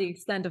not the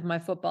extent of my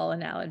football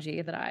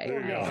analogy that I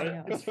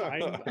know. It's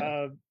fine.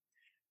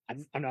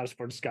 I'm not a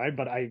sports guy,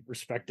 but I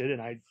respect it,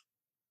 and I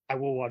I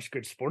will watch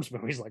good sports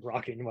movies like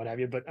Rocky and what have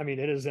you, but I mean,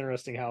 it is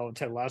interesting how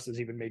Ted Lasso's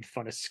even made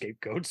fun of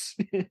scapegoats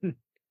and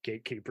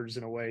gatekeepers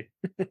in a way.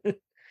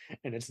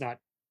 And it's not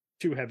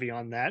too heavy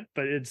on that,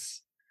 but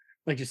it's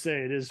like you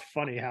say, it is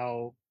funny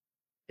how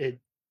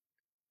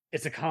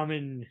it's a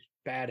common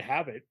bad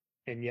habit,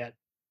 and yet,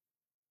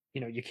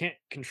 you can't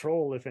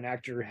control if an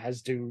actor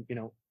has to,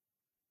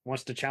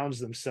 wants to challenge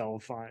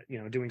themselves on,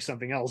 doing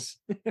something else.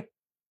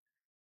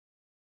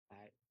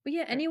 But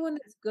yeah, anyone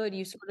that's good,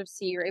 you sort of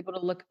see, you're able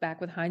to look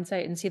back with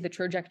hindsight and see the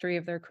trajectory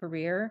of their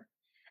career.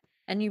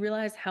 And you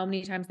realize how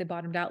many times they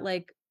bottomed out.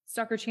 Like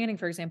Stockard Channing,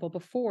 for example,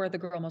 before The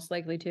Girl Most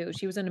Likely To,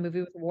 she was in a movie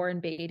with Warren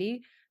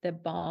Beatty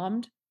that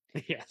bombed.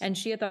 Yes. And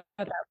she had thought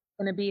that was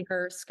going to be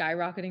her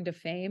skyrocketing to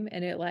fame,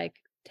 and it like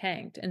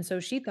tanked. And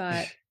so she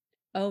thought,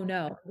 oh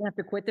no, I have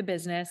to quit the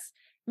business.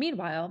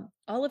 Meanwhile,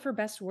 all of her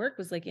best work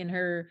was like in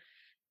her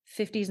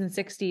 50s and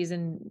 60s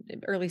and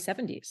early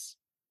 70s.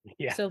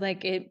 Yeah. So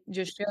like it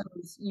just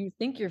shows you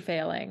think you're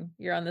failing.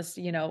 You're on this,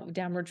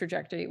 downward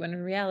trajectory, when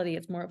in reality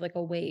it's more of like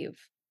a wave.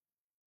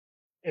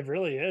 It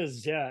really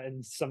is, yeah.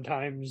 And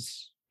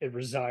sometimes it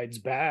resides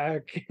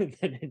back, and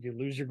then you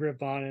lose your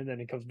grip on it, and then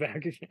it comes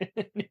back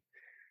again.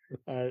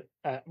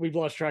 We've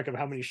lost track of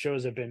how many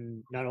shows have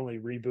been not only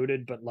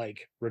rebooted but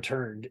like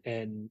returned.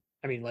 And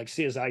I mean, like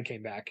CSI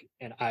came back,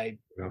 and I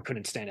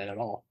couldn't stand it at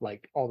all.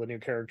 Like all the new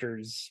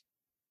characters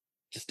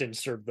just didn't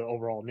serve the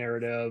overall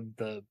narrative.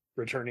 The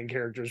returning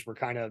characters were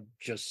kind of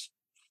just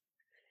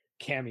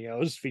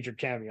cameos, featured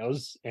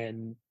cameos,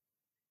 and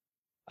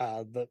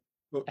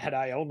had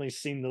I only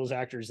seen those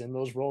actors in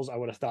those roles, I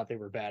would have thought they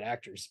were bad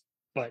actors.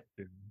 But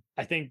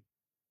I think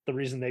the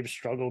reason they've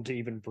struggled to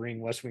even bring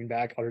West Wing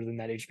back, other than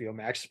that HBO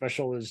Max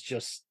special, is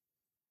just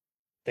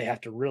they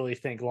have to really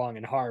think long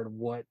and hard.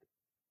 What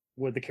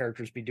would the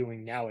characters be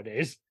doing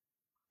nowadays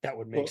that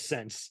would make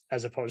sense,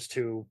 as opposed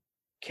to,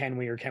 can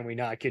we or can we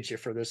not get you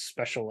for this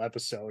special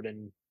episode,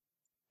 and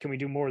can we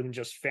do more than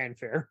just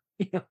fanfare?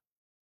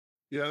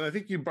 Yeah, and I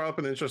think you brought up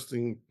an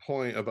interesting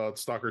point about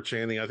Stockard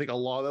Channing. I think a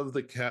lot of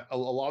the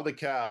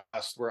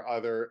cast were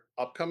either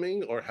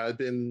upcoming or had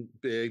been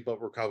big,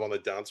 but were kind of on the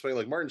downswing.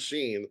 Like Martin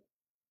Sheen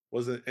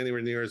wasn't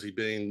anywhere near as he'd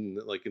been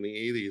like in the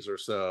 80s or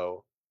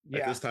so.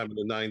 At this time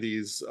in the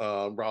 90s,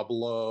 Rob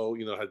Lowe,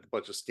 had a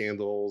bunch of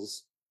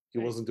scandals. He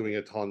wasn't doing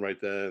a ton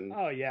right then.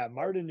 Oh yeah,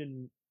 Martin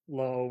and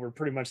Lowe were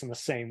pretty much on the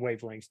same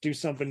wavelengths. Do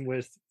something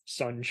with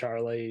Son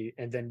Charlie,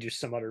 and then do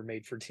some other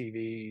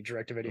made-for-TV,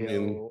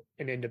 direct-to-video,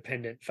 an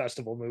independent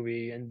festival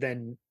movie, and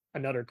then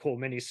another cool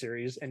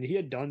miniseries. And he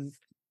had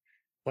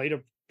played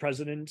a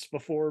presidents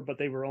before, but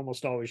they were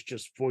almost always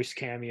just voice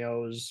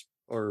cameos.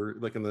 Or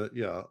like I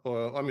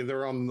mean,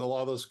 they're on a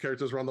lot of those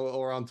characters were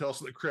on Tales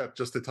from the Crypt,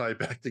 just to tie it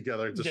back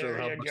together to show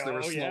how much they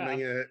were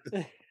slumming it.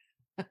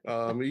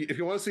 If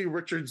you want to see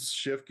Richard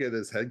Schiff get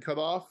his head cut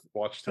off,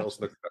 watch Tales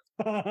from the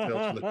Crypt.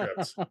 Tales from the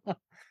Crypt.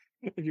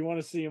 If you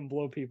want to see him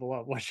blow people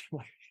up, watch.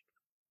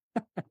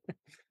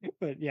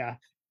 But yeah,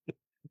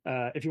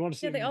 if you want to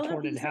see him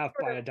torn in half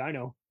by a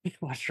dino,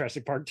 watch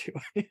Jurassic Park 2.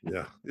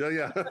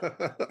 yeah.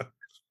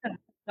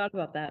 Thought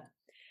about that.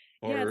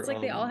 Yeah, it's like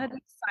they all had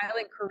these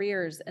silent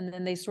careers, and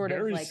then they sort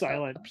of like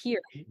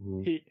appeared.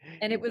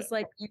 And it was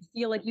like you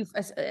feel like you've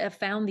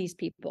found these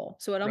people.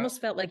 So it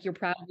almost felt like you're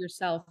proud of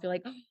yourself. You're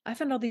like, oh, I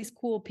found all these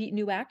cool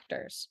new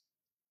actors.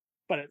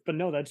 But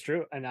no, that's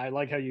true. And I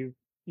like how you're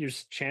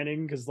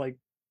Channing, because like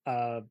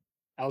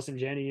Allison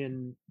Janney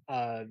and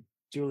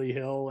Julie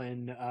Hill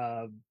and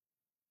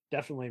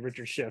definitely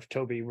Richard Schiff,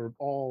 Toby, were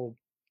all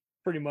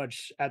pretty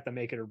much at the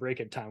make it or break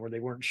it time, where they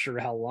weren't sure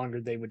how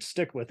longer they would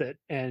stick with it.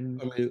 And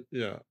I mean,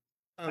 yeah.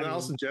 And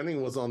Allison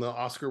Jennings was on the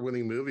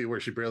Oscar-winning movie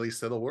where she barely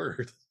said a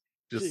word,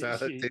 just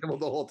sat at the table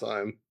the whole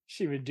time.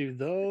 She would do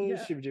those.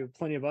 Yeah. She would do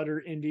plenty of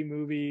other indie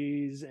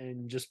movies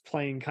and just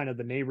playing kind of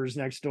the neighbors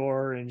next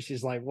door. And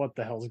she's like, "What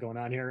the hell's going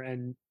on here?"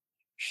 And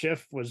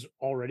Schiff was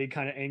already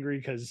kind of angry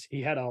because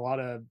he had a lot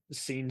of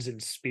scenes in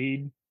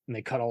Speed, and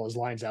they cut all his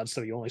lines out,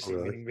 so you only see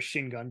him getting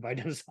machine gunned by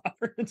Dennis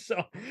Hopper. And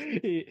so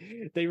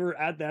they were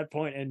at that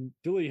point. And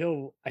Julie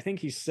Hill, I think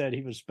he said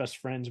he was best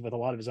friends with a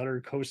lot of his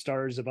other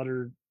co-stars of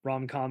other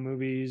rom-com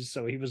movies,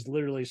 so he was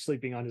literally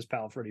sleeping on his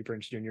pal Freddie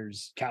Prinze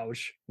Jr.'s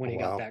couch when he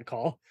got that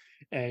call.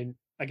 And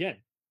again,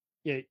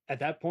 at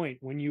that point,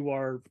 when you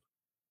are,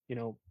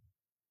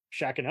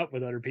 shacking up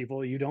with other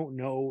people, you don't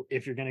know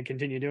if you're going to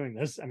continue doing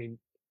this. I mean,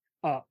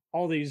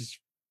 all these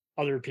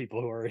other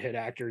people who are hit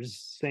actors,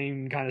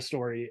 same kind of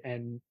story,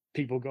 and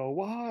people go,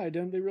 why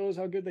didn't they realize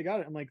how good they got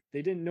it? I'm like,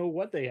 they didn't know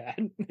what they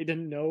had. They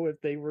didn't know if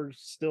they were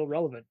still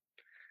relevant.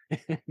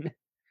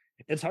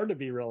 It's hard to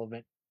be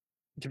relevant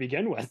to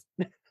begin with,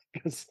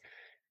 because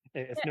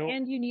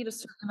and you need a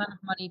certain amount of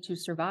money to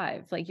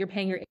survive. Like you're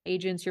paying your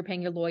agents, you're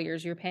paying your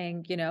lawyers, you're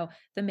paying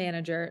the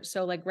manager.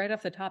 So like right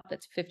off the top,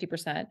 that's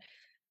 50%.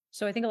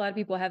 So I think a lot of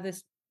people have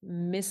this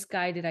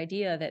misguided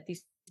idea that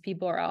these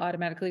people are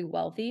automatically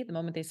wealthy the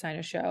moment they sign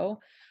a show.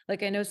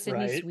 Like I know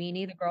Sydney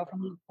Sweeney, the girl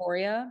from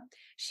Euphoria,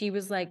 she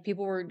was like,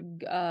 people were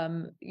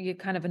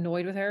kind of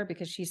annoyed with her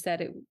because she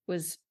said it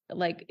was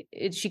like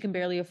she can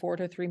barely afford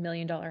her $3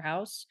 million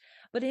house.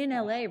 But in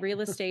LA,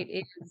 real estate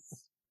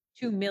is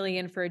 $2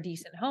 million for a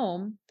decent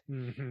home.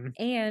 Mm-hmm.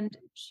 And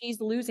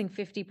she's losing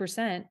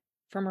 50%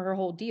 from her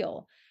whole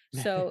deal.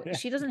 So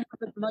she doesn't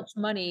have as much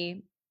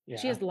money.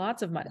 She has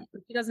lots of money,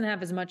 but she doesn't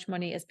have as much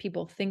money as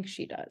people think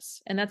she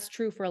does. And that's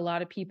true for a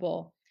lot of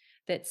people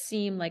that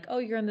seem like, oh,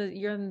 you're in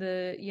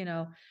the, you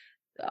know,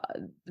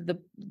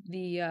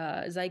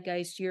 the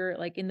zeitgeist, you're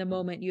like in the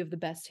moment, you have the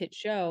best hit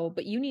show,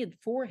 but you need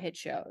 4 hit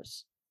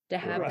shows to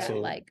have that,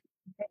 like.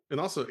 And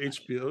also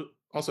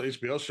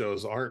HBO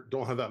shows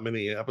don't have that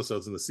many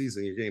episodes in the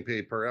season. You're getting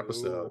paid per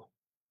episode. Ooh.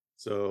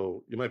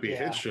 So you might be a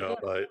hit show,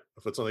 but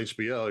if it's on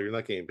HBO, you're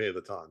not getting paid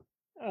a ton.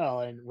 Oh,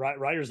 and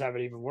writers have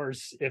it even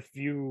worse. If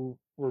you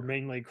were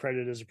mainly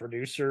credited as a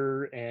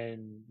producer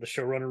and the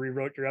showrunner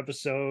rewrote your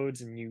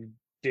episodes and you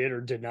did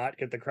or did not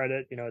get the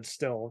credit, you know, it's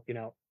still, you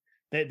know,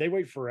 they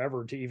wait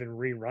forever to even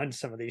rerun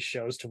some of these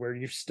shows to where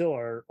you still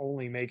are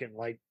only making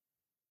like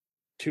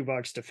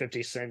 $2 to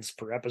 50 cents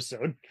per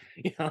episode.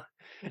 You know,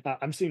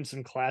 I'm seeing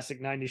some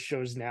classic 90s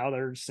shows now that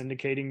are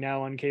syndicating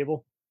now on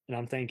cable, and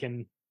I'm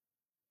thinking,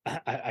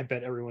 I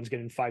bet everyone's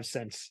getting 5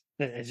 cents.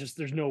 It's just,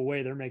 there's no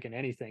way they're making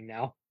anything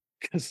now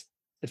because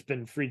it's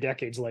been 3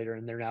 decades later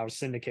and they're now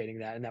syndicating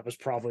that. And that was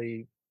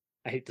probably,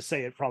 I hate to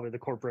say it, probably the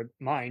corporate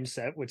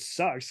mindset, which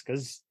sucks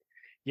because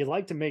you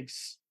like to make,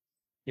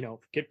 you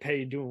know, get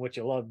paid doing what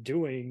you love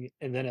doing.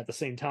 And then at the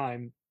same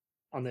time,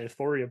 on the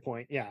euphoria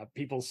point, yeah,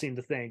 people seem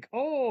to think,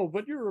 oh,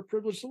 but you're a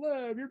privileged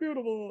celeb, you're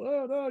beautiful,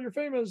 oh no, you're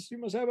famous, you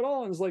must have it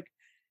all. And it's like,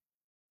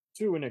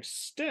 to an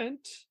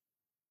extent,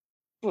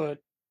 but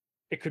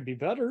it could be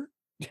better.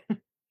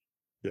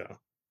 Yeah.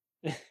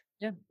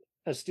 Yeah.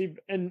 Steve,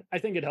 and I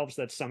think it helps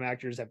that some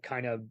actors have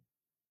kind of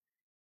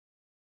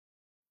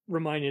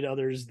reminded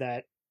others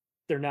that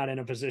they're not in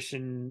a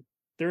position,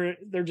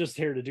 they're just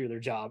here to do their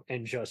job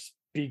and just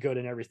be good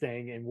in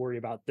everything and worry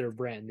about their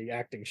brand, the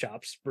acting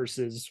chops,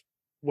 versus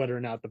whether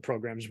or not the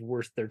program's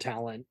worth their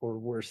talent or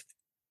worth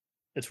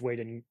its weight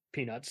in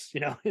peanuts.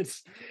 You know,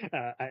 it's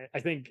I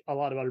think a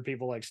lot of other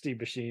people like Steve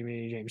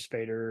Buscemi, James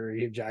Spader,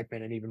 Hugh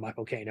Jackman, and even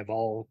Michael Caine have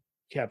all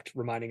kept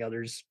reminding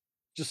others,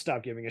 just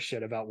stop giving a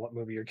shit about what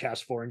movie you're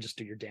cast for and just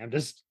do your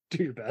damnedest,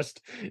 do your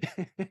best.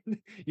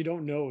 You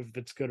don't know if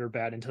it's good or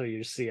bad until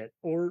you see it.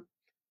 Or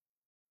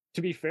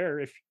to be fair,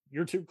 if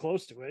you're too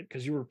close to it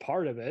because you were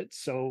part of it,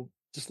 so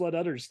just let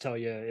others tell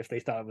you if they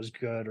thought it was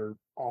good or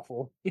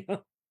awful. You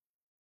know?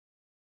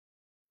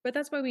 But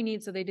that's why we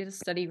need, so they did a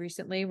study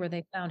recently where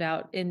they found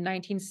out in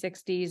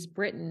 1960s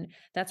Britain,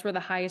 that's where the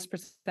highest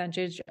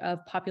percentage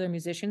of popular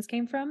musicians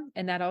came from.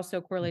 And that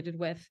also correlated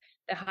with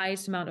the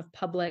highest amount of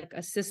public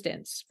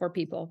assistance for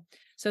people.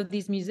 So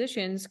these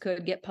musicians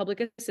could get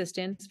public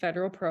assistance,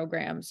 federal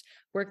programs,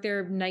 work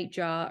their night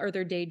job or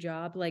their day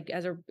job, like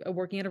as a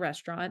working at a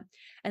restaurant.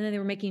 And then they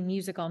were making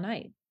music all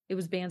night. It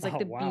was bands like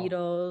the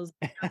Beatles,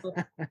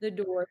 the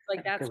Doors,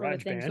 like that sort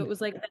of thing. Band. So it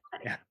was like,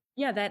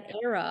 that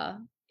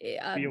era.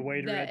 Be a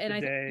waiter at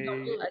the day.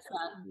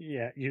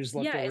 Yeah, use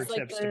leftover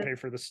tips to pay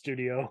for the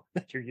studio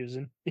that you're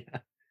using. Yeah,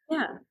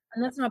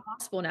 and that's not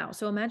possible now.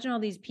 So imagine all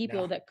these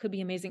people that could be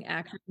amazing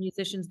actors,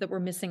 musicians that we're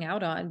missing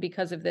out on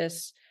because of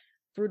this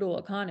brutal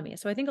economy.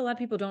 So I think a lot of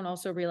people don't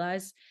also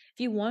realize if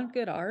you want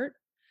good art,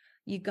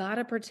 you got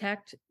to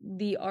protect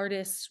the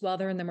artists while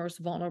they're in the most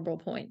vulnerable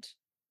point.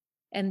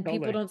 And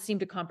people don't seem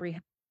to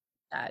comprehend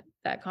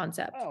that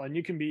concept. Oh, and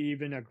you can be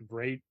even a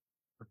great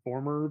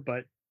performer,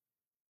 but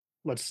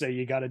let's say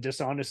you got a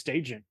dishonest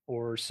agent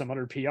or some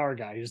other PR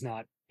guy who's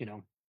not, you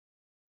know,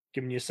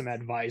 giving you some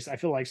advice. I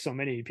feel like so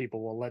many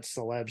people will let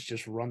celebs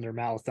just run their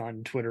mouth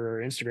on Twitter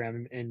or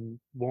Instagram and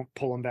won't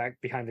pull them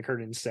back behind the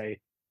curtain and say,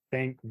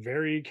 think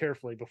very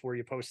carefully before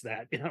you post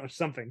that, you know,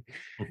 something,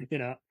 you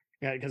know,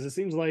 because it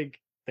seems like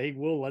they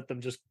will let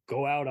them just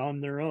go out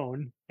on their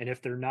own. And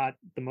if they're not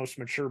the most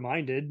mature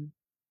minded,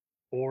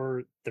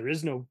 or there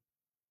is no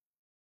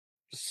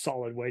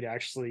solid way to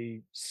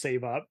actually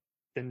save up,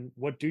 then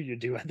what do you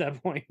do at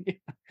that point?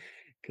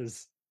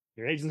 Because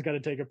your agent's got to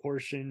take a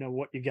portion of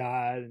what you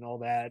got and all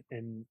that.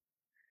 And,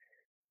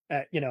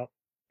 you know,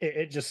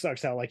 it just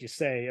sucks how, like you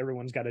say,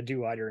 everyone's got to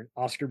do either an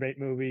Oscar bait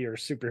movie or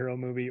superhero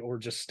movie or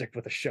just stick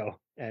with a show.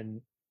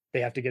 And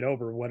they have to get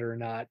over whether or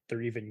not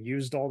they're even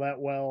used all that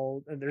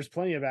well. And there's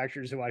plenty of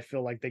actors who I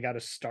feel like they got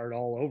to start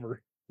all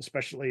over,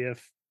 especially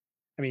if,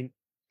 I mean,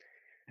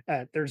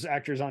 there's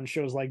actors on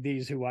shows like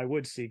these who I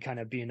would see kind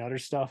of be in other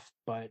stuff,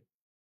 but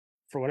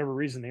for whatever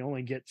reason, they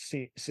only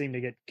seem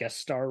to get guest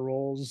star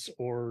roles,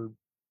 or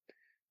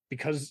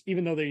because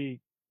even though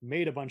they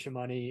made a bunch of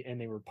money and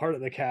they were part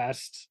of the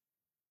cast,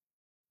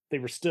 they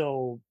were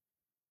still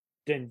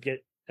didn't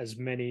get as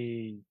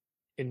many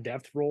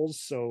in-depth roles.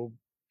 So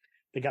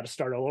they got to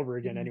start all over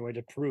again anyway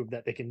to prove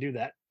that they can do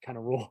that kind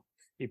of role,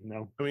 even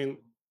though. I mean,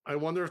 I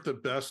wonder if the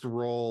best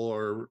role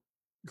or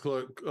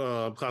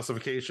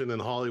classification in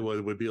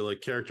Hollywood would be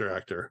like character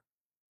actor.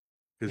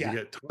 Because you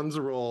get tons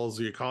of roles,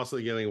 you're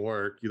constantly getting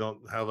work. You don't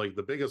have like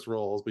the biggest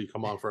roles, but you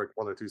come on for like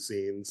 1 or 2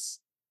 scenes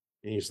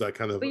and use that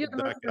kind of. But you're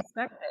the most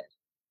respected.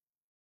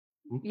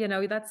 You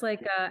know, that's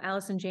like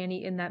Allison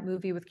Janney in that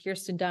movie with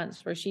Kirsten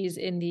Dunst, where she's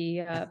in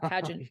the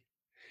pageant.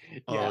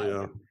 Oh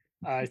yeah.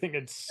 I think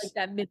it's like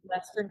that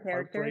Midwestern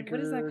character. What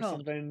is that or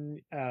called?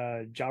 something.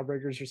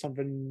 Jawbreakers or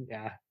something.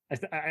 Yeah,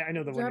 I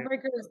know the one.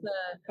 Jawbreaker is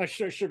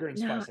the Sugar and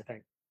No.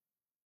 Spice.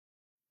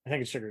 I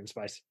think it's Sugar and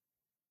Spice.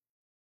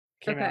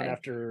 Came out Okay.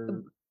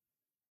 after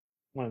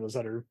one of those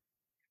other.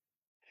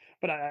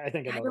 But I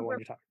think I know the one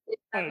you're talking.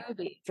 That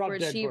movie Drop where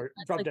Dead, she- Drop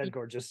like Dead the-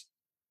 Gorgeous.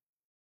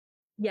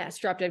 Yes,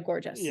 Drop Dead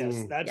Gorgeous.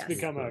 Yes, that's Yes.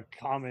 become a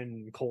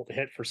common cult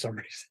hit for some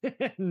reason.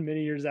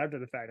 Many years after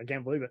the fact, I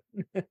can't believe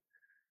it.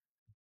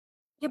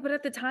 Yeah, but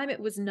at the time it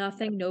was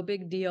nothing, no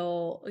big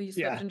deal. You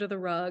swept Yeah. under the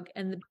rug,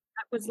 and that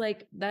was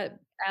like that.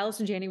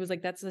 Allison Janney was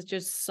like, "That's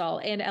just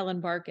solid," and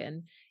Ellen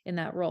Barkin in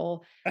that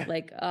role,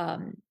 like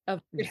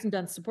of Kirsten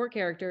Dunst support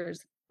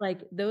characters.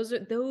 Like those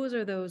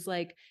are those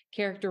like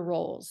character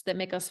roles that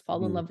make us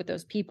fall in love with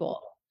those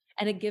people,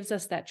 and it gives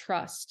us that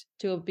trust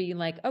to being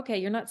like, okay,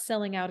 you're not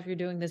selling out if you're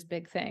doing this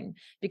big thing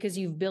because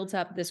you've built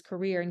up this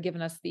career and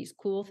given us these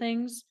cool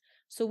things.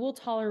 So we'll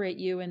tolerate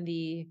you in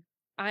the.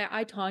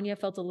 Tanya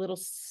felt a little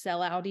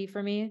sellouty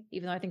for me,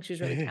 even though I think she was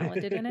really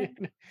talented in it.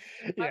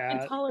 Yeah,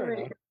 I tolerate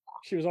fair enough.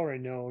 She was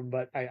already known,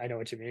 but I know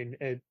what you mean.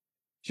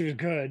 She was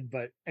good,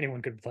 but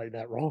anyone could play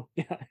that role.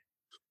 Yeah.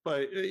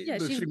 But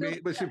she's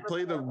she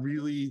played a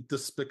really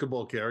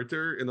despicable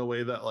character in a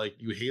way that like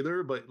you hate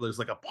her, but there's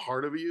like a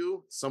part of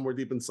you somewhere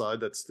deep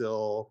inside that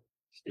still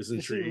is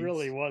intrigued. She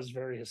really was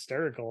very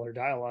hysterical, her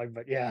dialogue,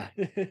 but yeah,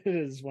 it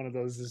is one of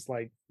those is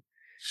like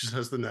she just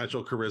has the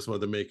natural charisma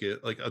to make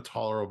it like a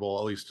tolerable,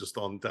 at least just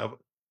on that.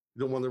 You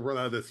don't want to run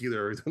out of the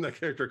theater when that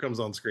character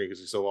comes on screen because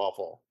he's so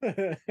awful.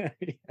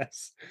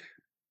 Yes.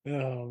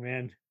 Oh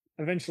man.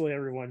 Eventually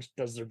everyone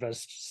does their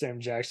best Sam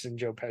Jackson,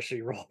 Joe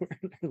Pesci role.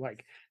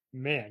 Like,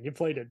 man, you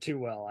played it too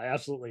well. I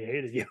absolutely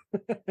hated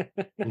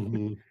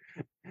you.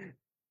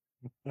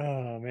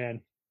 Oh man.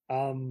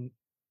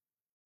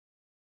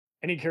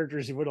 Any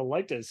characters you would have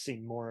liked to have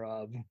seen more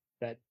of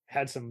that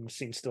had some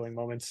scene stealing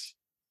moments?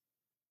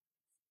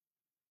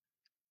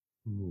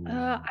 I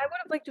would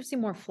have liked to see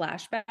more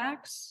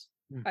flashbacks.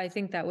 I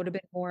think that would have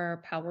been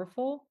more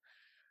powerful.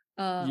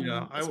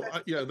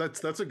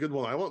 That's a good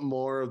one. I want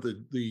more of the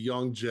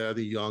young Jed,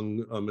 the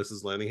young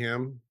Mrs.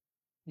 Lanningham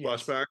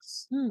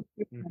flashbacks.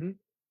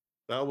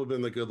 That would have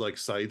been a good like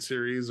side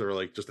series, or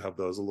like just have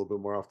those a little bit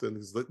more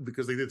often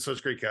because they did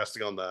such great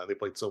casting on that. They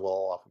played so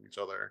well off of each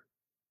other.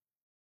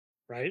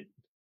 Right.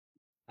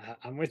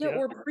 I'm with you.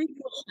 Or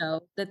prequel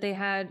show that they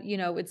had, you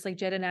know, it's like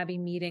Jed and Abby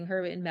meeting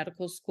her in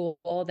medical school,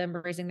 them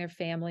raising their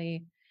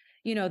family,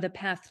 you know, the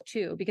path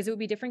too, because it would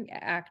be different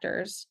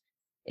actors.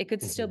 It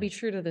could still be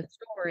true to the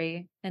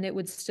story and it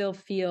would still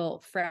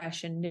feel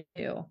fresh and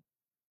new.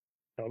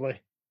 Totally.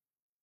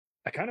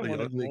 I kind of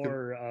wanted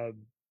more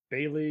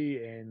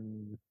Bailey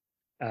and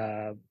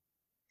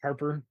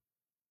Harper,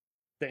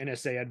 the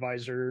NSA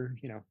advisor,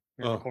 you know,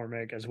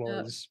 McCormick, as well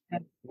as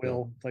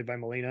Will, played by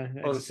Melina.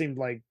 It seemed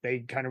like they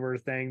kind of were a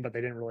thing, but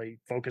they didn't really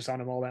focus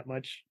on him all that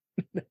much.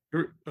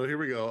 Here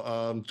we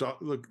go.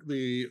 Look,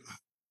 the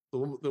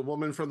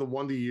woman from the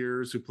Wonder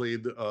Years who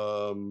played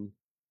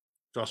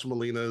Joshua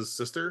Molina's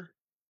sister.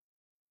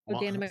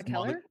 Dana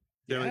McKellar?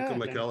 Danica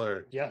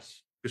McKellar.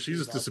 Yes. Because she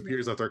just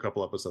disappears after a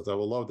couple episodes. I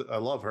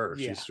love her.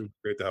 Yeah. She's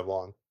great to have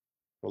on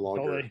for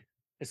longer. Totally.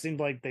 It seemed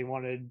like they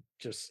wanted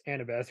just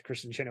Annabeth,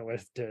 Kristen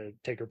Chenoweth, to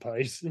take her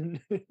place.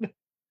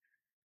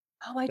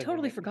 Oh, I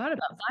totally forgot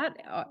about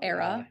that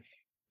era.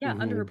 Yeah,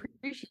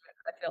 underappreciated,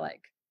 I feel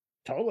like.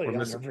 Totally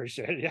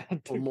underappreciated, yeah.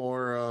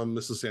 More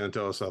Mrs.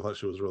 Santos. I thought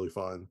she was really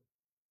fun.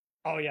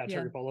 Oh, yeah,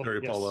 Terry Polo.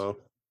 Terry Polo.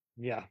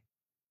 Yeah.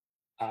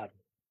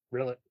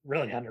 Really,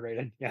 really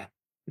underrated, yeah.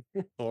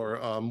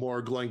 Or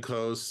more Glenn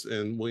Close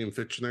and William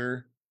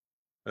Fichtner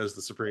as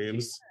the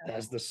Supremes.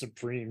 As the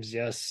Supremes,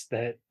 yes.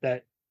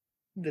 That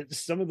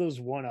some of those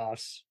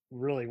one-offs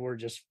really were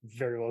just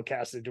very well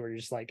casted to where you're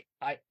just like,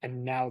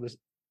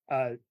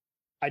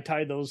 I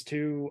tied those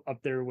two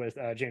up there with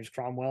James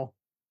Cromwell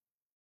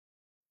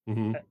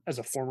as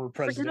a former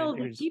president. Forget all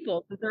the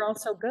people, but they're all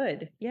so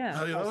good.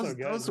 Yeah.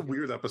 That was a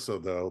weird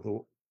episode,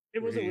 though.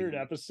 It was a weird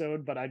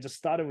episode, but I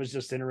just thought it was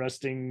just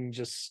interesting,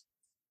 just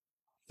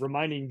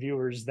reminding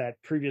viewers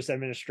that previous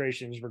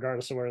administrations,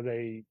 regardless of whether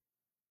they,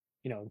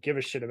 you know, give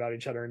a shit about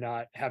each other or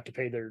not, have to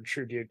pay their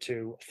tribute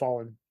to a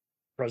fallen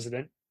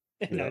president.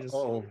 And I just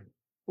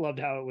loved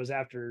how it was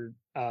after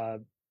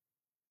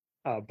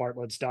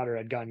Bartlett's daughter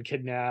had gotten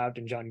kidnapped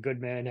and John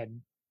Goodman had,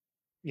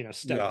 you know,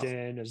 stepped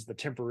in as the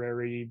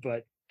temporary,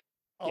 but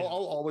I'll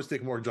always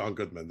take more John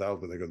Goodman. That would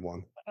have been a good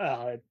one.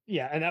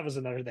 Yeah, and that was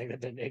another thing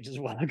that didn't age as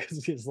well,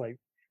 because he's like,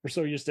 we're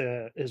so used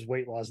to his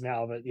weight loss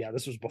now, but yeah,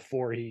 this was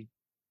before he,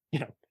 you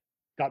know,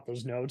 got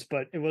those notes.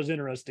 But it was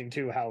interesting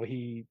too how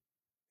he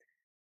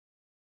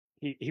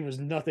was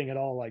nothing at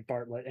all like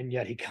Bartlett, and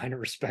yet he kind of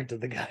respected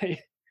the guy.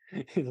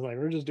 He's like,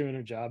 we're just doing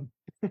a job.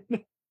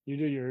 You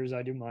do yours,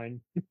 I do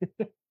mine.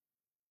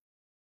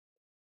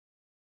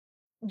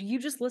 You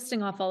just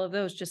listing off all of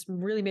those just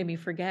really made me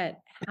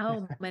forget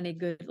how many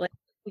good, like,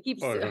 we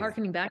keep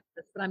harkening back to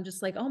this, but I'm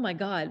just like, oh my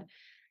God.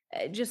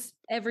 just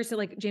every so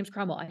like James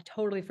Cromwell. I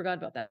totally forgot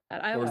about that.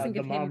 I always think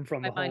the of him mom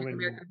from in my Home mind in and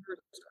American Horror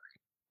Story.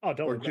 oh,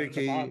 totally. Or The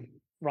J.K. mom,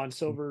 Ron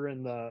Silver,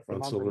 and the Ron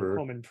mom Silver. from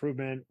Home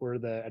Improvement were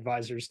the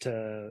advisors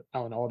to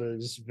Alan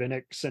Alda's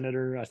Vinnick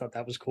senator. I thought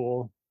that was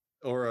cool.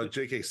 Or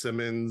J.K.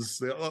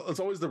 Simmons. It's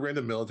always the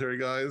random military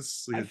guys.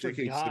 So you I have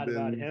J.K. forgot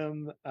about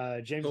Simmons.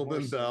 him. James Tobin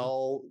Morrison.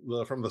 Bell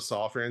from the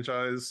Saw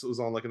franchise was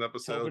on like an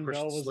episode. Tobin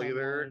Christian Bell was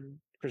Slater. on one.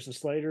 Christian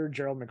Slater,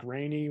 Gerald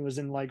McRaney was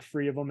in like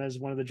 3 of them as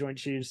one of the Joint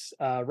Chiefs.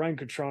 Ryan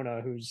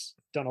Catrona, who's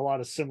done a lot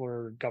of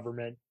similar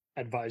government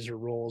advisor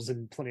roles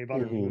in plenty of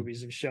other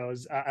movies and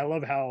shows. I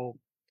love how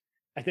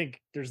I think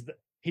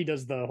he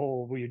does the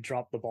whole "will you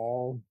drop the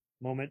ball"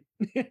 moment.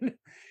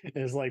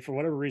 It's like for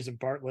whatever reason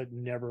Bartlett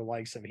never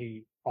likes him.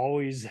 He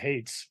always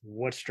hates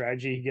what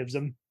strategy he gives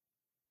him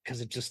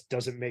because it just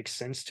doesn't make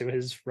sense to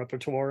his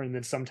repertoire. And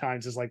then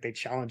sometimes it's like they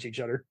challenge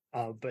each other.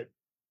 But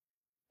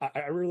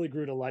I really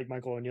grew to like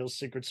Michael O'Neill's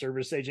Secret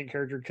Service agent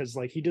character because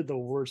like he did the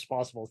worst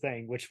possible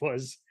thing, which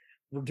was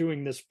we're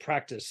doing this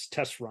practice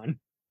test run,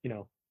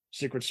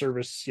 Secret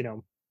Service,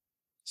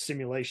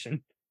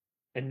 simulation,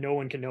 and no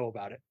one can know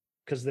about it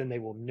because then they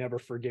will never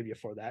forgive you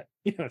for that,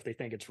 if they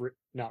think it's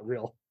not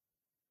real.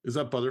 Is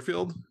that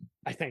Butterfield?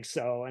 I think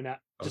so. And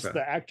just Okay.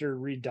 the actor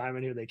Reed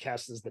Diamond, who they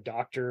cast as the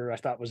doctor, I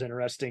thought was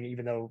interesting,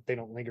 even though they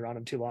don't linger on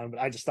him too long. But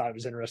I just thought it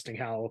was interesting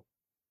how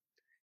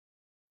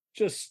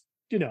just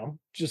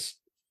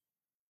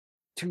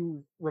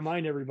to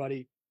remind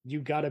everybody,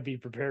 you got to be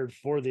prepared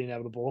for the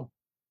inevitable.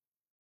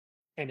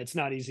 And it's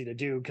not easy to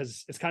do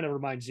because it kind of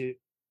reminds you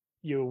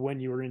when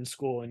you were in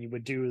school and you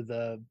would do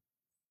the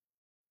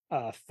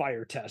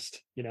fire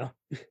test,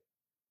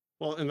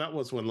 Well, and that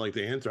was when like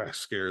the anthrax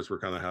scares were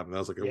kind of happening. That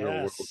was like a real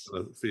world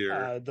kind of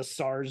fear. The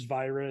SARS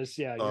virus,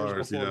 years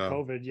before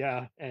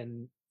COVID,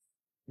 and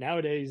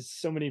nowadays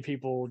so many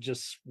people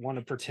just want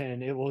to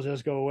pretend it will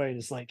just go away, and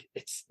it's like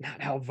it's not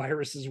how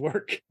viruses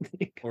work.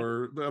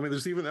 Or I mean,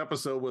 there's even an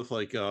episode with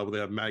like where they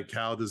have mad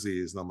cow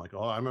disease, and I'm like,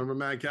 oh, I remember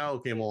mad cow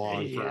came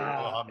along for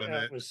a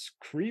minute. It was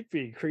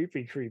creepy,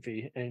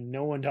 and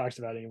no one talks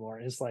about it anymore.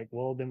 And it's like,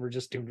 well, then we're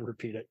just doomed to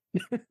repeat it.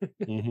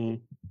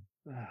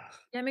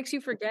 Yeah, it makes you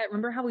forget.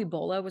 Remember how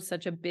Ebola was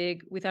such a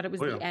big? We thought it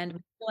was the end. We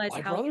realized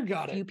My how brother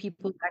got few it.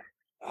 people.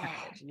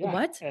 Yeah.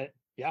 What?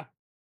 Yeah.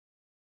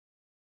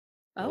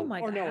 Oh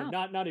my god! No,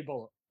 not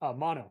Ebola.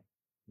 Mono.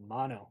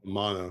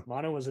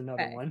 Mono was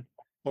another one.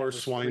 Or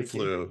swine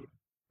flu.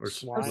 Or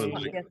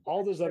swine.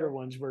 All those other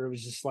ones where it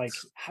was just like,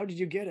 how did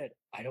you get it?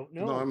 I don't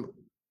know. No,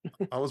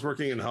 I was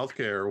working in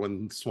healthcare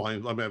when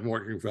swine. I've been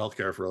working for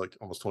healthcare for like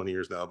almost 20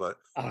 years now, but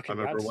I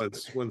remember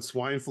when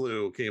swine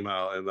flu came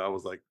out, and I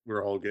was like,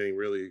 we're all getting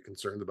really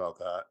concerned about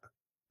that.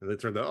 And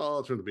it turned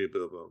out to be a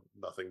bit of a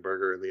nothing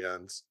burger in the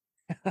end.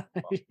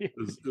 It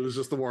was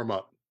just the warm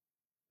up.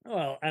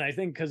 Well, and I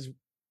think because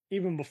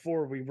even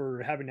before we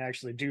were having to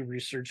actually do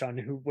research on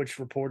which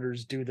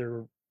reporters do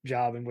their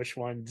job and which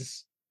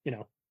ones,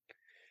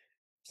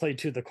 play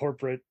to the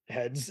corporate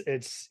heads.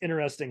 It's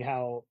interesting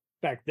how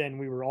back then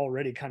we were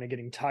already kind of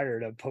getting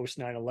tired of post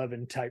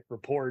 9/11 type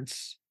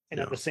reports. And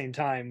at the same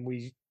time,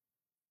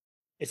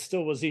 it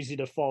still was easy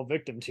to fall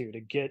victim to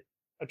get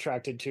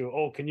attracted to,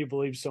 oh, can you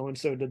believe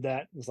so-and-so did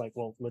that? It's like,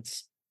 well,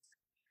 let's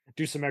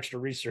do some extra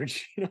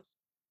research,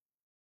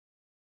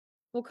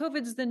 Well,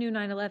 COVID's the new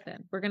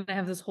 9/11. We're going to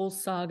have this whole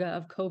saga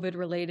of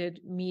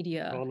COVID-related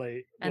media,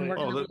 and we're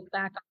going to look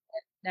back on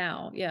it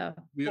now. Yeah,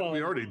 we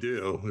already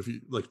do. If you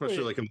like,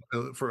 especially like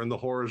in the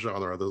horror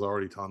genre, there's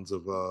already tons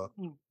of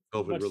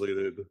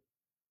COVID-related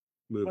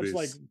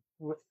movies.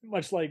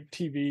 Much like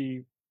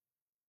TV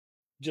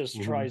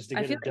just tries to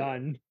get it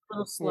done. A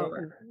little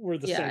slower. We're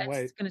the same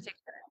way. It's going to take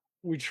time.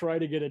 We try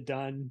to get it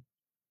done,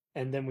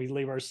 and then we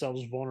leave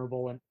ourselves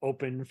vulnerable and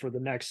open for the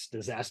next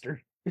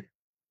disaster.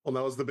 Well,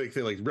 that was the big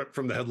thing, like ripped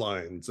from the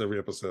headlines. Every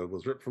episode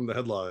was ripped from the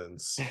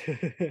headlines.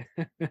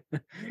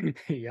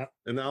 Yep.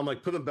 And now I'm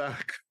like, put it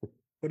back.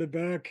 Put it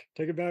back.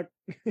 Take it back.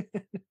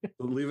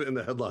 Leave it in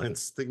the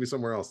headlines. Take me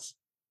somewhere else.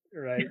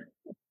 Right.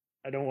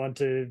 I don't want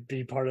to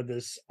be part of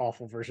this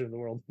awful version of the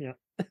world. Yeah.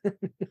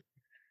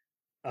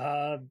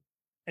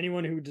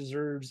 Anyone who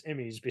deserves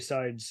Emmys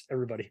besides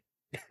everybody.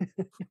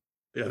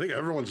 Yeah, I think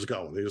everyone just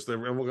got one.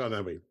 Everyone got an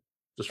Emmy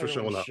just for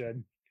showing up.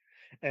 Should.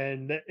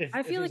 And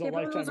I feel like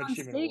everyone was on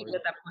stage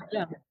at that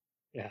point.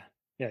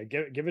 Yeah.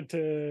 Give it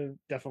to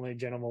definitely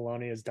Jenna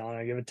Maloney as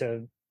Donna. Give it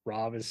to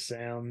Rob as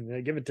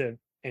Sam. Give it to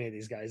any of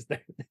these guys.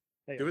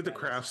 Give it to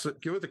crafts.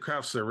 Give it to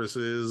craft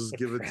services.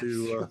 Give it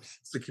to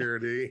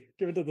security.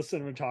 Give it to the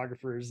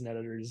cinematographers and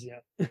editors.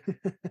 Yeah.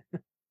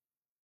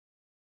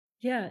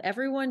 Yeah,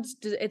 everyone's.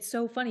 It's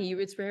so funny.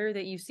 It's rare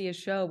that you see a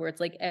show where it's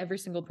like every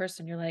single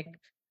person. You're like,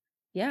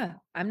 yeah,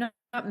 I'm not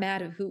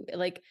mad at who.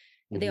 Like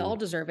they all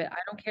deserve it. I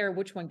don't care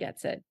which one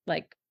gets it.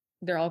 Like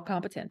they're all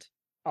competent.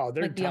 Oh,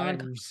 there are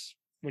times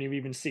when you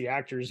even see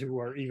actors who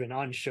are even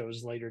on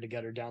shows later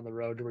together down the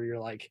road where you're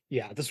like,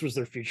 yeah, this was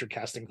their future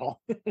casting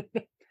call.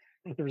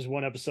 There was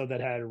one episode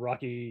that had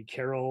Rocky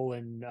Carroll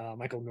and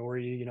Michael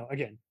Nori,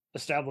 again,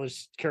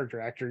 established character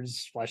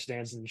actors,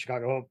 Flashdance and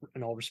Chicago Hope,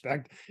 in all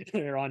respect.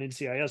 They're on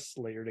NCIS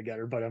later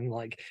together, but I'm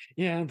like,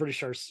 yeah, I'm pretty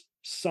sure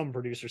some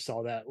producer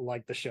saw that,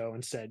 liked the show,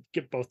 and said,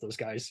 get both those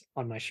guys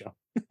on my show.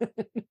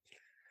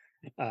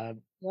 Yep.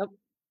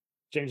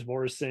 James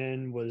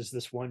Morrison was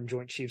this one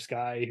Joint Chiefs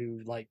guy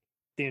who, like,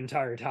 the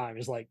entire time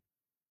is like,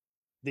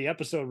 the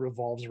episode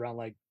revolves around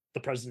like the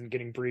president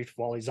getting briefed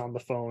while he's on the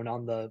phone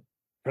on the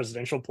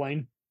presidential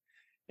plane.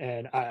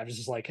 And I was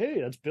just like, hey,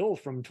 that's Bill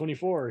from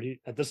 24.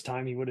 At this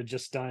time, he would have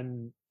just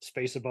done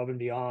Space Above and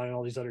Beyond and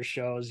all these other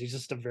shows. He's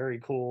just a very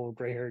cool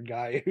gray-haired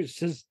guy who's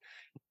just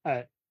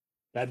that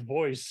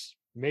voice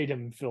made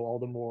him feel all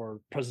the more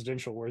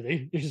presidential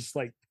worthy. He's just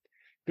like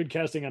good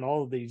casting on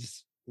all of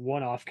these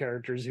one-off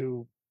characters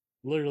who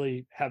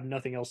literally have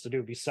nothing else to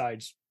do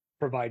besides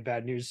provide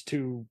bad news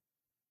to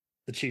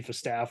the chief of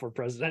staff or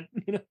president.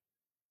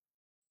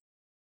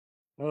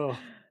 Oh.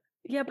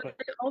 Yeah, but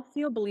they all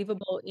feel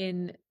believable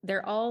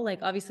they're all like,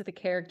 obviously the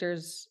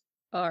characters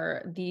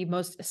are the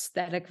most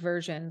aesthetic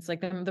versions,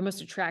 like the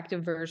most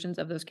attractive versions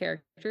of those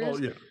characters. Oh,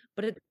 yeah.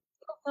 But it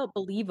still felt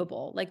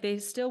believable. Like they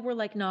still were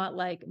like not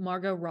like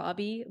Margot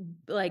Robbie,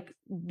 like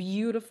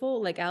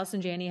beautiful. Like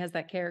Allison Janney has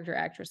that character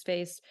actress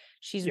face.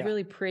 She's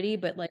really pretty,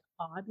 but like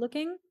odd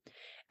looking.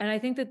 And I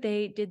think that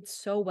they did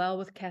so well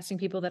with casting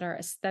people that are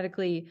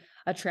aesthetically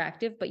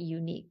attractive but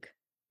unique.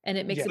 And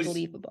it makes it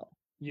believable.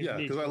 Yeah,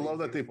 because I love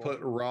that they put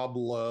Rob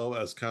Lowe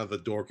as kind of the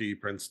dorky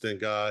Princeton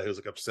guy who's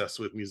like obsessed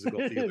with musical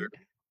theater.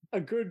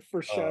 A good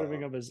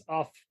foreshadowing of his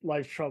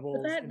life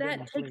troubles.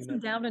 That takes him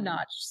down a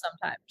notch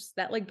sometimes.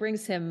 That like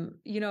brings him,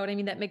 you know what I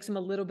mean? That makes him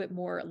a little bit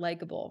more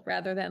likable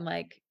rather than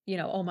like,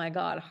 oh my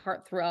God,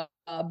 heartthrob,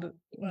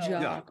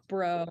 jock,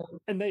 bro.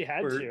 And they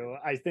had to.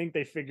 I think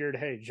they figured,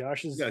 hey,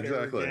 Josh is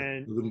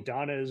arrogant,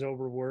 Donna is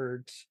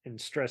overworked and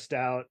stressed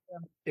out. Yeah.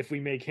 If we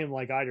make him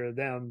like either of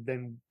them,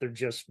 then they're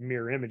just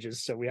mirror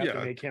images. So we have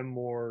to make him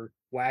more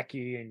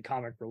wacky and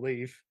comic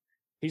relief.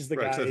 He's the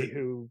guy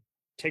who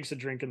takes a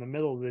drink in the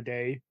middle of the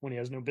day when he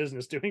has no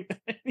business doing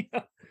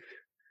that.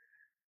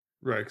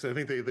 Right, because I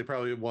think they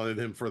probably wanted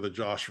him for the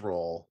Josh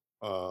role.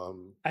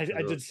 I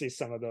did see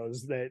some of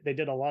those. They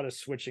did a lot of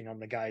switching on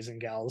the guys and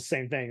gals.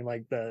 Same thing,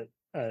 like the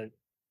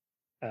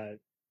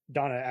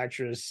Donna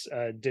actress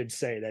did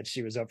say that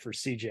she was up for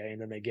CJ,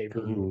 and then they gave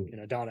her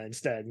Donna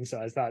instead. And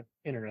so I thought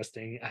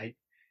interesting.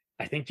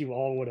 I think you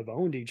all would have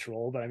owned each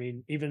role, but I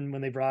mean, even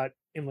when they brought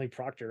Emily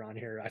Proctor on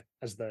here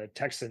as the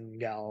Texan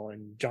gal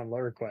and John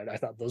Larroquette, I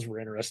thought those were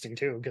interesting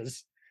too,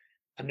 because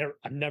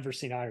I've never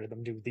seen either of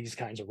them do these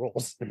kinds of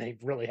roles, and they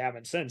really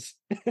haven't since.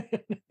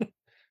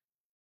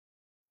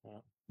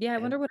 Yeah, I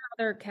wonder what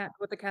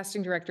the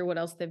casting director, what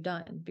else they've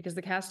done, because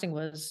the casting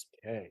was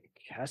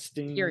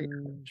casting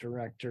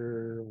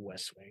director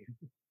West Wing.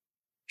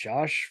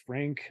 Josh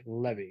Frank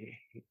Levy.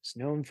 He's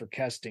known for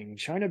casting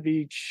China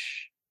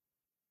Beach,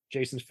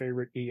 Jason's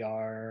Favorite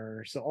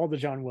ER, so all the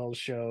John Wells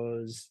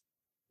shows.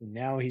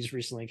 Now he's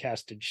recently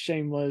casted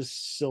Shameless,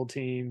 SEAL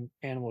Team,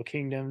 Animal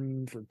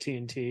Kingdom for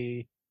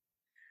TNT,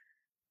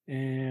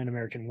 and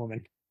American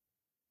Woman.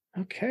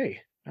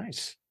 Okay,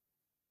 nice.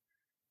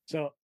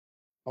 So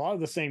a lot of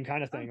the same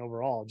kind of thing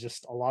overall,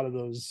 just a lot of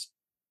those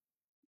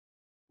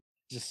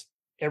just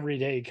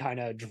everyday kind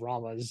of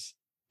dramas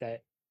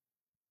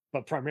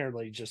but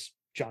primarily just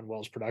John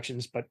Wells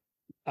productions. But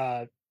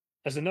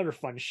as another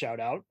fun shout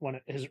out, one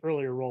of his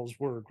earlier roles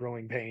were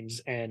Growing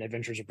Pains and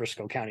Adventures of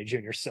Briscoe County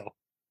Jr. So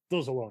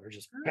those alone are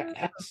just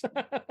badass.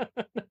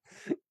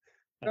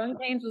 Growing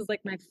Pains was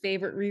like my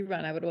favorite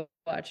rerun I would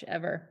watch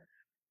ever.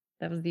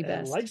 That was the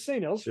best. Like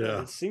St.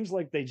 Elsewhere, it seems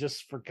like they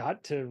just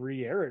forgot to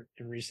re-air it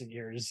in recent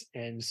years.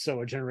 And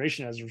so a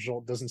generation as a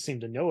result doesn't seem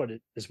to know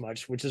it as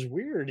much, which is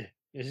weird.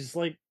 It's just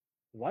like,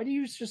 why do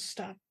you just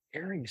stop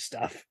airing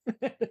stuff?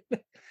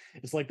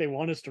 It's like they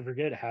want us to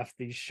forget half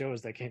these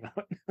shows that came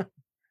out.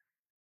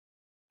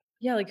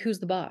 Yeah, like Who's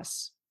the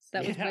Boss?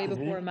 That was way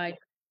before my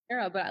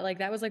era, but like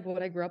that was like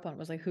what I grew up on,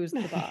 was like Who's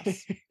the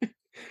Boss?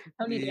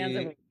 Tony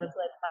Danza was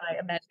like my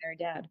imaginary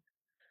dad.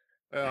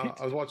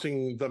 I was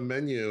watching The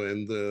Menu,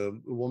 and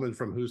the woman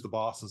from Who's the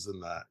Boss is in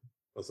that.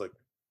 I was like,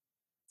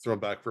 thrown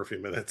back for a few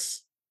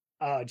minutes.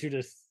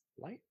 Judith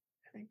Light,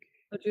 I think.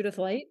 Oh, Judith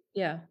Light?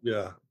 Yeah.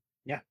 Yeah.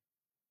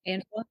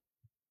 Angela?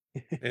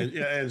 And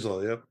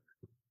Angela, yep.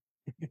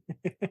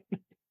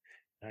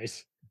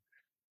 Nice.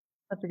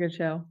 That's a good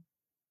show.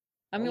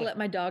 I'm gonna let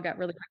my dog out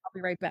really quick. I'll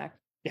be right back.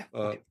 Yeah.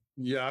 I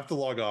have to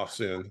log off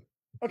soon.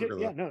 Okay.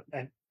 Yeah. No,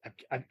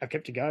 I've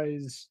kept you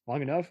guys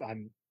long enough.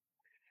 I'm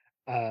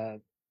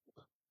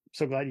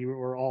so glad you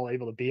were all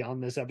able to be on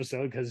this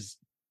episode, because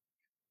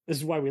this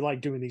is why we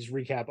like doing these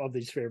recap of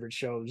these favorite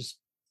shows.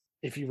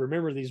 If you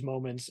remember these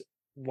moments,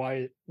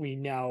 why we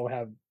now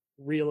have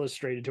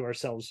re-illustrated to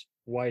ourselves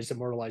why it's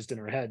immortalized in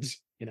our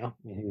heads.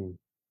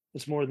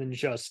 It's more than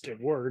just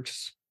it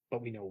works,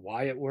 but we know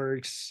why it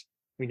works.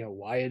 We know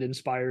why it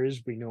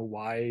inspires. We know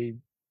why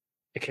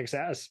it kicks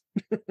ass.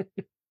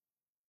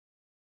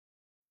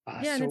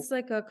 And it's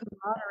like a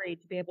camaraderie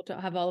to be able to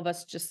have all of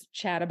us just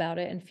chat about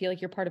it and feel like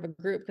you're part of a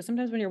group. Because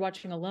sometimes when you're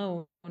watching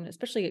alone,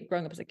 especially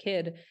growing up as a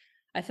kid,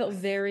 I felt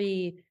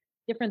very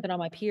different than all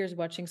my peers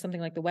watching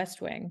something like The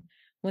West Wing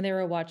when they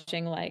were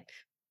watching like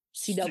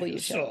CW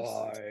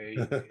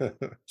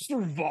shows.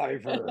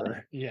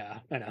 Survivor. Yeah,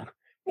 I know.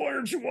 Why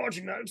aren't you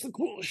watching that? It's the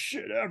coolest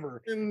shit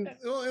ever. And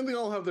they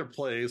all have their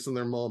place and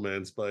their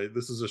moments, but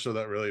this is a show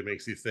that really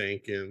makes you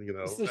think, and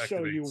It's the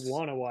show you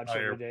want to watch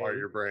every day. Part of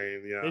your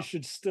brain. Yeah, they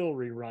should still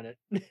rerun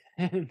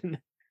it.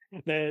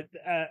 That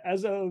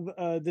as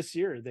of this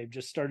year, they've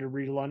just started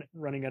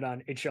running it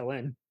on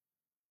HLN.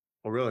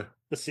 Oh, really?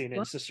 The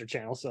CNN sister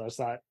channel. So I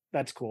thought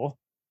that's cool.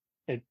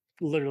 It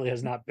literally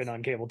has not been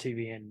on cable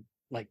TV in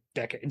like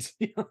decades.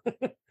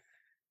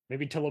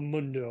 Maybe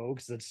Telemundo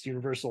because it's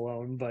Universal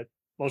owned, but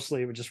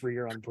mostly it would just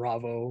re-air on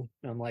Bravo.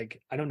 And I'm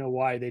like, I don't know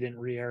why they didn't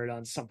re-air it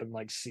on something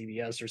like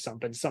CBS or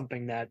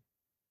something that,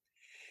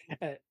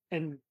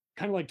 and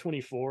kind of like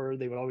 24,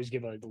 they would always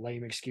give a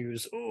lame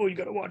excuse. Oh, you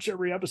got to watch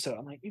every episode.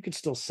 I'm like, you could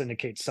still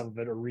syndicate some of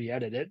it or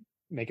re-edit it,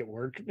 make it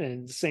work.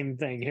 And same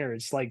thing here.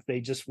 It's like they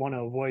just want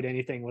to avoid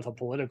anything with a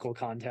political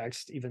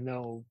context, even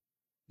though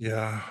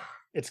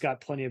it's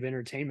got plenty of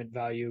entertainment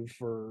value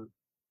for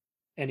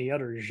any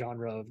other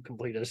genre of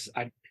completists.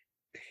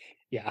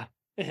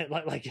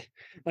 Like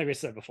I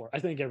said before, I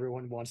think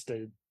everyone wants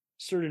to.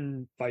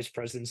 Certain vice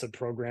presidents of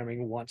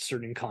programming want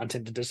certain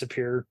content to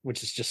disappear,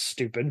 which is just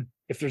stupid.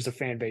 If there's a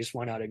fan base,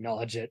 why not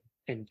acknowledge it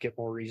and get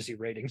more easy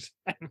ratings?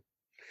 I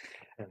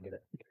don't get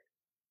it.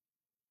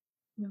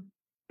 Yeah.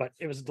 But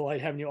it was a delight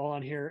having you all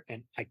on here,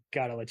 and I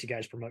gotta let you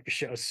guys promote your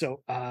show.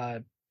 So,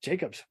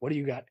 Jacobs, what do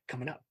you got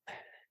coming up?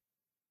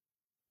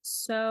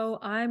 So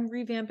I'm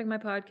revamping my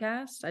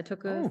podcast. I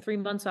took 3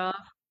 months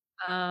off.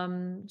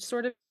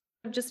 Sort of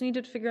just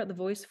needed to figure out the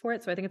voice for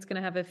it. So I think it's going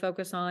to have a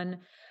focus on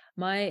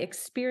my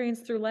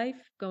experience through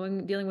life,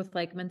 dealing with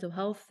like mental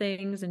health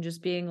things and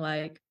just being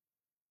like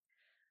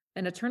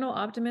an eternal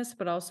optimist,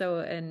 but also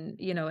an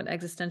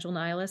existential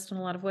nihilist in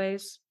a lot of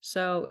ways.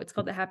 So it's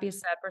called the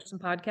Happiest Sad Person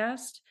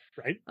Podcast.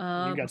 Right.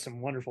 You got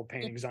some wonderful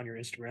paintings on your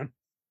Instagram.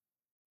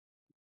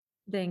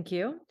 Thank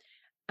you.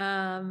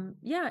 And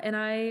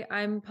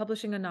I'm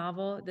publishing a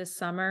novel this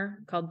summer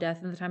called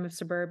Death in the Time of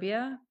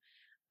Suburbia.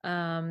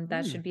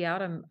 That should be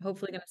out. I'm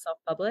hopefully going to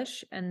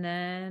self-publish. And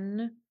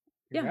then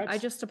I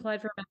just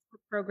applied for a master's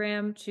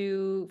program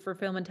for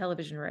film and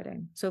television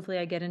writing. So hopefully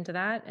I get into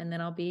that, and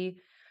then I'll be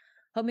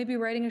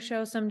writing a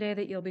show someday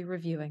that you'll be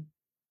reviewing.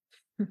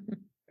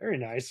 Very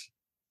nice.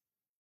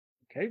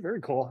 Okay,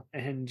 very cool.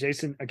 And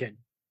Jason, again,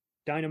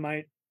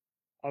 dynamite.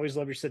 Always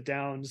love your sit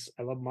downs.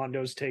 I love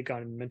Mondo's take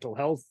on mental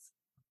health.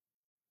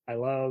 I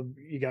love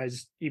you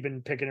guys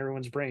even picking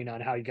everyone's brain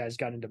on how you guys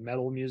got into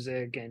metal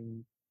music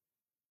and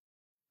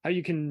how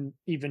you can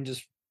even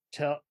just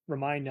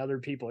remind other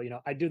people.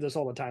 I do this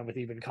all the time with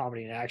even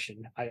comedy and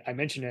action. I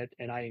mention it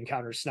and I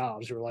encounter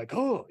snobs who are like,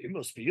 oh, you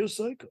must be a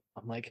psycho.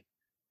 I'm like,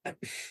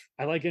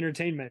 I like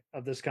entertainment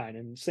of this kind.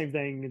 And same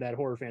thing that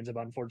horror fans have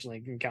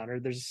unfortunately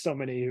encountered. There's so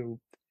many who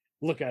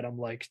look at them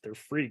like they're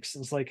freaks.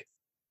 And it's like,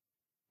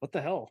 what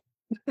the hell?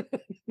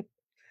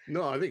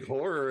 No, I think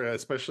horror,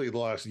 especially the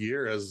last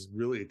year, has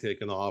really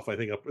taken off. I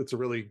think it's a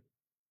really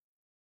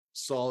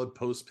solid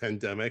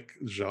post-pandemic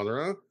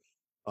genre.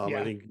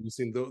 I think you've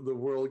seen the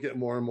world get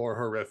more and more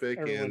horrific.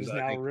 Everyone's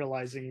now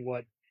realizing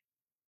what,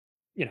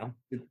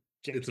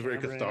 it's very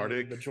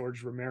cathartic. The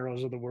George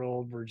Romeros of the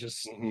world were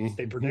just,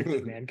 they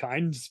predicted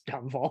mankind's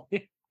downfall.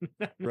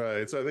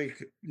 Right. So I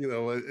think,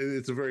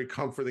 it's a very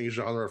comforting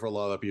genre for a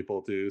lot of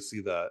people to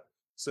see that.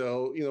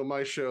 So,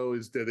 my show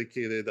is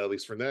dedicated, at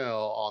least for now,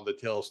 on the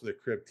Tales from the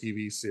Crypt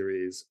TV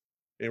series.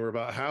 And we're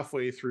about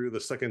halfway through the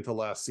second to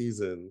last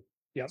season.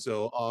 Yep.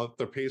 So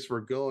the pace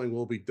we're going,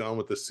 we'll be done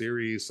with the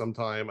series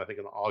sometime, I think,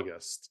 in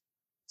August.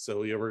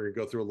 So we're going to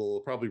go through a little,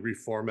 probably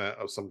reformat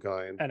of some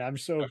kind. And I'm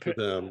so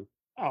them.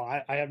 Oh,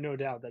 I have no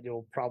doubt that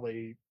you'll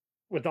probably,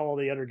 with all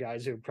the other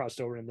guys who have crossed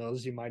over in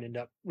those, you might end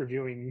up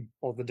reviewing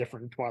all the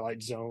different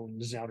Twilight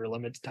Zones, Outer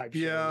Limits type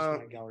shows in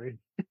that gallery.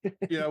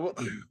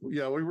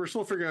 We were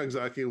still figuring out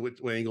exactly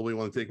which angle we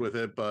want to take with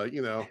it, but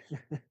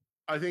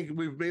I think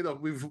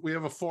we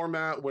have a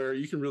format where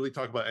you can really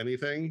talk about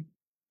anything,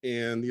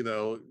 and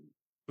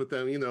but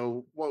then we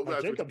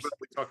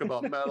talk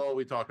about metal,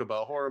 we talk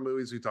about horror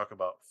movies, we talk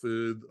about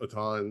food a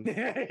ton,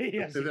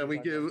 yes, and then we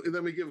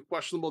give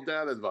questionable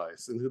dad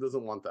advice, and who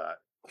doesn't want that?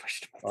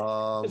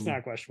 Questionable. It's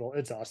not questionable.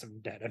 It's awesome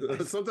dad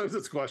advice. Sometimes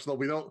it's questionable.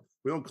 We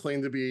don't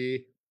claim to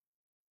be.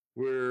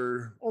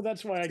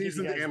 That's why I give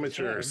you guys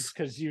amateurs,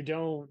 because you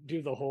don't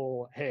do the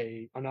whole,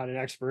 hey, I'm not an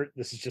expert,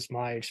 this is just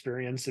my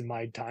experience and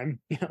my time.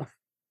 Because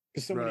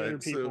so many other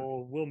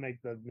people will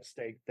make the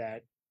mistake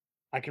that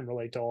I can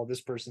relate to all this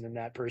person and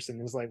that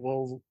person. Is like,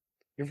 well,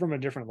 you're from a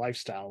different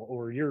lifestyle,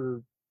 or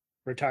you're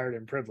retired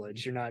and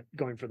privileged. You're not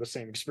going for the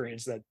same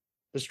experience that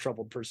this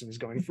troubled person is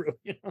going through.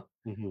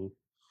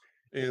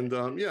 And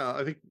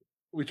I think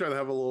we try to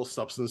have a little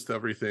substance to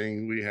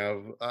everything. We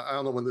have, I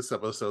don't know when this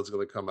episode is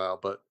going to come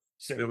out, but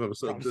soon. We have an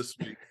episode this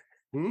week.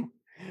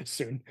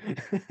 Soon.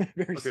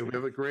 Okay, we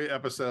have a great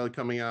episode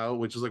coming out,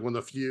 which is like one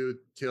of the few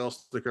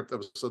Tales to the Crypt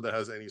episode that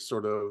has any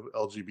sort of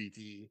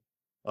LGBT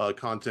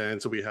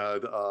content. So we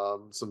had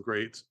some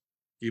great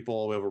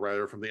people. We have a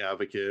writer from The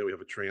Advocate. We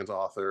have a trans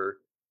author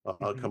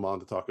come on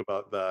to talk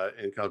about that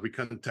and kind of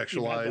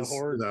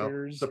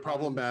recontextualize the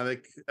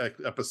problematic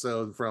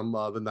episode from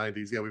the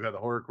 90s. Yeah, we've had the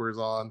horror queers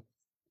on.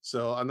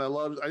 So, and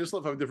I just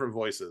love having different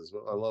voices.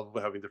 I love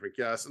having different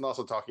guests and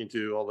also talking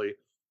to all the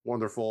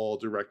wonderful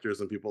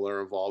directors and people that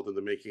are involved in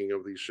the making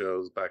of these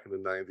shows back in the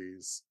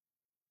 90s.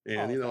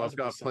 And I've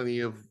got plenty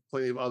of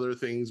other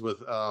things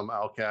with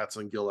Al Katz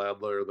and Gil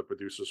Adler, the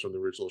producers from the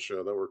original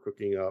show, that we're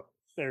cooking up.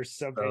 They're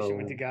so patient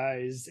with the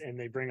guys, and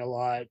they bring a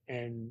lot.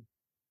 And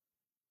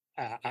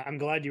I'm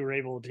glad you were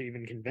able to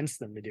even convince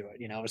them to do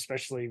it.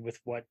 Especially with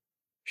what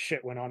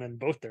shit went on in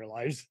both their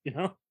lives.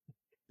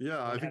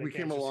 Yeah, I think we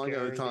came along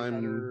at a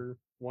time.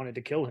 Wanted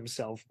to kill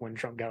himself when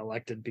Trump got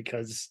elected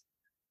because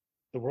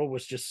the world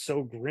was just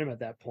so grim at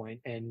that point,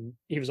 and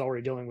he was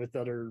already dealing with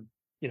other,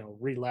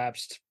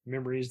 relapsed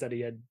memories that he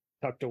had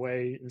tucked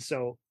away. And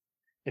so,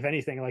 if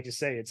anything, I like to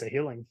say it's a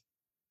healing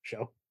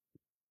show.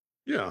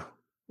 Yeah,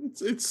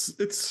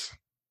 it's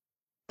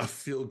a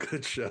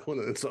feel-good show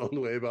in its own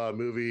way, about a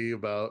movie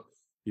about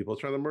people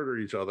trying to murder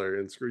each other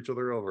and screw each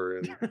other over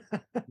and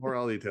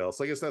morality tale.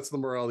 So I guess that's the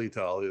morality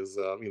tale is,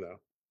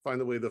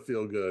 find a way to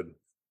feel good.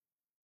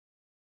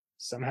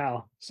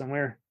 Somehow,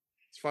 somewhere.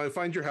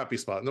 Find your happy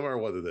spot, no matter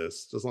what it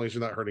is, as long as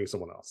you're not hurting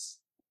someone else.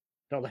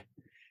 Totally.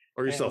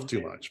 Or yourself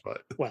too much,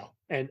 but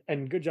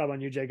and good job on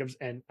you, Jacobs.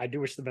 And I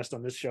do wish the best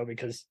on this show,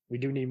 because we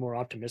do need more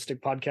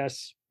optimistic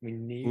podcasts. We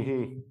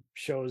need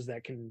shows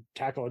that can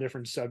tackle a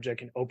different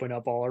subject and open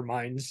up all our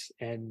minds.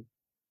 And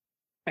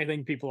I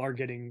think people are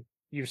getting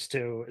used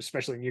to,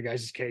 especially in you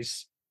guys'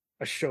 case,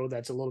 a show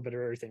that's a little bit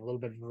of everything, a little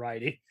bit of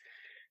variety.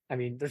 I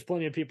mean, there's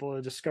plenty of people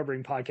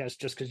discovering podcasts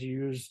just because you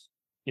used,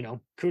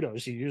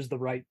 kudos. You used the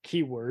right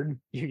keyword.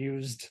 You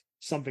used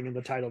something in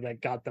the title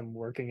that got them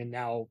working, and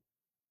now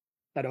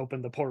that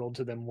opened the portal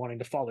to them wanting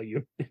to follow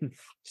you and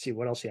see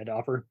what else you had to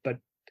offer. But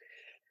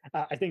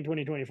I think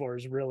 2024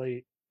 is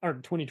really, or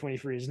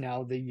 2023 is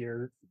now the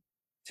year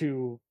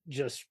to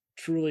just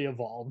truly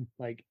evolve.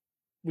 Like,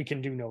 we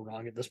can do no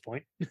wrong at this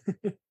point.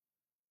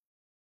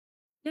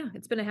 Yeah,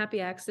 it's been a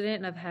happy accident,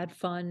 and I've had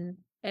fun.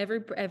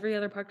 Every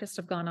other podcast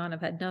I've gone on,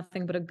 I've had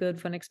nothing but a good,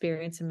 fun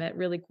experience and met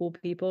really cool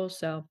people.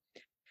 So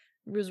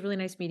it was really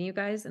nice meeting you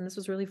guys, and this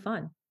was really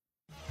fun.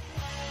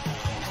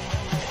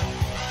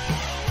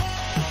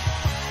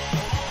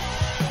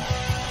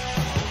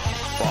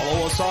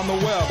 Follow us on the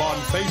web on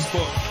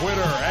Facebook,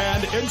 Twitter,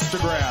 and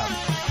Instagram.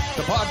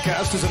 The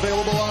podcast is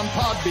available on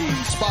Podbean,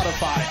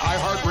 Spotify,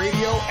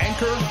 iHeartRadio,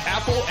 Anchor,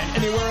 Apple, and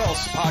anywhere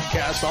else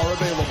podcasts are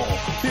available.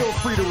 Feel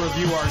free to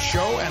review our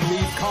show and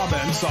leave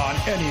comments on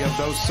any of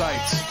those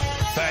sites.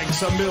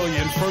 Thanks a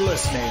million for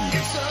listening.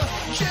 It's a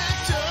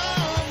jacked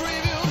up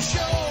review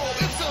show.